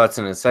final thoughts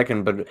in a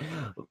second, but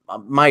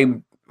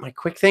my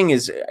quick thing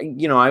is,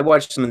 I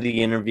watched some of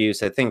the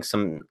interviews. I think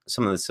some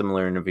of the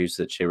similar interviews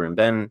that Shayra and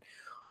Ben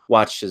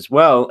watched as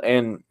well,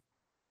 and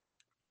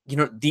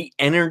the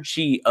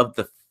energy of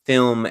the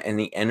film and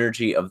the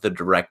energy of the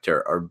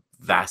director are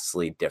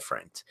vastly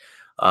different.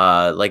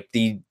 Like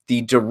the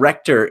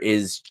director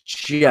is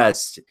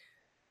just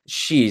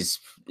she's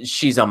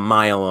a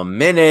mile a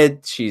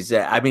minute. She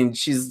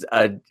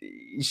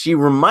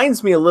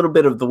reminds me a little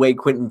bit of the way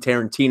Quentin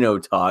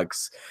Tarantino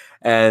talks,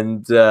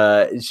 and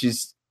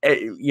she's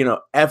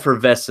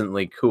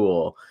effervescently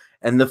cool.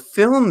 And the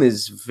film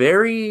is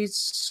very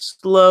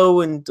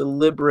slow and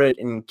deliberate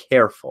and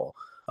careful.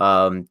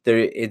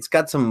 It's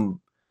got some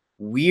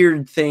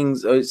weird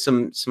things,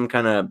 some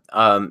kind of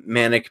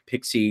manic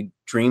pixie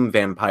dream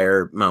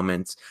vampire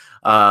moments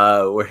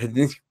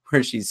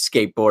where she's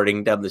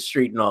skateboarding down the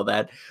street and all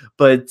that.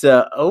 But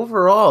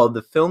overall,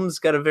 the film's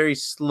got a very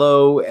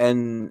slow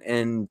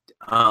and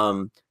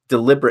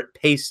deliberate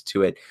pace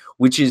to it,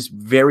 which is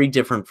very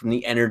different from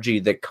the energy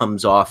that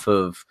comes off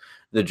of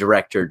the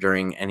director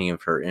during any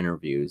of her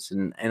interviews.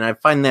 And I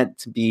find that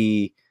to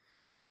be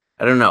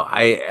I don't know.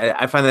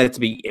 I find that to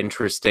be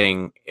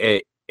interesting,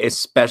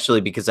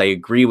 especially because I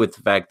agree with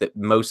the fact that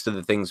most of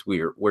the things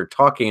we're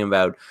talking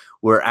about,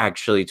 we're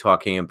actually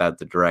talking about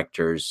the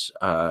director's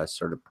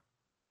sort of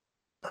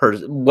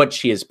what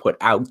she has put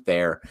out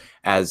there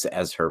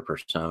as her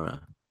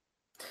persona.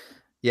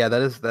 Yeah,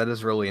 that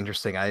is really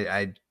interesting.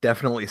 I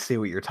definitely see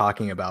what you're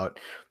talking about.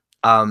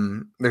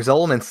 There's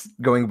elements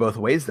going both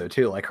ways though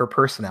too. Like her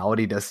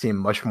personality does seem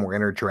much more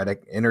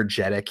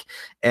energetic,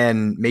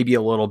 and maybe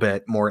a little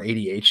bit more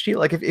ADHD.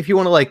 Like if you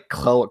want to like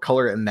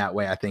color it in that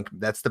way, I think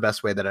that's the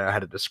best way that I know how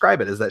to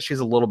describe it, is that she's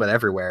a little bit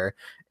everywhere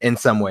in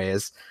some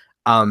ways.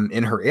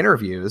 In her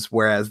interviews,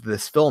 whereas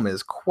this film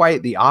is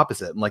quite the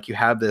opposite. And like you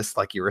have this,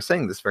 like you were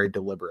saying, this very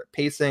deliberate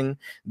pacing,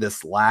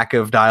 this lack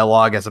of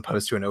dialogue as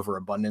opposed to an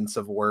overabundance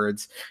of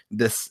words,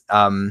 this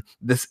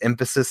this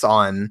emphasis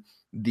on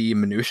the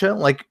minutia.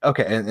 Like,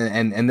 okay,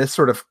 and this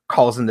sort of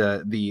calls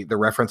into the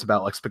reference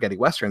about like spaghetti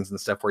westerns and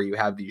stuff, where you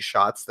have these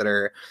shots that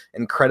are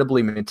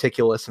incredibly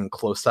meticulous and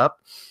close up,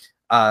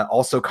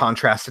 also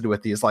contrasted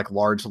with these like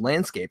large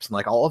landscapes, and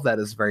like all of that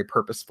is very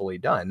purposefully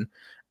done.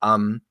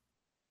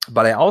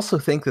 But I also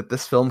think that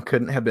this film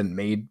couldn't have been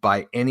made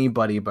by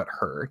anybody but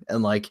her.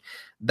 And like,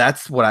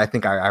 that's what I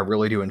think I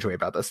really do enjoy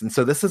about this. And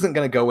so this isn't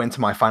going to go into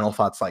my final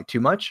thoughts like too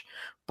much,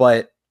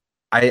 but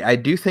I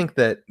do think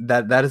that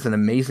is an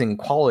amazing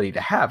quality to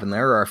have. And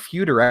there are a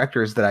few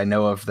directors that I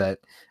know of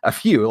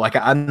like,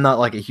 I'm not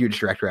like a huge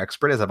director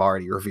expert, as I've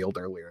already revealed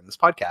earlier in this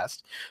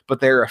podcast, but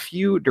there are a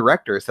few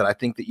directors that I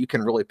think that you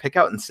can really pick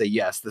out and say,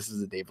 yes, this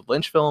is a David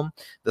Lynch film.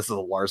 This is a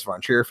Lars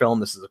von Trier film.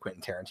 This is a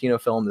Quentin Tarantino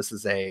film. This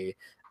is a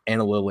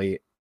Anna Lily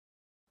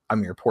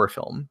Amirpour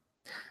film.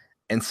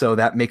 And so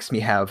that makes me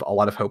have a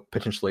lot of hope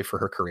potentially for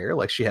her career.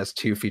 Like, she has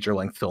 2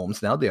 feature-length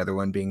films now, the other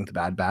one being The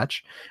Bad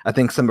Batch. I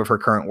think some of her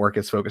current work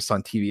is focused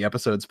on TV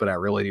episodes, but I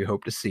really do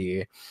hope to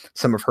see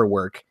some of her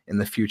work in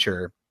the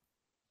future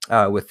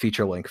with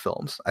feature-length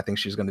films. I think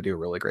she's going to do a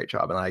really great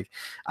job. And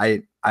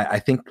I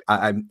think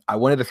I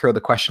wanted to throw the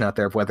question out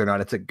there of whether or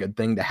not it's a good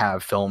thing to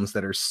have films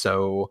that are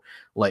so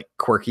like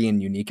quirky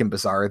and unique and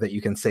bizarre that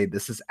you can say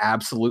this is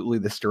absolutely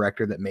this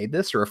director that made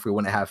this, or if we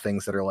want to have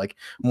things that are like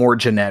more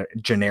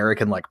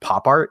generic and like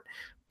pop art.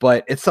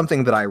 But it's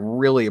something that I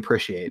really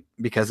appreciate,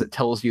 because it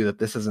tells you that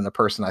this isn't a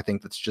person, I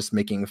think, that's just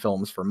making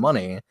films for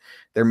money.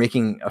 They're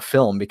making a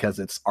film because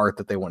it's art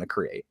that they want to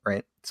create,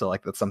 right? So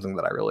like, that's something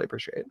that I really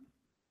appreciate.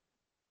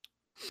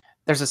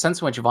 There's a sense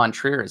in which Von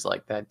Trier is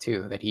like that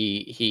too. That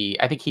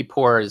I think he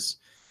pours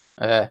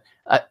a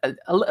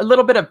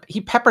little bit of, he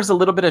peppers a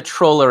little bit of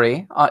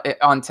trollery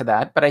onto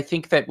that. But I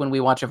think that when we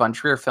watch a Von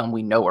Trier film,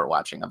 we know we're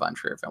watching a Von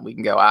Trier film. We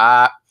can go,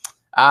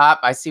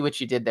 I see what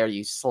you did there,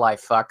 you sly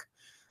fuck.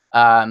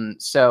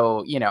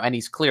 So, you know, and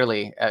he's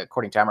clearly,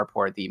 according to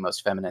Amirpour, the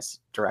most feminist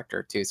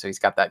director too. So he's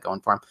got that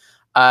going for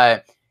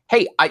him.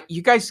 Hey,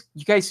 you guys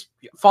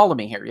follow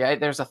me here. Yeah,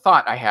 there's a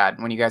thought I had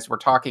when you guys were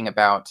talking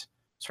about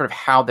sort of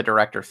how the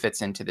director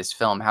fits into this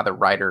film, how the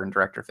writer and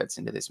director fits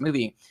into this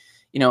movie.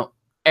 You know,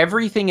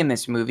 everything in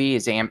this movie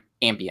is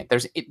ambient.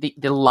 There's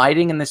the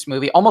lighting in this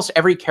movie. Almost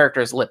every character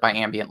is lit by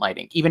ambient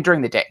lighting, even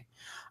during the day.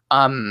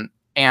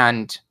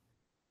 And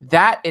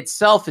that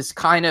itself is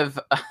kind of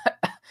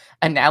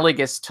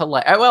analogous to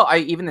light. Well,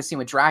 even the scene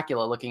with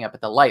Dracula looking up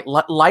at the light.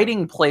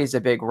 Lighting plays a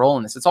big role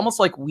in this. It's almost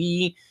like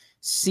we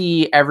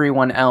see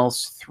everyone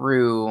else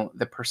through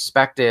the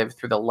perspective,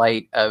 through the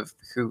light of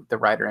who the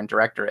writer and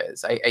director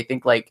is. I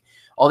think like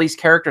all these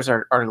characters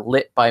are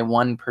lit by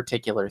one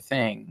particular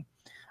thing.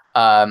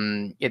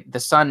 The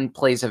sun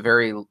plays a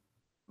very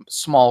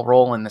small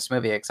role in this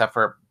movie, except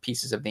for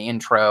pieces of the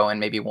intro and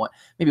maybe one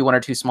or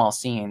two small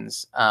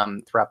scenes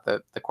throughout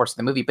the course of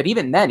the movie. But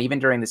even then, even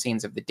during the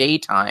scenes of the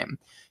daytime,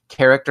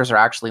 characters are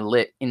actually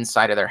lit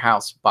inside of their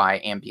house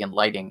by ambient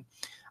lighting.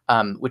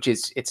 Which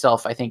is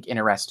itself, I think,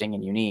 interesting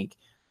and unique.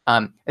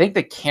 I think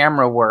the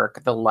camera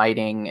work, the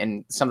lighting,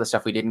 and some of the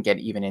stuff we didn't get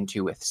even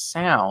into with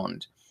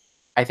sound,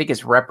 I think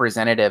is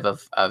representative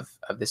of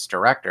this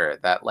director.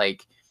 That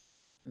like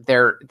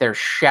there's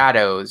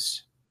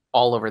shadows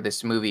all over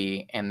this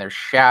movie, and there's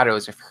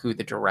shadows of who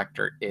the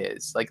director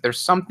is. Like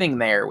there's something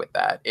there with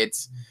that.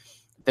 It's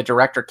the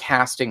director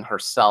casting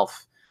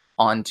herself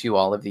onto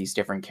all of these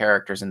different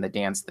characters in the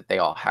dance that they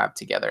all have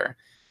together.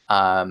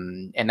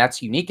 And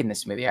that's unique in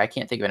this movie. I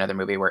can't think of another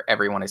movie where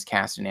everyone is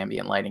cast in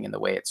ambient lighting in the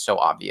way it's so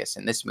obvious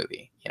in this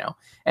movie, you know,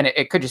 and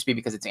it could just be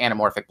because it's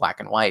anamorphic black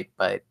and white,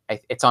 but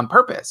it's on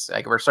purpose.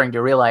 Like we're starting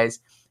to realize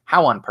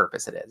how on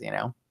purpose it is, you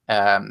know,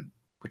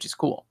 which is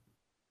cool.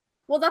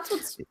 Well, that's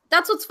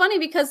what's funny,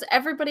 because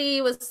everybody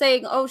was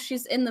saying, oh,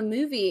 she's in the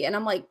movie. And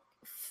I'm like,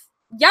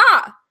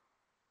 yeah,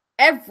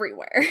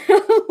 everywhere.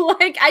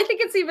 Like, I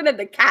think it's even in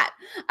the cat.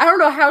 I don't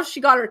know how she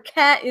got her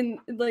cat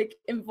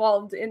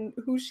involved in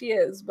who she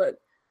is, but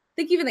I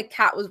think even the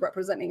cat was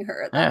representing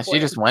her at that point. She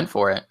just went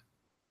for it.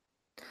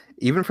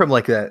 Even from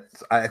like that,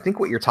 I think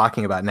what you're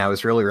talking about now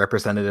is really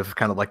representative of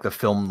kind of like the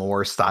film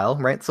noir style,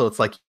 right? So it's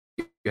like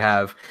you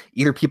have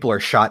either people are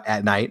shot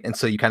at night, and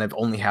so you kind of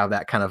only have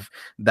that kind of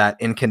that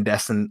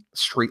incandescent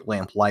street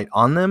lamp light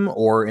on them,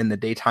 or in the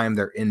daytime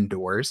they're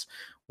indoors,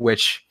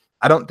 which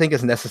I don't think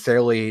is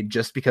necessarily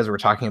just because we're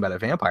talking about a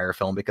vampire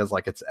film, because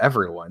like it's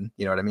everyone,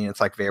 you know what I mean? It's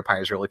like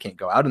vampires really can't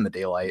go out in the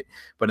daylight,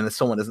 but in this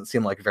film, it doesn't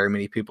seem like very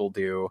many people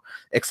do,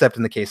 except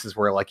in the cases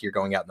where like you're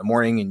going out in the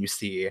morning and you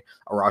see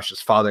Arash's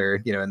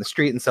father, you know, in the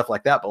street and stuff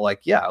like that. But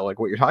like, yeah, like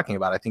what you're talking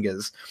about, I think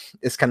is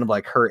kind of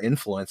like her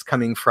influence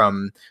coming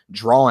from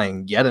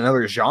drawing yet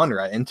another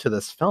genre into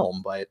this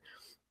film. But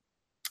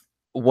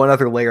one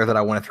other layer that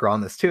I want to throw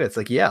on this too, it's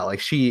like, yeah, like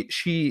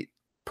she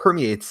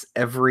permeates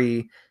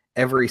every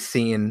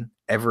scene,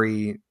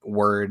 every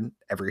word,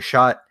 every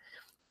shot,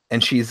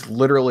 and she's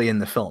literally in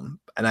the film.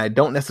 And I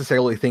don't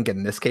necessarily think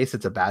in this case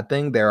it's a bad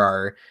thing. There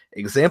are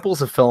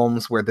examples of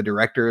films where the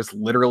directors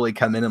literally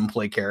come in and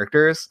play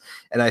characters,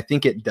 and I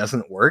think it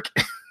doesn't work.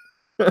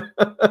 Because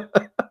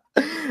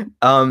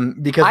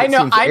I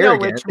know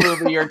arrogant. which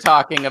movie you're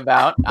talking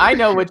about. I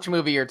know which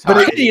movie you're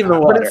talking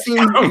about. But it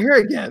seems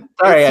arrogant.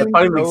 Sorry, I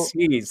finally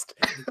sneezed.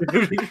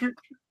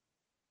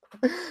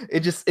 It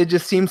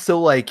just seems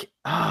so like,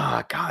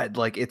 God,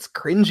 like it's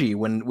cringy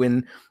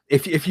when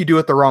if you do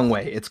it the wrong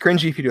way. It's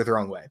cringy if you do it the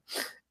wrong way.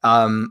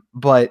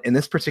 But in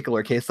this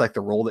particular case, like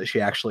the role that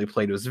she actually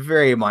played was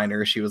very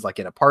minor. She was like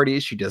in a party.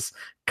 She just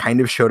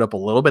kind of showed up a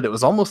little bit. It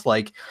was almost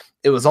like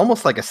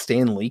a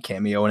Stan Lee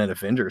cameo in an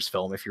Avengers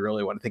film, if you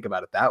really want to think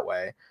about it that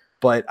way.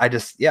 But I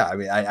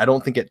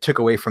don't think it took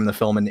away from the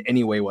film in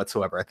any way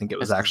whatsoever. I think it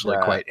was actually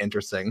quite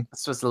interesting.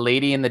 This was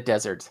Lady in the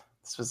Desert.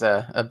 This was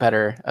a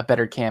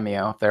better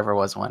cameo, if there ever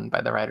was one,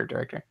 by the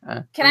writer-director.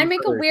 Can I make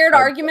a weird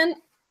argument?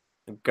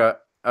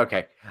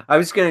 Okay. I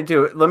was going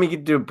to let me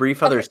do a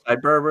brief other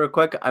sidebar real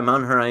quick. I'm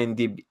on her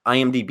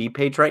IMDb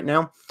page right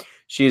now.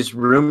 She's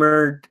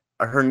rumored,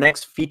 her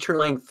next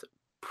feature-length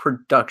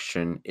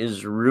production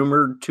is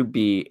rumored to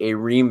be a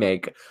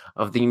remake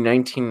of the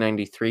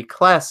 1993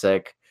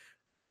 classic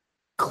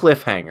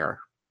Cliffhanger.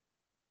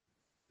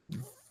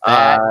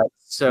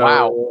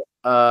 Wow.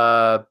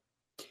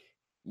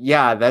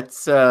 Yeah,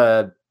 that's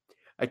I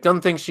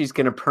don't think she's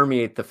going to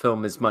permeate the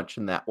film as much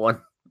in that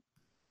one.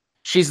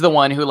 She's the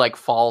one who like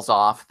falls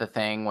off the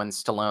thing when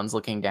Stallone's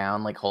looking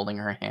down, like holding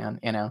her hand,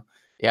 you know?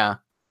 Yeah.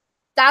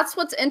 That's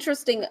what's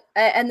interesting.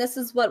 And this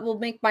is what will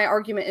make my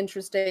argument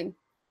interesting.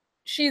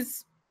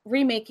 She's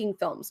remaking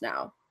films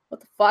now.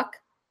 What the fuck?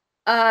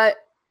 But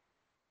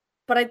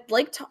I'd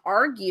like to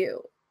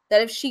argue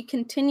that if she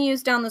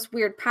continues down this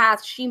weird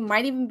path, she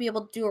might even be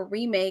able to do a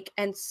remake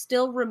and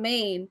still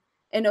remain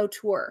an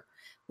auteur,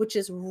 which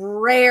is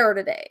rare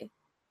today.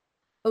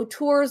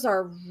 Auteurs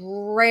are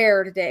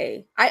rare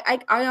today. I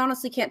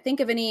honestly can't think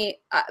of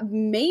any.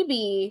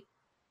 Maybe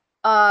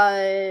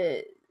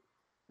the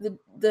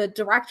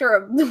director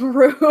of The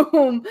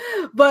Room,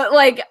 but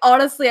like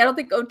honestly, I don't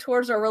think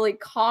auteurs are really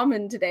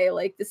common today.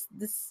 Like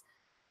this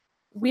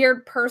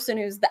weird person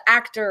who's the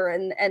actor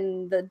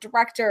and the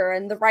director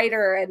and the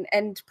writer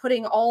and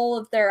putting all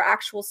of their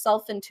actual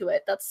self into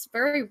it. That's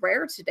very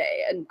rare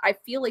today, and I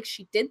feel like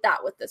she did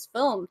that with this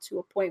film to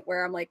a point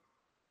where I'm like,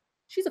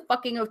 she's a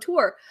fucking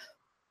auteur.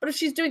 But if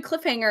she's doing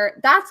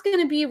Cliffhanger, that's going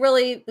to be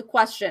really the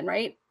question,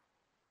 right?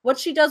 What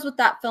she does with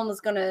that film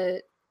is going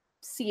to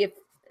see if...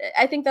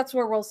 I think that's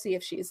where we'll see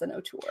if she's an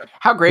auteur.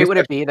 How great would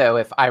it be, though,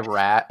 if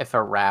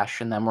Arash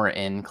and them were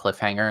in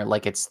Cliffhanger,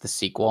 like it's the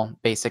sequel,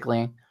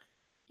 basically?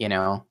 You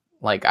know,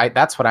 like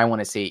that's what I want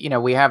to see. You know,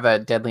 we have a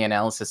Deadly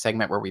Analysis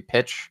segment where we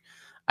pitch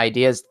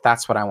ideas.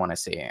 That's what I want to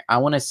see. I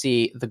want to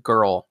see the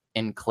girl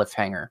in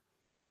Cliffhanger.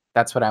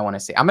 That's what I want to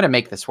see. I'm going to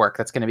make this work.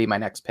 That's going to be my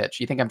next pitch.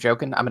 You think I'm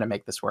joking? I'm going to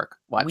make this work.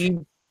 Watch.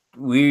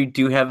 We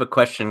do have a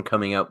question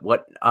coming up.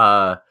 What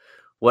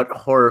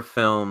horror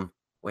film?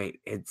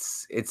 Wait,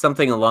 it's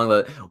something along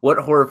the what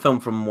horror film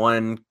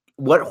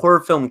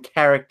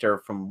character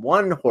from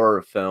one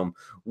horror film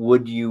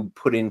would you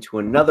put into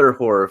another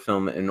horror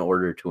film in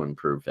order to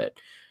improve it?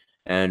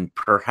 And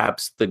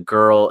perhaps the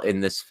girl in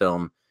this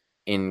film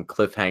in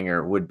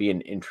Cliffhanger would be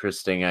an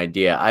interesting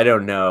idea. I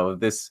don't know.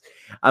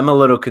 I'm a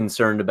little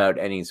concerned about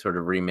any sort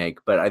of remake,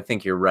 but I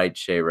think you're right,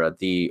 Shayra.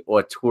 The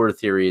auteur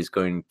theory is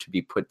going to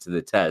be put to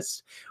the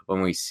test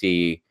when we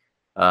see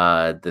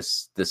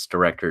this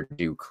director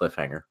do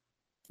Cliffhanger.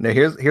 No,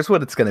 here's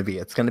what it's going to be.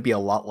 It's going to be a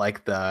lot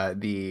like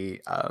the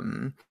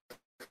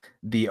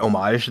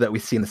homage that we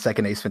see in the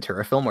second Ace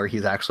Ventura film, where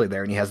he's actually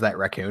there and he has that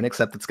raccoon,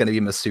 except it's going to be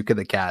Masuka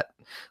the cat.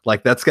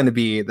 Like that's going to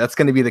be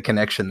the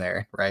connection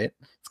there, right?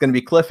 It's going to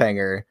be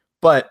Cliffhanger,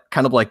 but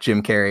kind of like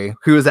Jim Carrey,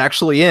 who is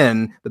actually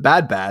in The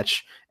Bad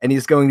Batch, and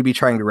he's going to be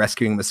trying to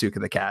rescuing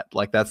Masuka the cat.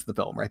 Like that's the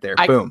film right there.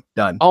 Boom,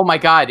 done. Oh my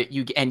God,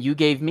 you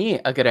gave me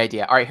a good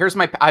idea. All right, here's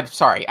my. I'm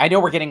sorry, I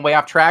know we're getting way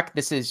off track.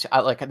 This is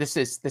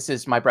this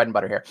is my bread and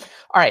butter here.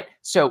 All right,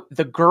 so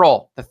the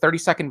girl, the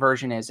 30-second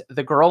version is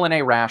the girl and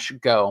Arash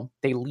go.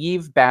 They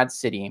leave Bad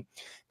City.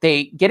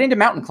 They get into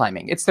mountain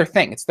climbing. It's their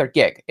thing. It's their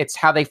gig. It's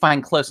how they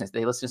find closeness.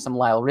 They listen to some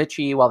Lyle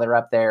Richie while they're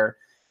up there,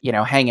 you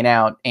know, hanging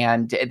out,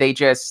 and they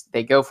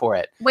go for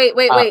it. Wait.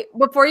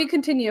 Before you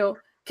continue,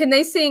 can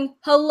they sing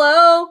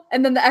hello?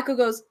 And then the echo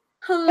goes,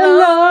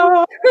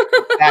 Hello.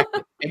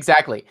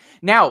 Exactly.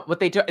 Now, what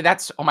they do,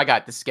 oh my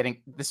God,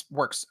 this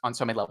works on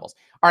so many levels.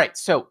 All right,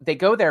 so they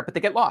go there, but they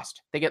get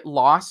lost.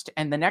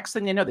 And the next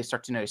thing they know, they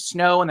start to notice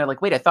snow, and they're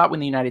like, wait, I thought we're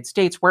in the United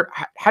States.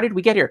 How did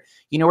we get here?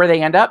 You know where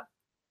they end up?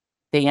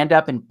 They end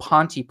up in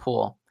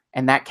Pontypool,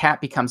 and that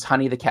cat becomes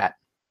Honey the cat.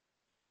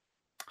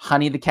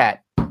 Honey the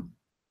cat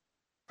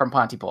from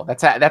Pontypool.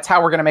 That's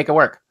how we're gonna make it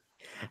work.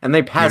 And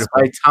they pass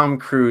by Tom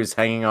Cruise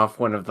hanging off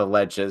one of the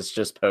ledges,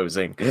 just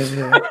posing.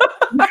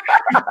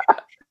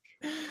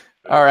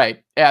 All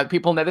right, yeah,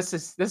 people know this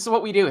is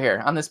what we do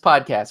here on this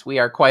podcast. We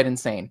are quite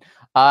insane.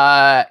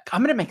 I'm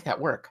gonna make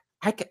that work.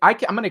 I'm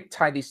gonna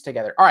tie these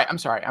together. All right, I'm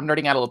sorry, I'm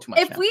nerding out a little too much.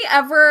 If we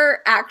ever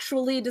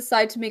actually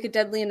decide to make a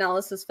Deadly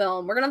Analysis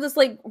film, we're gonna have this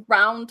like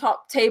round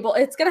top table.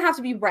 It's gonna have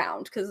to be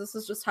round because this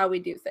is just how we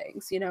do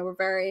things. You know, we're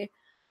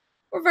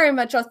very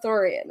much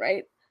Arthurian,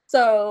 right?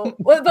 So,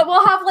 but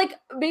we'll have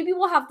maybe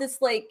we'll have this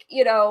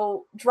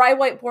dry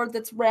whiteboard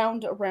that's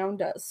round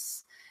around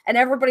us, and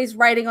everybody's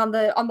writing on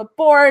the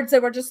boards,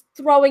 and we're just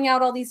throwing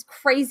out all these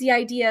crazy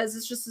ideas.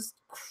 It's just this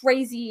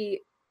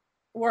crazy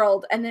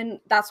world, and then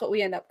that's what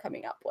we end up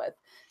coming up with.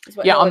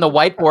 Yeah, on the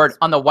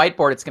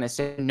whiteboard, it's going to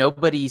say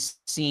nobody's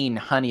seen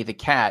Honey the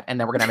cat, and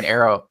then we're going to have an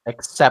arrow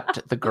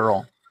except the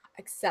girl.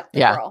 Except the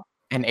girl.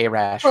 And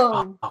Arash.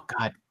 Oh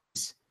God.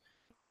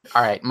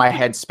 All right, my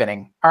head's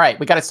spinning. All right,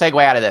 we got to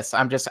segue out of this.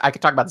 I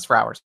could talk about this for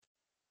hours.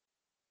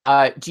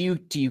 Do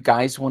you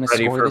guys want to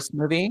score this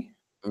movie?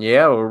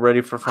 Yeah, we're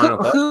ready for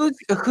final thought.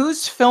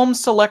 Whose film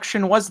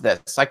selection was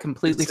this? I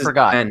completely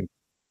forgot. Ben.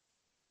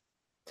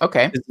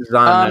 Okay. This is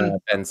on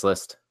Ben's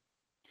list.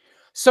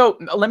 So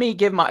let me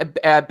give my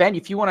Ben.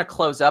 If you want to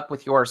close up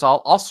with yours,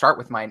 I'll start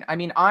with mine. I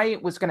mean, I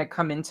was going to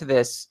come into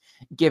this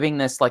giving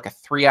this like a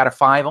 3 out of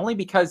 5, only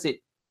because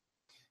it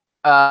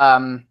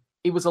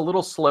was a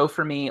little slow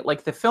for me.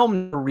 Like the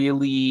film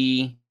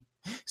really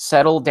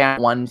settled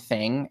down one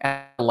thing.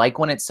 And I like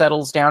when it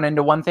settles down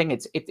into one thing.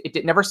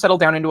 It never settled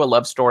down into a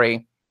love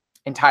story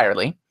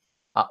entirely,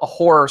 a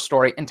horror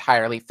story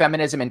entirely,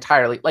 feminism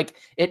entirely. Like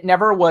it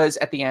never was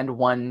at the end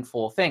one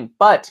full thing.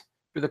 But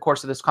through the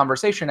course of this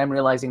conversation, I'm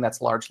realizing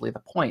that's largely the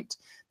point.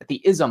 That the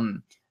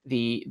ism,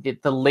 the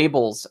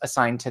labels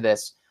assigned to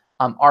this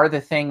are the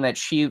thing that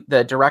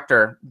the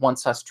director,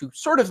 wants us to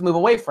sort of move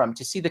away from,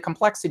 to see the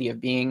complexity of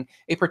being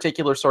a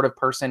particular sort of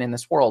person in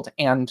this world.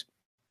 And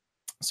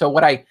so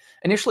what I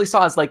initially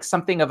saw is like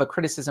something of a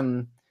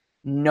criticism,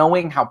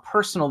 knowing how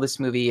personal this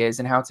movie is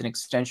and how it's an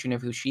extension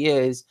of who she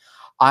is.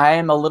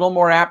 I'm a little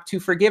more apt to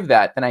forgive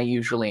that than I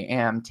usually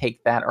am.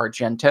 Take that,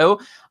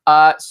 Argento.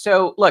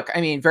 So look,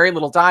 I mean, very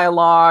little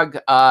dialogue.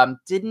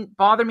 Didn't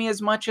bother me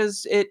as much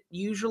as it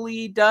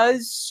usually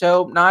does.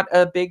 So not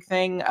a big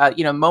thing.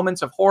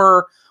 Moments of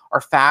horror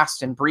are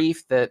fast and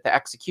brief. The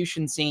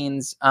execution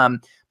scenes.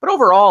 But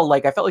overall,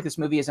 like I felt like this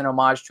movie is an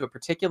homage to a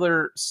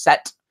particular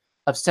set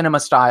of cinema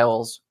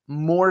styles,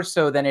 more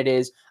so than it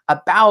is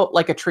about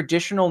like a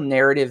traditional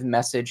narrative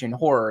message in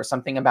horror,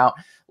 something about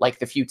like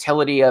the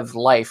futility of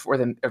life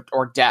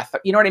or death.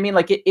 You know what I mean?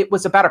 Like it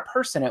was about a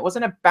person. It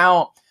wasn't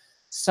about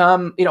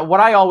some,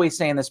 what I always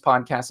say in this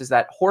podcast is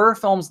that horror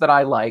films that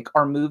I like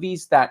are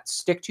movies that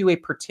stick to a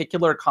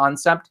particular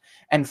concept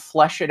and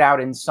flesh it out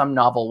in some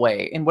novel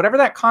way. And whatever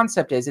that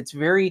concept is, it's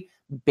very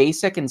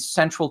basic and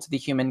central to the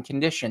human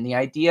condition. The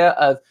idea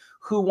of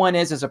who one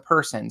is as a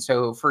person.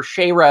 So for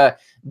Shayra,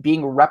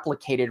 being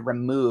replicated,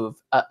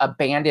 removed,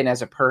 abandoned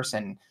as a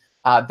person,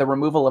 the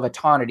removal of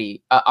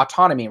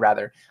autonomy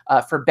rather.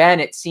 For Ben,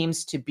 it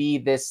seems to be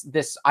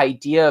this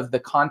idea of the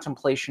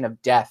contemplation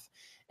of death,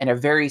 and a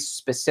very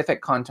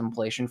specific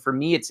contemplation. For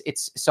me,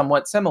 it's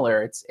somewhat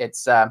similar.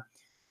 So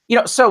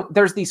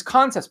there's these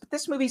concepts, but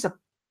this movie's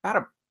about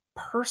a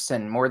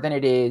person more than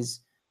it is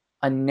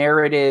a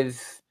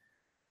narrative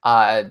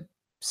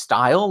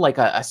style, like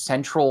a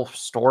central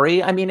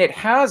story. I mean, it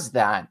has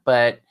that,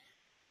 but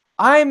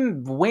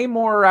I'm way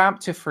more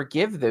apt to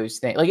forgive those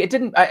things. Like I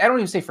don't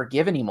even say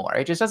forgive anymore.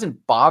 It just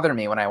doesn't bother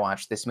me when I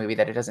watch this movie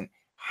that it doesn't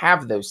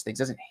have those things,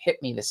 doesn't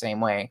hit me the same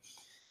way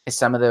as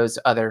some of those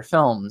other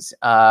films.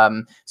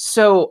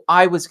 So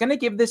I was going to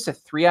give this a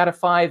 3 out of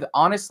 5.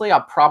 Honestly,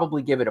 I'll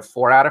probably give it a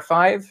 4 out of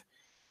 5.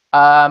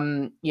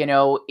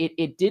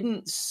 It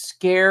didn't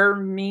scare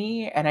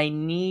me, and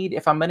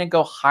if I'm going to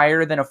go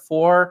higher than a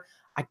 4,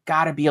 I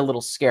gotta be a little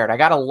scared. I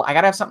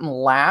gotta have something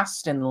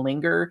last and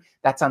linger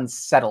that's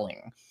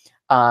unsettling.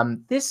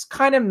 This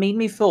kind of made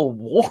me feel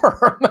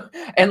warm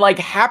and like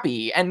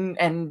happy,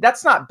 and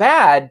that's not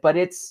bad, but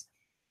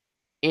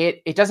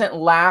it doesn't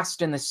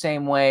last in the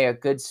same way a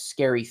good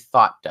scary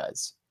thought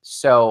does.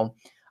 So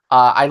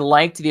I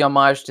liked the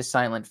homage to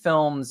silent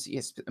films,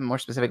 more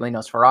specifically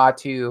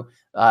Nosferatu,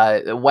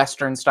 the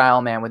Western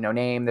style Man with No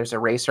Name. There's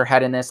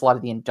Eraserhead in this. A lot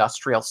of the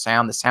industrial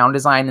sound, the sound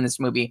design in this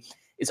movie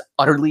is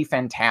utterly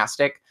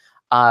fantastic.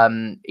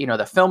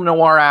 The film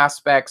noir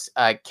aspects,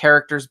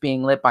 characters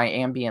being lit by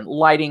ambient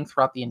lighting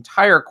throughout the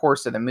entire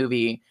course of the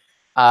movie,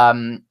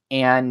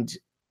 and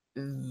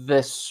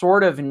the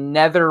sort of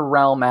nether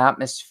realm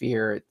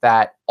atmosphere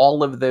that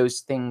all of those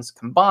things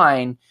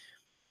combine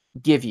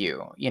give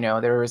you.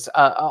 There's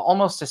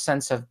almost a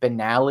sense of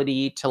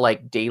banality to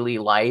like daily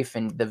life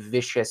and the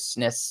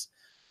viciousness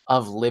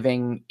of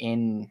living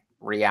in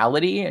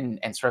reality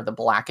and sort of the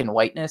black and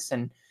whiteness.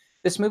 And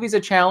this movie's a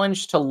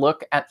challenge to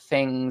look at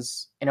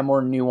things in a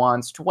more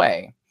nuanced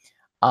way.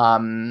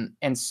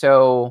 And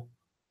so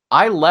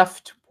I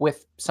left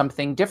with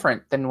something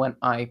different than what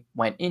I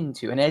went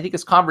into. And I think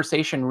this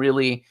conversation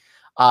really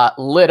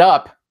lit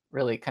up,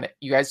 really kind of,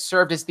 you guys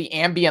served as the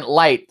ambient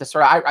light.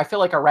 I feel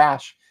like a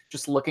rash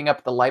just looking up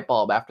at the light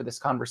bulb after this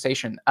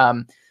conversation,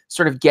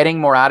 sort of getting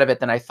more out of it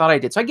than I thought I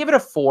did. So I give it a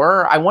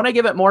 4. I want to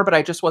give it more, but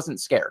I just wasn't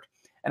scared.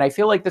 And I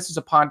feel like this is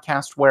a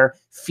podcast where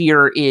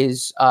fear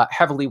is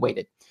heavily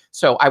weighted.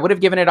 So I would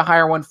have given it a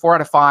higher one, 4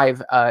 out of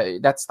 5.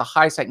 That's the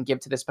highest I can give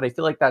to this, but I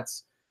feel like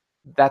that's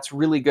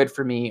really good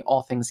for me,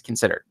 all things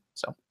considered.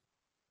 So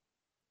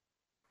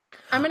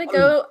I'm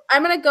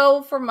gonna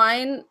go for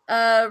mine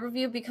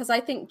review, because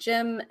I think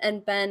Jim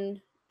and Ben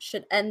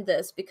should end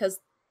this, because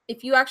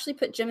if you actually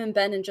put Jim and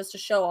Ben in just a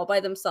show all by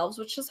themselves,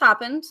 which has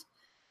happened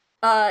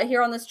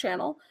here on this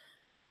channel,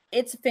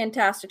 it's a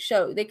fantastic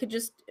show.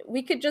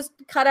 We could just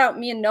cut out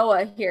me and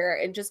Noah here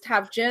and just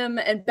have Jim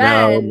and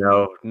Ben.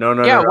 No.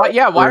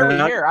 Yeah, why are we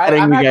here?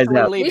 I'm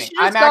actually leaving.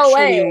 I'm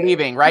actually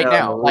leaving right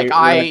now. This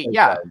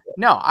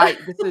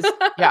is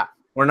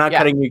We're not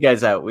cutting you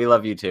guys out. We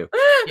love you too.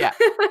 Yeah.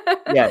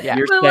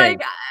 You're but staying.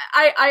 like,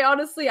 I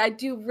honestly, I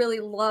do really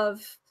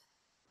love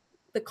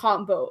the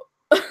combo.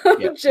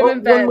 Jim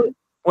and Ben.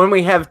 When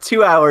we have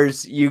 2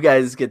 hours, you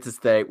guys get to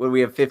stay. When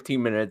we have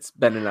 15 minutes,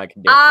 Ben and I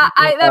can do it.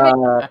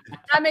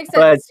 That makes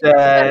sense.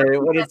 But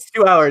when it's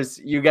 2 hours,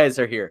 you guys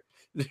are here.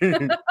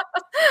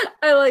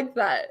 I like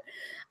that.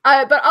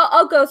 But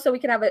I'll go so we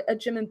can have a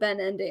Jim and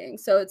Ben ending.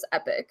 So it's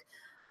epic.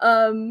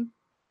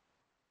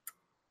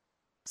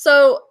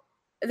 So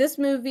this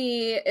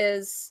movie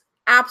is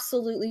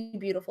absolutely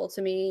beautiful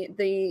to me.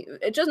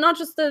 Not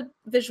just the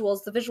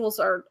visuals. The visuals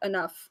are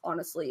enough,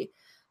 honestly.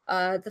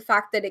 The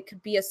fact that it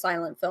could be a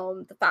silent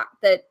film, the fact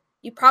that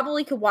you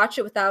probably could watch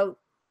it without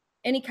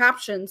any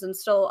captions and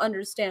still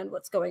understand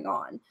what's going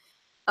on.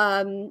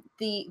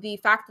 The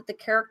fact that the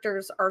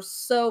characters are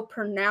so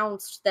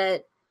pronounced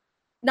that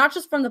not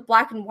just from the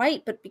black and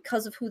white, but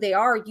because of who they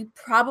are, you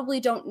probably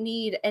don't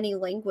need any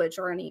language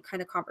or any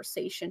kind of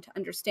conversation to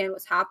understand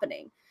what's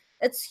happening.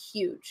 It's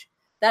huge.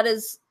 That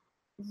is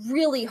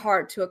really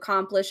hard to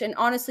accomplish. And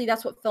honestly,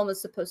 that's what film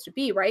is supposed to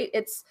be, right?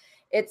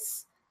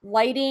 It's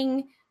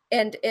lighting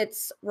and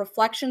it's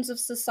reflections of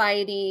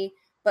society,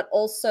 but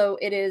also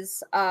it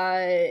is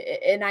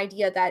an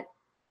idea that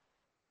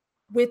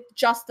with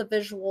just the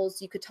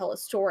visuals, you could tell a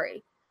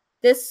story.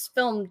 This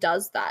film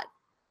does that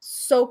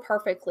so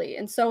perfectly.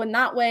 And so in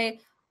that way,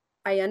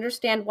 I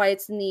understand why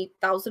it's in the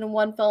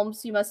 1001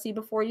 films you must see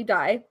before you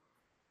die.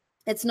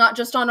 It's not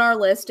just on our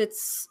list.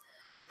 It's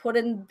put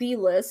in the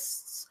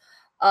lists.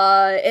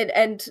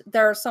 And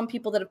there are some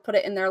people that have put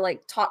it in their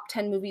like top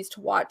 10 movies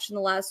to watch in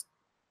the last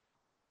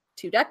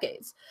 2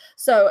 decades.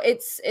 So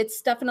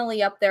it's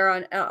definitely up there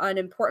on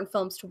important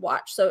films to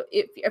watch. So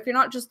if you're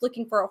not just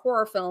looking for a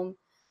horror film,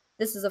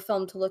 this is a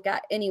film to look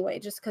at anyway,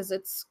 just because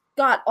it's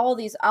got all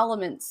these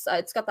elements.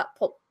 It's got that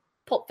pulp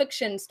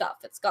fiction stuff.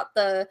 It's got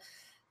the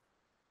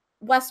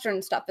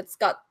Western stuff. It's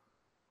got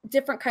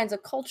different kinds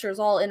of cultures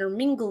all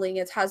intermingling.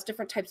 It has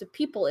different types of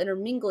people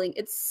intermingling.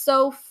 It's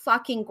so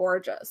fucking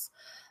gorgeous.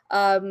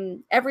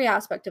 Every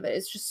aspect of it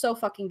is just so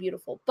fucking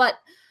beautiful. But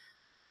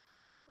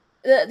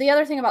the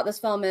other thing about this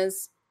film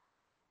is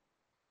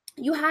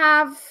you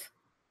have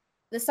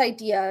this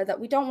idea that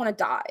we don't want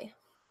to die.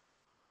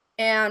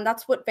 And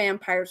that's what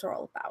vampires are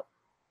all about.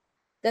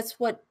 That's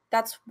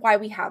why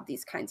we have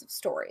these kinds of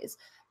stories.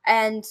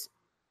 And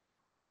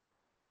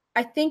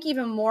I think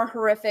even more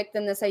horrific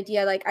than this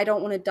idea, like, I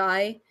don't want to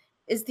die,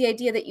 is the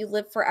idea that you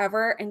live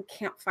forever and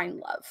can't find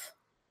love.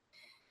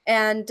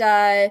 And,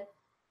 I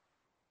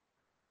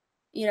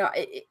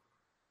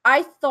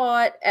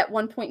thought at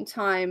one point in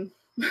time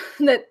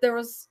that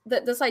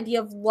this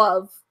idea of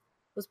love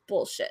was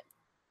bullshit.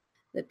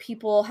 That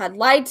people had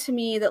lied to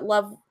me that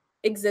love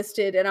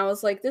existed, and I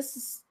was like,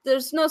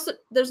 there's no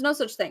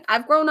such thing.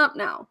 I've grown up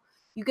now.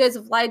 You guys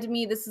have lied to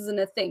me. This isn't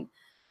a thing.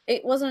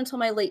 It wasn't until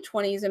my late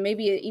 20s, and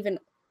maybe even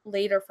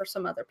later for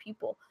some other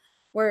people,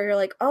 where you're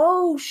like,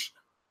 oh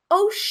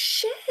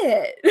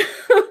shit,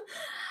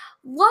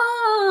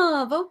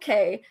 love,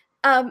 okay.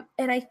 And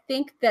I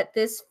think that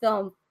this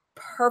film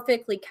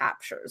perfectly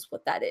captures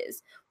what that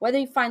is. Whether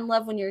you find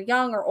love when you're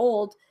young or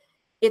old,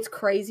 it's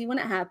crazy when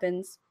it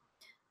happens.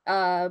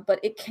 But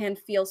it can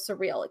feel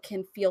surreal. It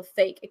can feel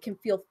fake. It can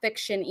feel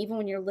fiction. Even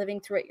when you're living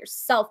through it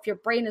yourself, your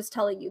brain is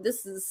telling you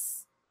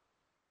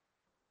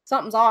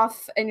something's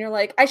off. And you're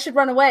like, I should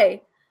run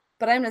away,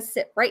 but I'm going to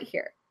sit right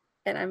here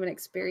and I'm going to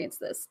experience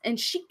this. And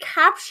she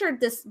captured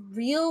this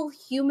real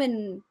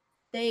human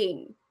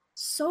thing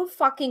so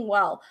fucking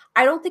well.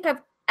 I don't think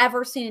I've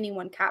ever seen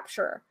anyone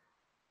capture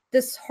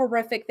this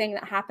horrific thing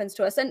that happens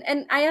to us. And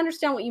I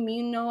understand what you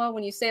mean, Noah,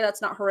 when you say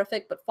that's not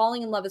horrific, but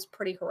falling in love is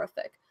pretty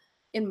horrific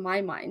in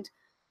my mind,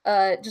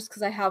 just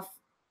because I have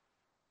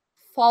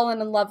fallen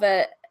in love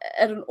at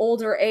at an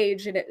older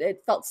age, and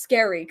it felt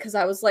scary because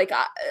I was like,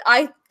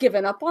 I've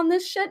given up on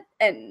this shit,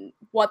 and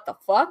what the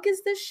fuck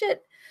is this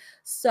shit?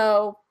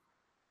 So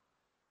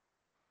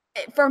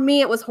for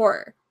me, it was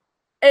horror.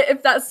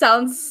 If that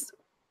sounds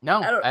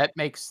that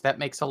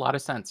makes a lot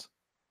of sense.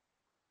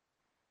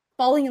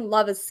 Falling in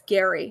love is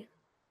scary.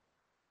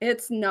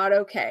 It's not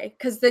okay,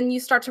 because then you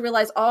start to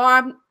realize,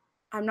 oh,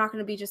 I'm not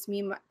going to be just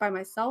me by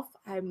myself.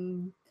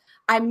 I'm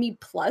me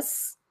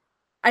plus.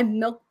 I'm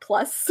milk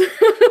plus.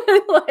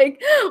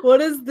 Like,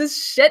 what is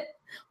this shit?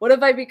 What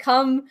have I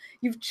become?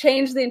 You've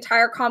changed the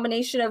entire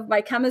combination of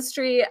my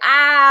chemistry.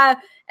 And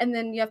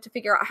then you have to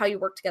figure out how you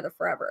work together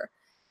forever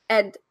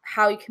and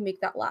how you can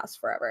make that last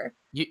forever.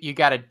 You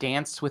got to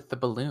dance with the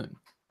balloon.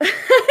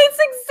 It's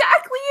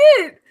exactly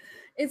it.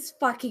 It's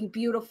fucking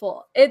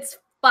beautiful. It's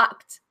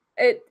fucked.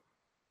 It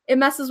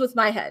messes with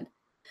my head.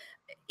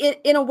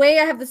 In a way,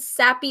 I have this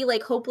sappy,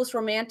 like, hopeless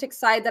romantic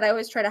side that I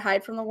always try to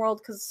hide from the world,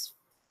 because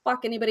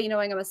fuck anybody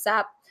knowing I'm a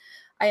sap.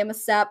 I am a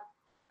sap.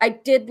 I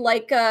did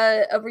like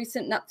a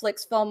recent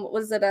Netflix film.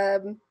 Was it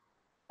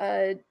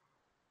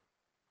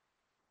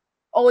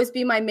Always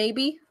Be My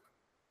Maybe?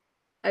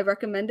 I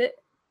recommend it.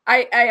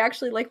 I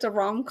actually liked a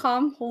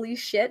rom-com. Holy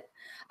shit.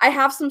 I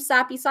have some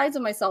sappy sides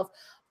of myself,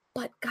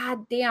 but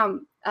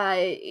goddamn,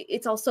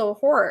 it's also a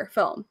horror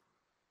film.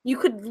 You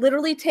could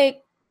literally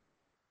take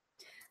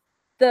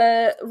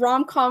the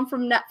rom-com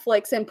from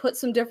Netflix and put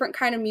some different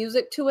kind of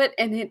music to it,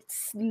 and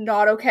it's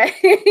not okay.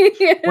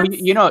 Well,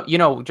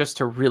 just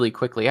to really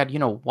quickly add,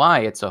 why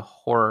it's a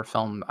horror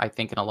film, I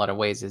think in a lot of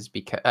ways is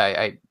because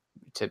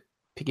to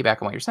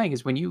piggyback on what you're saying,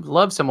 is when you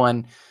love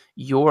someone,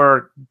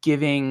 you're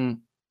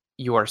giving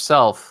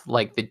yourself,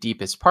 like, the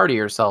deepest part of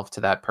yourself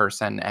to that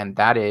person, and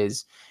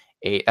that's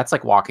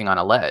like walking on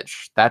a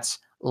ledge. That's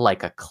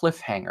like a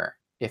cliffhanger,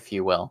 if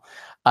you will.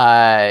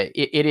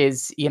 It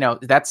is,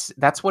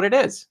 that's what it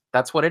is.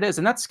 That's what it is.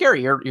 And that's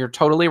scary. You're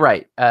totally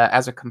right.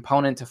 As a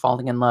component to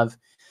falling in love,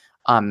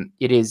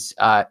 it's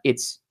a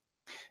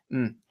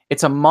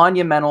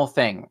monumental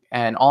thing,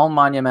 and all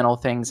monumental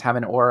things have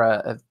an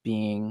aura of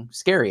being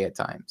scary at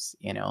times.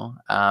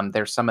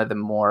 There's some of the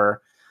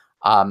more,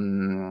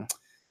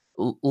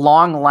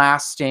 long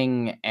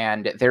lasting,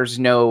 and there's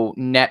no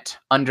net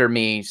under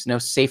me, no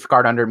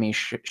safeguard under me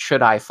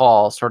should I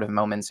fall sort of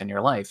moments in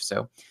your life.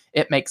 So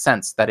it makes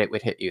sense that it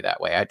would hit you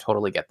that way. I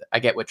totally get that. I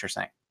get what you're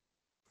saying.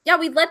 Yeah,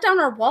 we let down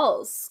our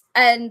walls,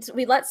 and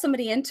we let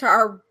somebody into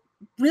our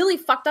really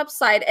fucked up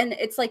side, and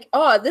it's like,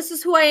 oh, this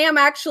is who I am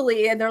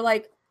actually. And they're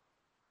like,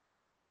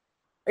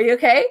 are you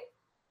okay?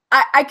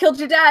 I killed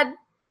your dad.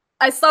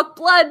 I sucked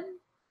blood.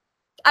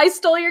 I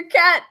stole your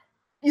cat.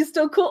 You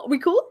still cool? We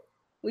cool?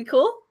 We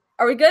cool?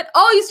 Are we good?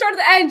 Oh, you started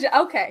the engine.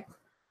 Okay.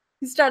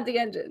 You started the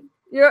engine.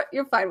 You're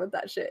fine with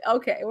that shit.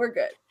 Okay, we're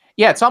good.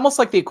 Yeah, it's almost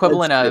like the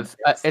equivalent of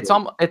it's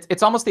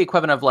almost the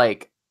equivalent of,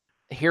 like,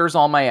 here's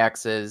all my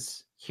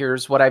exes,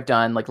 here's what I've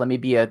done, like, let me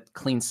be a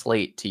clean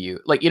slate to you.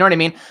 Like, you know what I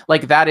mean?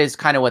 Like, that is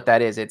kind of what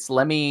that is. It's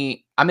I'm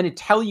going to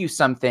tell you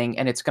something,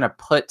 and it's going to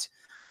put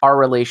our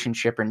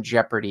relationship in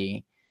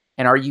jeopardy.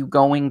 And are you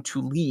going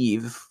to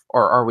leave,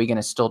 or are we going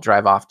to still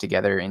drive off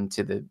together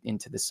into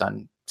the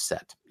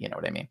sunset? You know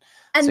what I mean?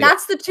 And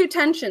that's the two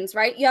tensions,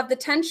 right? You have the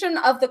tension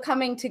of the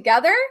coming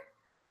together,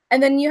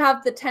 and then you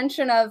have the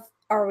tension of,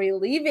 are we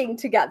leaving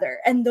together?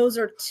 And those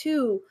are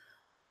two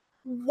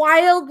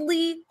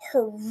wildly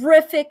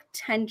horrific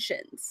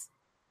tensions.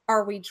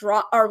 Are we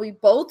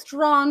both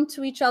drawn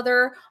to each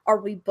other?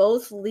 Are we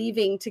both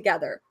leaving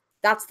together?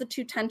 That's the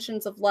two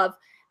tensions of love.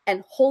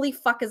 And holy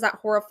fuck, is that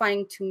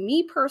horrifying to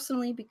me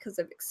personally, because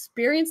I've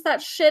experienced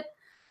that shit.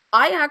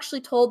 I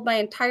actually told my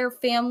entire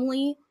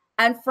family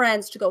and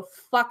friends to go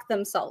fuck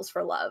themselves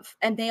for love.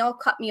 And they all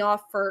cut me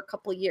off for a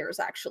couple years,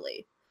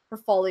 actually, for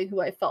falling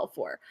who I fell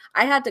for.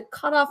 I had to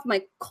cut off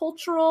my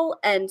cultural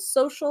and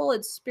social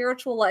and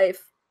spiritual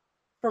life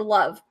for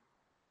love.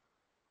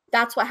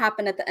 That's what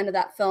happened at the end of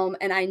that film.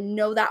 And I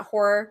know that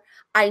horror.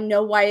 I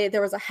know why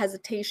there was a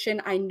hesitation.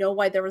 I know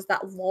why there was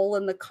that lull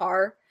in the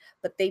car,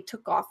 but they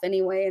took off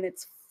anyway. And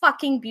it's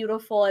fucking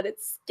beautiful, and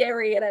it's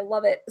scary, and I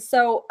love it.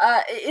 So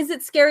is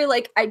it scary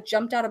like I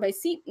jumped out of my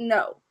seat?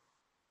 No.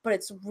 But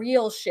it's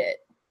real shit,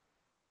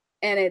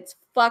 and it's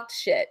fucked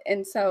shit.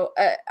 And so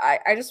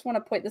I just want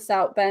to point this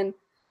out, Ben.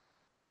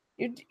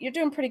 You're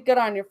doing pretty good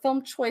on your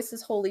film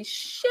choices. Holy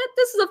shit,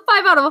 this is a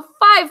 5 out of a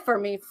 5 for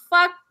me.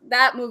 Fuck,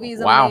 that movie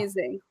is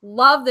amazing.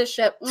 Love this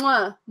shit.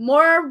 Mwah.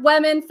 More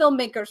women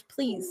filmmakers,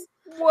 please.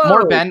 Whoa.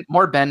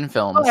 More Ben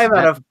films. 5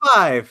 out of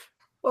 5.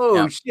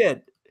 Oh,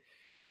 shit.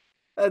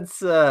 That's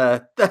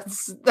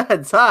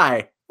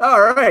high.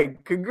 All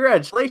right,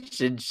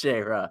 congratulations,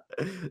 Shayra.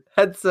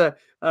 That's all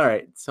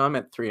right. So I'm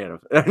at 3 out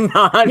of.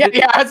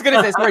 Yeah. I was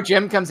gonna say, where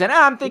Jim comes in.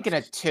 I'm thinking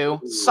a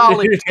 2,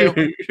 solid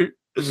 2.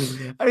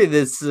 I mean,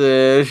 this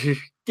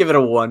give it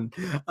a 1.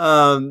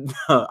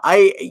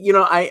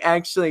 I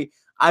actually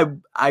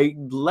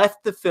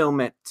left the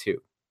film at 2.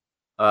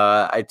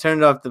 I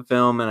turned off the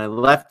film and I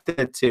left it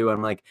at 2.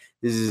 I'm like,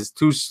 this is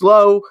too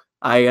slow.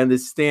 I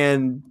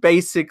understand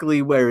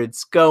basically where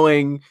it's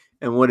going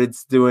and what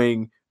it's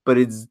doing, but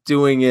it's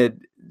doing it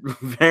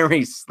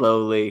very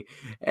slowly,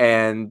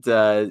 and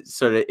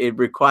sort of it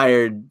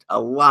required a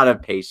lot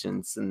of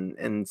patience,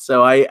 and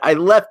so I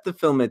left the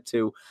film at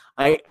 2.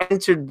 I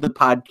entered the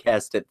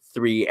podcast at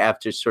 3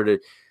 after sort of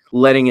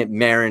letting it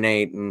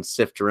marinate and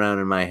sift around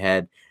in my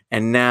head.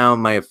 And now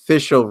my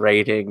official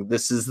rating,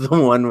 this is the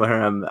one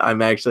where I'm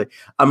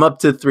up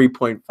to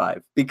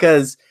 3.5,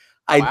 because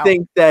I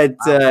think that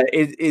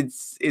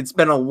it's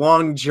been a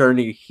long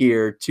journey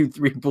here to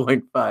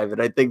 3.5,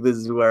 and I think this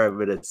is where I'm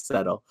going to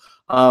settle.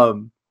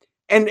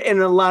 And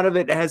a lot of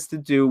it has to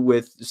do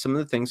with some of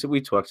the things that we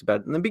talked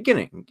about in the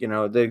beginning. You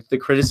know, the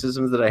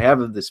criticisms that I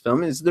have of this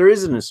film is there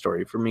isn't a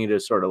story for me to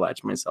sort of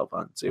latch myself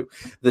onto.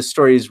 The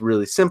story is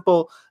really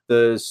simple.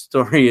 The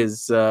story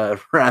is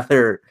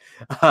rather.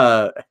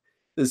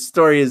 The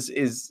story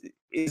is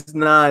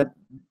not.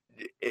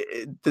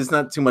 There's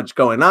not too much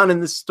going on in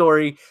the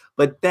story,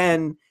 but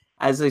then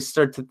as I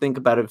start to think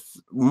about it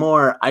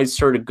more, I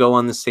sort of go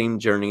on the same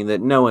journey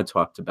that Noah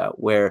talked about,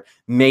 where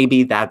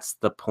maybe that's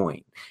the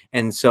point.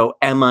 And so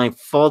am I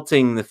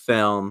faulting the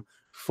film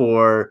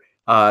for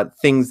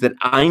things that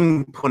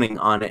I'm putting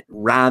on it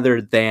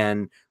rather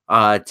than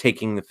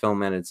taking the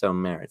film at its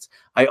own merits?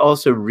 I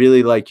also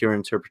really like your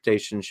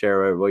interpretation,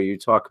 Shara, where you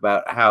talk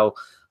about how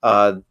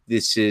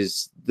this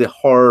is the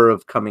horror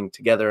of coming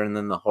together and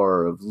then the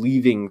horror of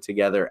leaving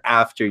together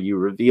after you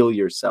reveal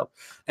yourself.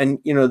 And,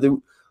 you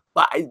know,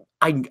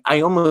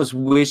 I almost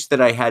wish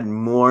that I had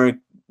more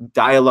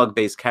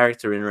dialogue-based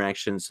character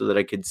interaction so that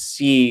I could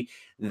see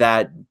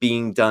that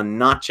being done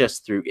not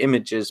just through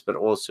images, but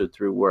also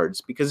through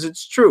words. Because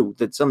it's true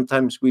that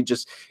sometimes we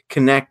just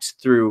connect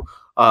through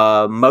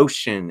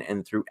motion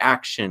and through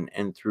action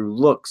and through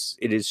looks.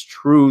 It is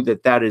true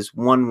that that is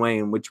one way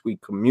in which we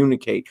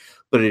communicate,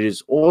 but it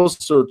is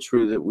also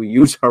true that we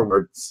use our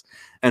words.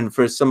 And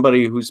for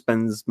somebody who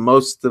spends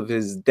most of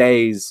his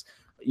days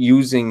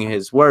using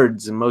his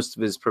words and most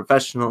of his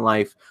professional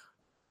life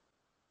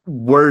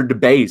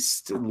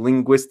word-based,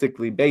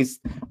 linguistically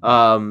based,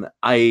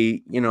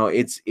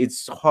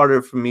 it's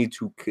harder for me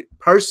to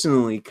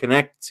personally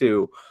connect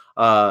to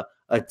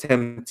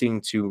attempting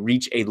to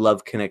reach a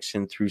love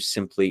connection through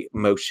simply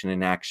motion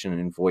and action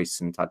and voice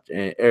and touch,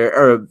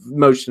 or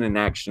motion and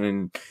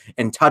action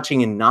and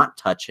touching and not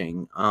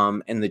touching,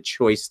 and the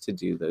choice to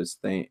do those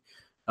things,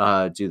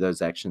 do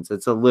those actions.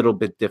 It's a little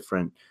bit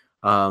different,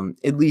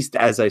 at least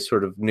as I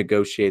sort of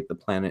negotiate the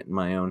planet in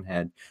my own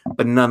head.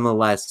 But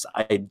nonetheless,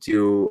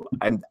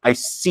 I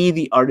see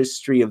the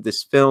artistry of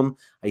this film.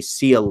 I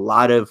see a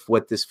lot of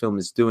what this film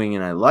is doing,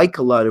 and I like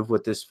a lot of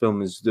what this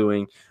film is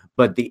doing.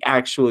 But the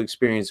actual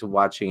experience of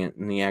watching it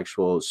and the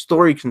actual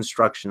story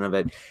construction of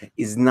it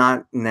is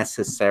not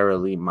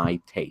necessarily my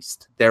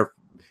taste.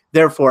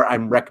 Therefore,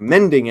 I'm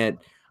recommending it,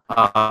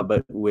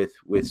 but with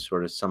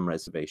sort of some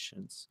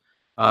reservations.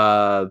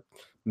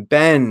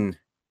 Ben,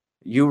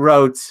 you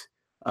wrote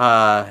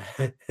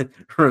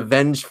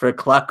Revenge for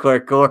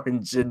Clockwork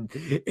Orange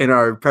in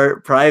our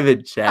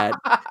private chat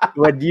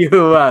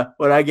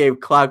when I gave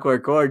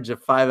Clockwork Orange a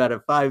 5 out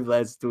of 5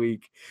 last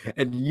week,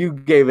 and you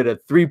gave it a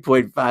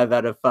 3.5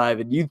 out of 5,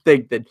 and you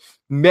think that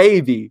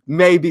maybe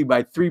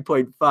my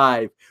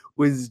 3.5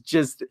 was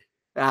just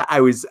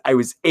I was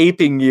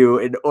aping you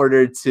in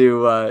order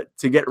to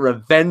get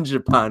revenge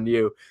upon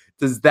you.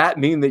 Does that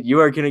mean that you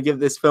are going to give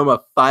this film a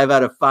 5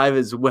 out of 5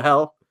 as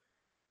well?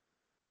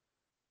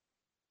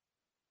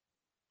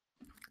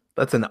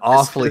 That's an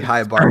awfully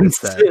high bar to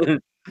set.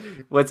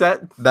 What's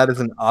that? That is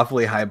an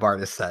awfully high bar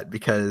to set,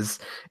 because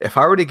if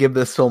I were to give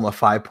this film a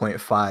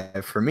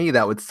 5.5, for me,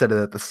 that would set it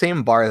at the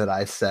same bar that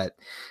I set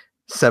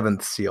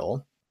Seventh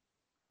Seal.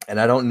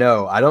 And I don't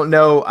know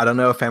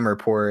if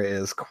Amarpour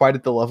is quite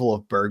at the level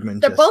of Bergman.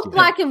 They're both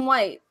black and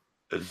white.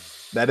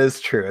 That is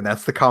true, and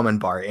that's the common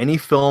bar. Any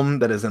film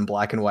that is in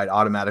black and white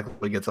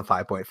automatically gets a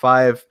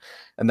 5.5,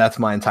 and that's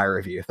my entire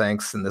review.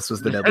 Thanks, and this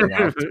was the Deadly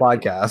Analysis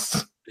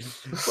podcast.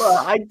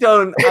 Well, I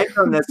don't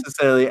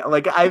necessarily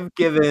like. I've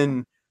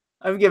given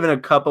a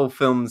couple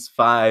films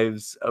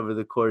 5s over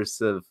the course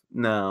of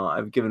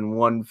I've given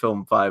one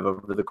film 5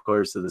 over the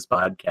course of this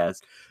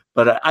podcast.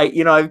 But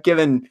I've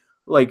given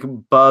like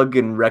Bug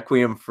and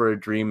Requiem for a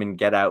Dream and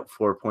Get Out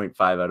 4.5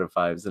 out of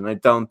 5s, and I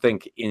don't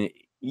think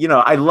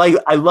I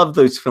love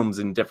those films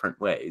in different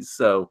ways.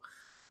 So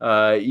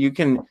you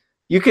can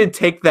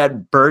take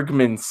that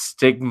Bergman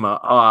stigma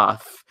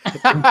off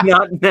and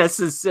not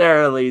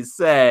necessarily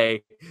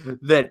say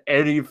that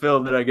any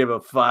film that I give a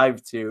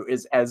 5 to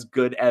is as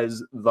good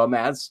as The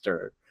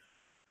Master.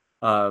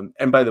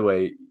 And by the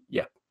way,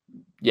 yeah.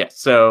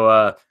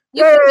 So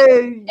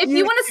if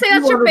you want to say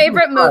that's your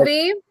favorite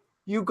movie,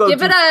 you go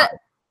give it a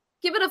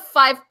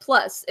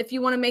 5+. If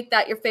you want to make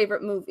that your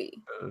favorite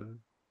movie,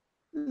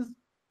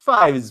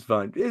 5 is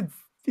fun.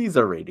 These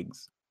are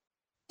ratings.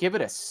 Give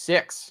it a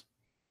 6.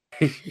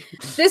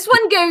 This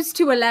one goes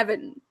to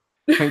 11.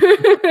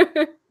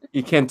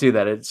 You can't do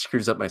that. It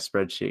screws up my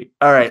spreadsheet.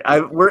 All right,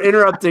 we're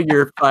interrupting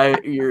your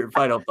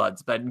final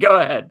thoughts, Ben. Go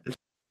ahead.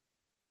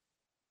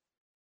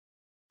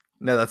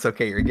 No, that's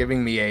okay. You're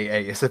giving me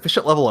a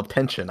sufficient level of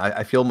tension.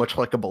 I feel much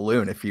like a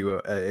balloon, if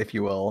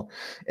you will,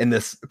 in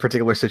this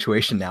particular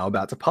situation now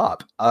about to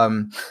pop.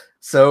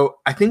 So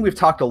I think we've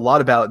talked a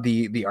lot about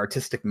the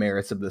artistic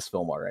merits of this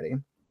film already.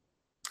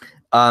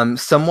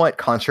 Somewhat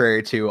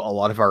contrary to a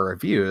lot of our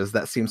reviews,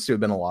 that seems to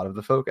have been a lot of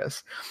the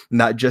focus.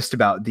 Not just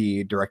about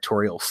the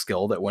directorial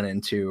skill that went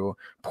into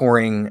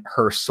pouring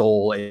her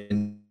soul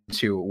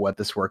into what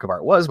this work of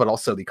art was, but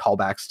also the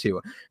callbacks to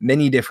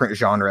many different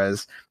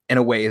genres in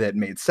a way that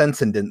made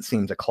sense and didn't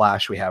seem to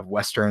clash. We have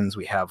westerns,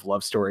 we have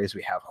love stories,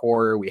 we have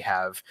horror, we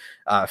have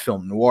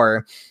film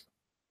noir.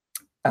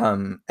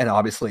 And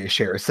obviously, as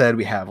Cher said,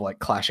 we have like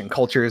clashing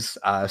cultures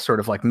sort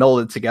of like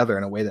melded together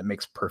in a way that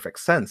makes perfect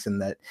sense, and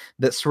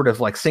that sort of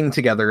like sing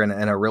together in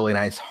a really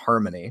nice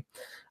harmony.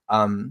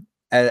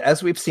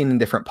 As we've seen in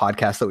different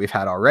podcasts that we've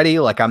had already,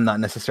 like I'm not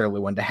necessarily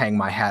one to hang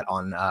my hat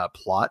on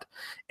plot.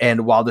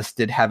 And while this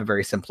did have a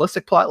very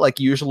simplistic plot, like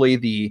usually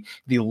the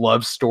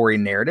love story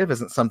narrative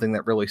isn't something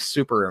that really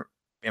super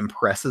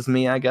impresses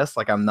me, I guess.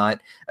 Like I'm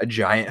not a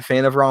giant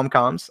fan of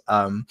rom-coms.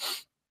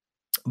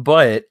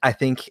 But I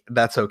think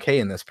that's okay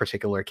in this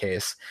particular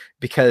case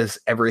because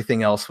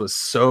everything else was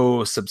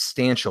so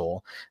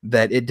substantial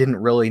that it didn't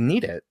really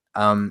need it.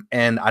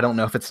 And I don't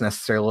know if it's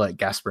necessarily like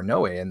Gaspar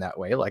Noé in that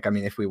way. Like, I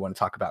mean, if we want to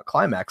talk about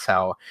Climax,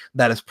 how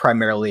that is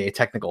primarily a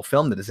technical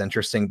film that is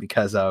interesting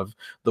because of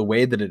the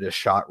way that it is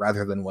shot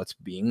rather than what's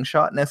being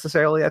shot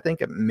necessarily, I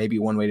think. It may be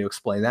one way to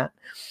explain that.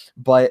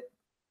 But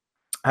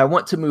I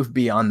want to move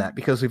beyond that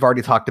because we've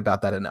already talked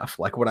about that enough.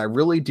 Like what I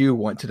really do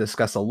want to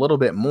discuss a little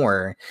bit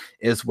more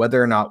is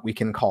whether or not we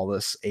can call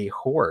this a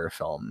horror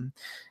film.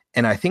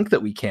 And I think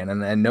that we can.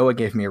 And Noah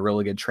gave me a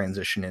really good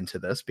transition into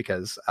this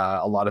because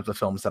a lot of the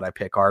films that I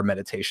pick are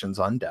meditations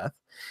on death.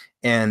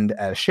 And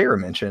as Cher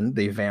mentioned,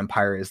 the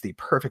vampire is the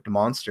perfect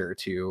monster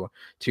to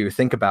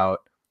think about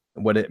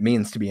what it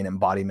means to be an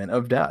embodiment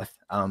of death.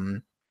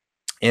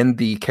 In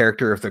the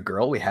character of the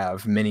girl, we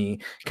have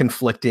many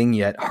conflicting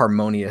yet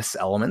harmonious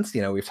elements.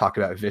 You know, we've talked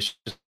about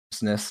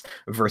viciousness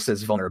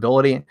versus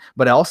vulnerability,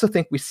 but I also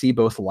think we see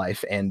both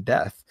life and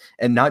death.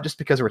 And not just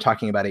because we're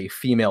talking about a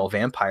female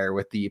vampire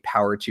with the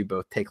power to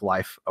both take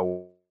life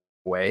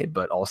away,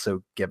 but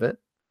also give it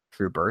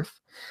through birth,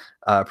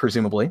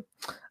 presumably.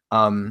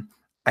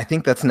 I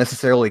think that's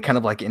necessarily kind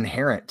of like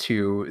inherent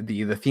to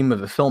the theme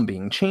of the film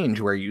being change,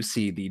 where you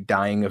see the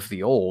dying of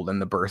the old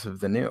and the birth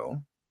of the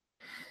new.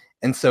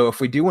 And so if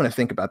we do want to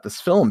think about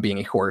this film being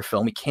a horror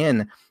film, we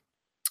can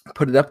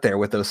put it up there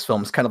with those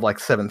films kind of like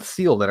Seventh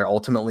Seal that are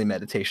ultimately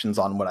meditations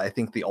on what I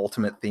think the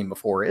ultimate theme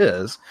of horror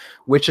is,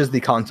 which is the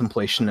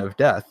contemplation of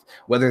death,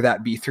 whether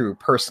that be through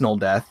personal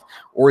death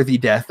or the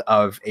death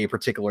of a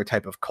particular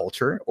type of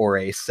culture or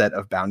a set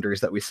of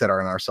boundaries that we set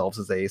on ourselves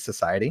as a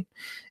society.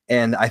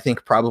 And I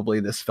think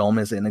probably this film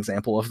is an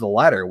example of the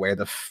latter, where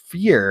the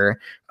fear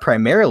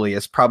primarily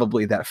is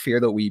probably that fear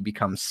that we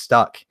become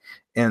stuck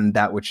in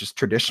that which is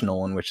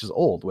traditional and which is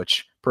old,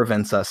 which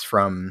prevents us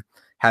from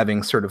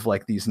having sort of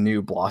like these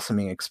new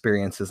blossoming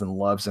experiences and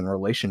loves and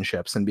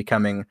relationships and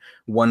becoming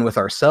one with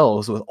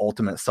ourselves with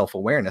ultimate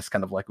self-awareness,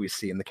 kind of like we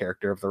see in the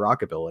character of the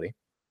Rockabilly.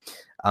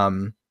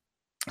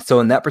 So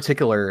in that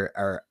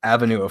particular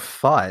avenue of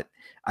thought,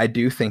 I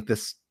do think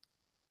this,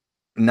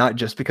 not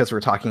just because we're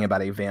talking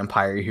about a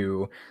vampire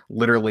who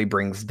literally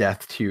brings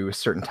death to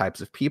certain types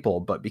of people,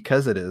 but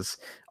because it is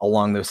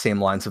along those same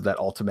lines of that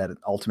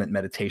ultimate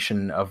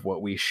meditation of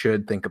what we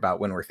should think about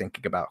when we're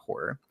thinking about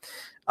horror.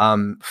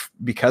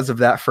 Because of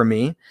that, for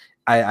me,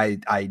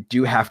 I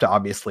do have to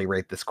obviously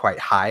rate this quite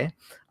high.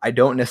 I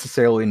don't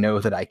necessarily know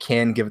that I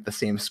can give it the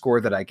same score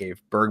that I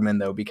gave Bergman,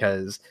 though,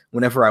 because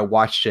whenever I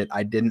watched it,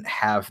 I didn't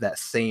have that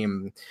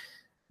same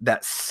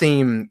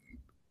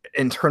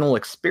internal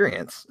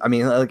experience. I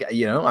mean, like,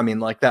 you know, I mean,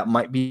 like that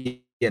might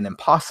be an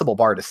impossible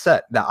bar to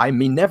set, that I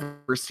may never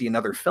see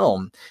another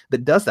film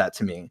that does that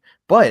to me.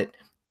 But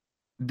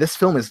this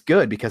film is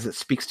good because it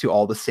speaks to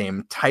all the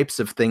same types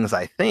of things,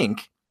 I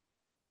think,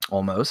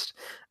 almost,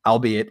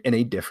 albeit in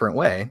a different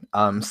way.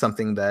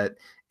 Something that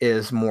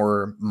is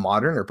more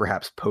modern or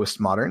perhaps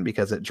postmodern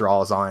because it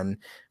draws on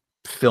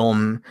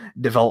film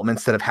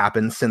developments that have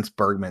happened since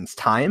Bergman's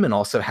time, and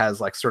also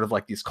has like sort of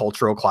like these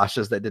cultural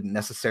clashes that didn't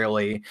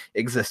necessarily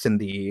exist in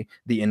the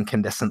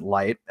incandescent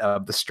light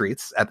of the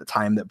streets at the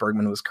time that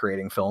Bergman was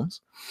creating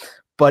films.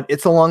 But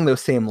it's along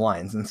those same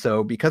lines. And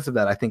so because of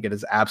that, I think it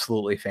is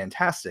absolutely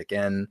fantastic.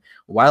 And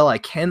while I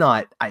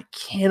cannot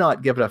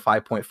give it a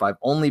 5.5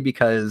 only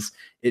because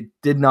it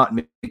did not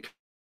make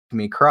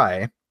me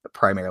cry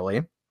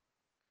primarily,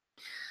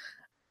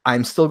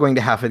 I'm still going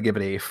to have to give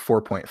it a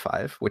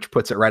 4.5, which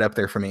puts it right up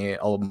there for me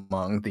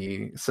among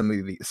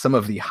some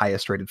of the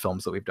highest rated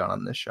films that we've done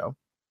on this show.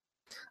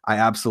 I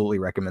absolutely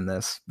recommend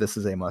this. This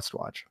is a must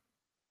watch.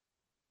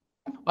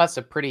 Well, that's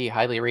a pretty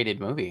highly rated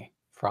movie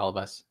for all of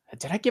us.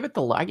 Did I give it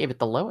I gave it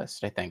the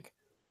lowest, I think.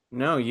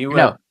 No,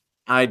 No.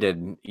 I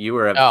did. You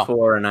were at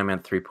 4 and I'm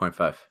at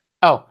 3.5.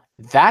 Oh,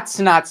 that's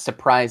not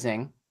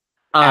surprising.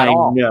 I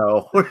all.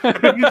 know.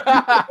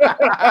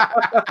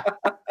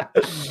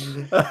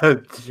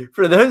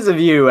 For those of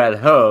you at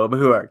home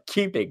who are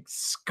keeping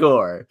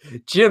score,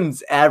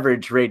 Jim's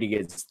average rating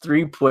is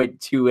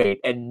 3.28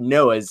 and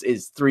Noah's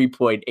is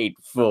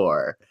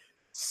 3.84.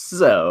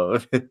 So,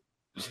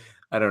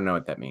 I don't know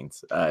what that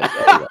means.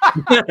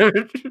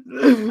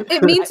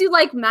 It means you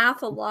like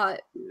math a lot.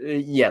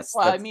 Yes.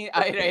 Well, I mean,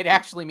 it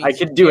actually means I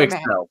can do Jim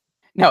Excel.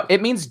 No,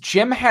 it means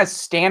Jim has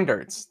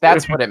standards.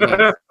 That's what it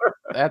means.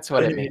 That's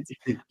what it means.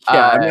 Yeah,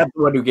 I'm not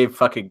the one who gave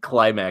fucking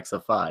Climax a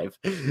 5.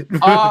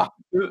 Oh,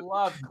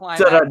 love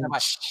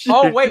Climax.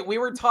 Oh, wait, we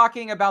were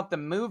talking about the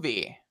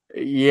movie.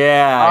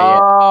 Yeah.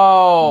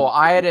 Oh,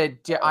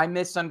 I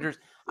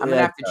misunderstood. I'm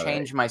gonna have to That's all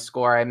change my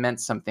score. I meant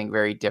something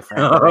very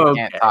different. That I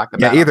can't talk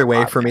about. Yeah, either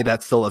way, for me,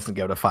 that still doesn't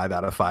go to 5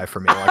 out of 5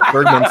 for me. Like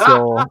Bergman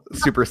still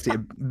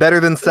supersede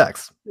better than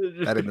sex.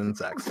 Better than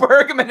sex.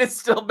 Bergman is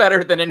still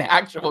better than an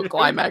actual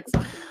climax.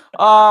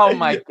 Oh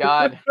my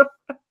god.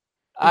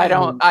 Dude,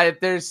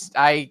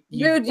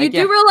 you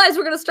do realize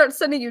we're gonna start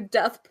sending you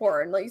death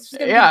porn. Like it's just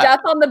gonna be death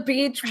on the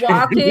beach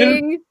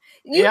walking.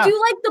 You do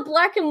like the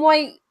black and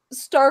white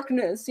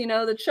starkness, you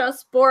know, the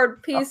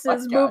chessboard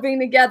pieces moving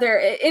together.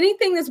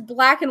 Anything that's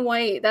black and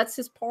white, that's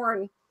his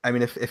porn. I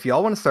mean, if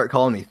y'all want to start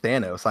calling me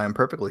Thanos, I am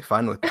perfectly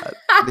fine with that.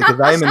 Because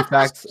I am in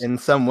fact in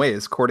some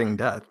ways courting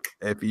death,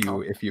 if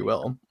you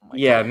will.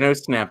 Yeah, no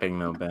snapping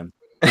though, Ben.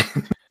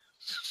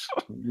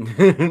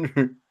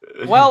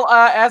 Well,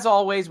 as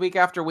always, week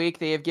after week,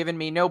 they have given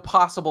me no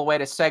possible way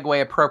to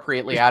segue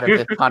appropriately out of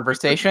this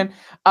conversation.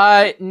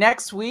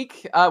 Next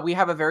week, we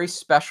have a very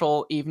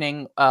special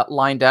evening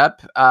lined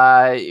up.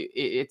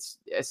 It's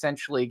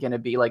essentially going to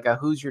be like a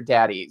Who's Your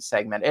Daddy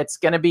segment. It's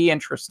going to be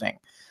interesting.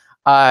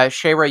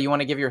 Shayra, you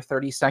want to give your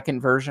 30-second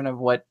version of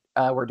what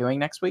we're doing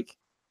next week?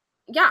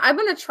 Yeah, I'm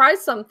going to try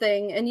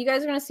something, and you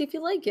guys are going to see if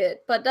you like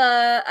it. But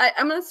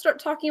I'm going to start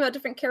talking about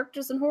different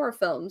characters in horror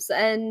films,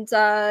 and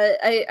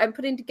I'm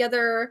putting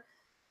together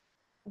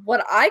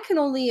what I can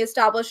only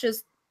establish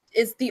is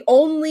the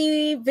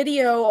only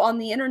video on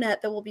the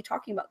internet that will be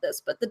talking about this,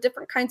 but the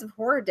different kinds of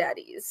horror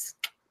daddies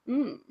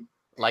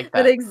like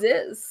that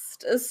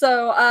exist.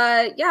 So,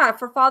 yeah,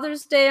 for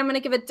Father's Day, I'm going to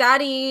give it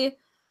daddy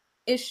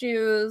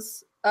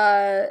issues,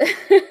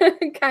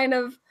 kind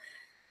of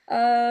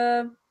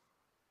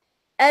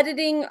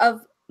editing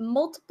of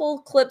multiple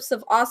clips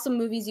of awesome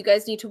movies you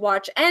guys need to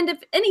watch, and if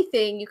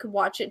anything you could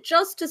watch it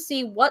just to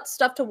see what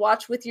stuff to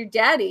watch with your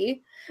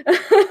daddy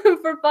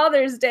for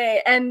Father's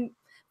Day and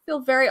feel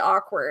very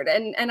awkward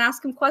and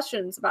ask him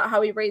questions about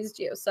how he raised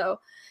you. So,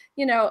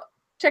 you know,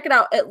 check it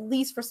out at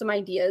least for some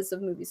ideas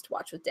of movies to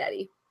watch with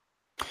daddy.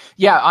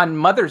 Yeah, on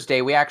Mother's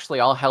Day, we actually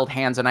all held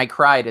hands and I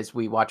cried as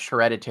we watched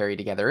Hereditary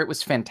together. It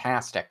was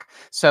fantastic.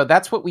 So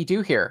that's what we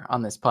do here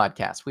on this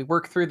podcast. We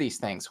work through these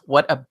things.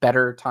 What a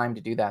better time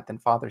to do that than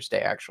Father's Day,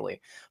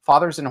 actually.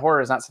 Fathers in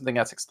horror is not something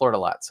that's explored a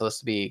lot, so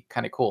this will be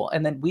kind of cool.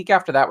 And then week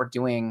after that, we're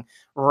doing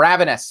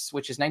Ravenous,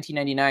 which is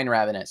 1999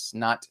 Ravenous,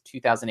 not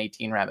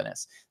 2018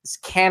 Ravenous. It's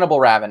Cannibal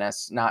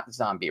Ravenous, not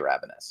Zombie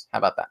Ravenous. How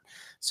about that?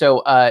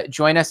 So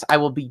join us. I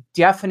will be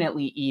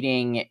definitely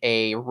eating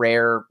a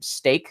rare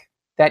steak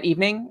that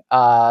evening.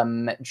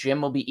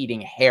 Jim will be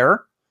eating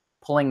hair,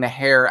 pulling the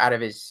hair out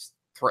of his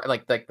throat,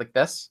 like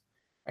this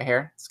right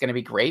here. It's gonna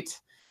be great.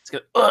 It's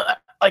gonna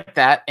like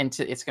that, and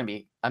it's gonna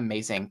be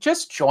amazing.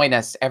 Just join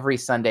us every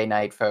Sunday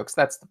night, folks.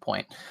 That's the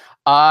point.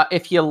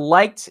 If you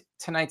liked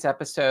tonight's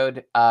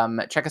episode,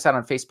 check us out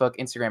on Facebook,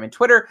 Instagram, and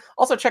Twitter.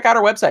 Also, check out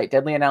our website,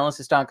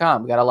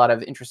 deadlyanalysis.com. We got a lot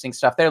of interesting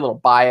stuff there, little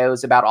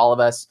bios about all of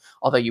us,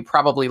 although you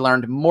probably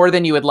learned more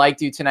than you would like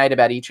to tonight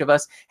about each of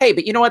us. Hey,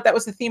 but you know what? That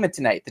was the theme of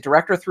tonight. The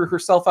director threw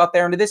herself out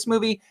there into this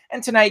movie,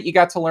 and tonight you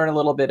got to learn a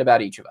little bit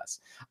about each of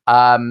us,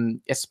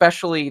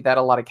 especially that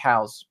a lot of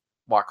cows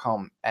walk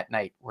home at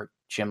night where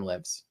Jim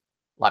lives.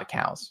 A lot of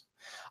cows.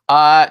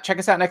 Check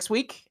us out next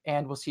week,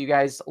 and we'll see you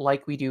guys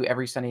like we do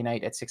every Sunday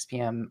night at 6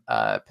 p.m.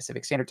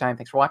 Pacific Standard Time.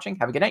 Thanks for watching.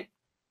 Have a good night.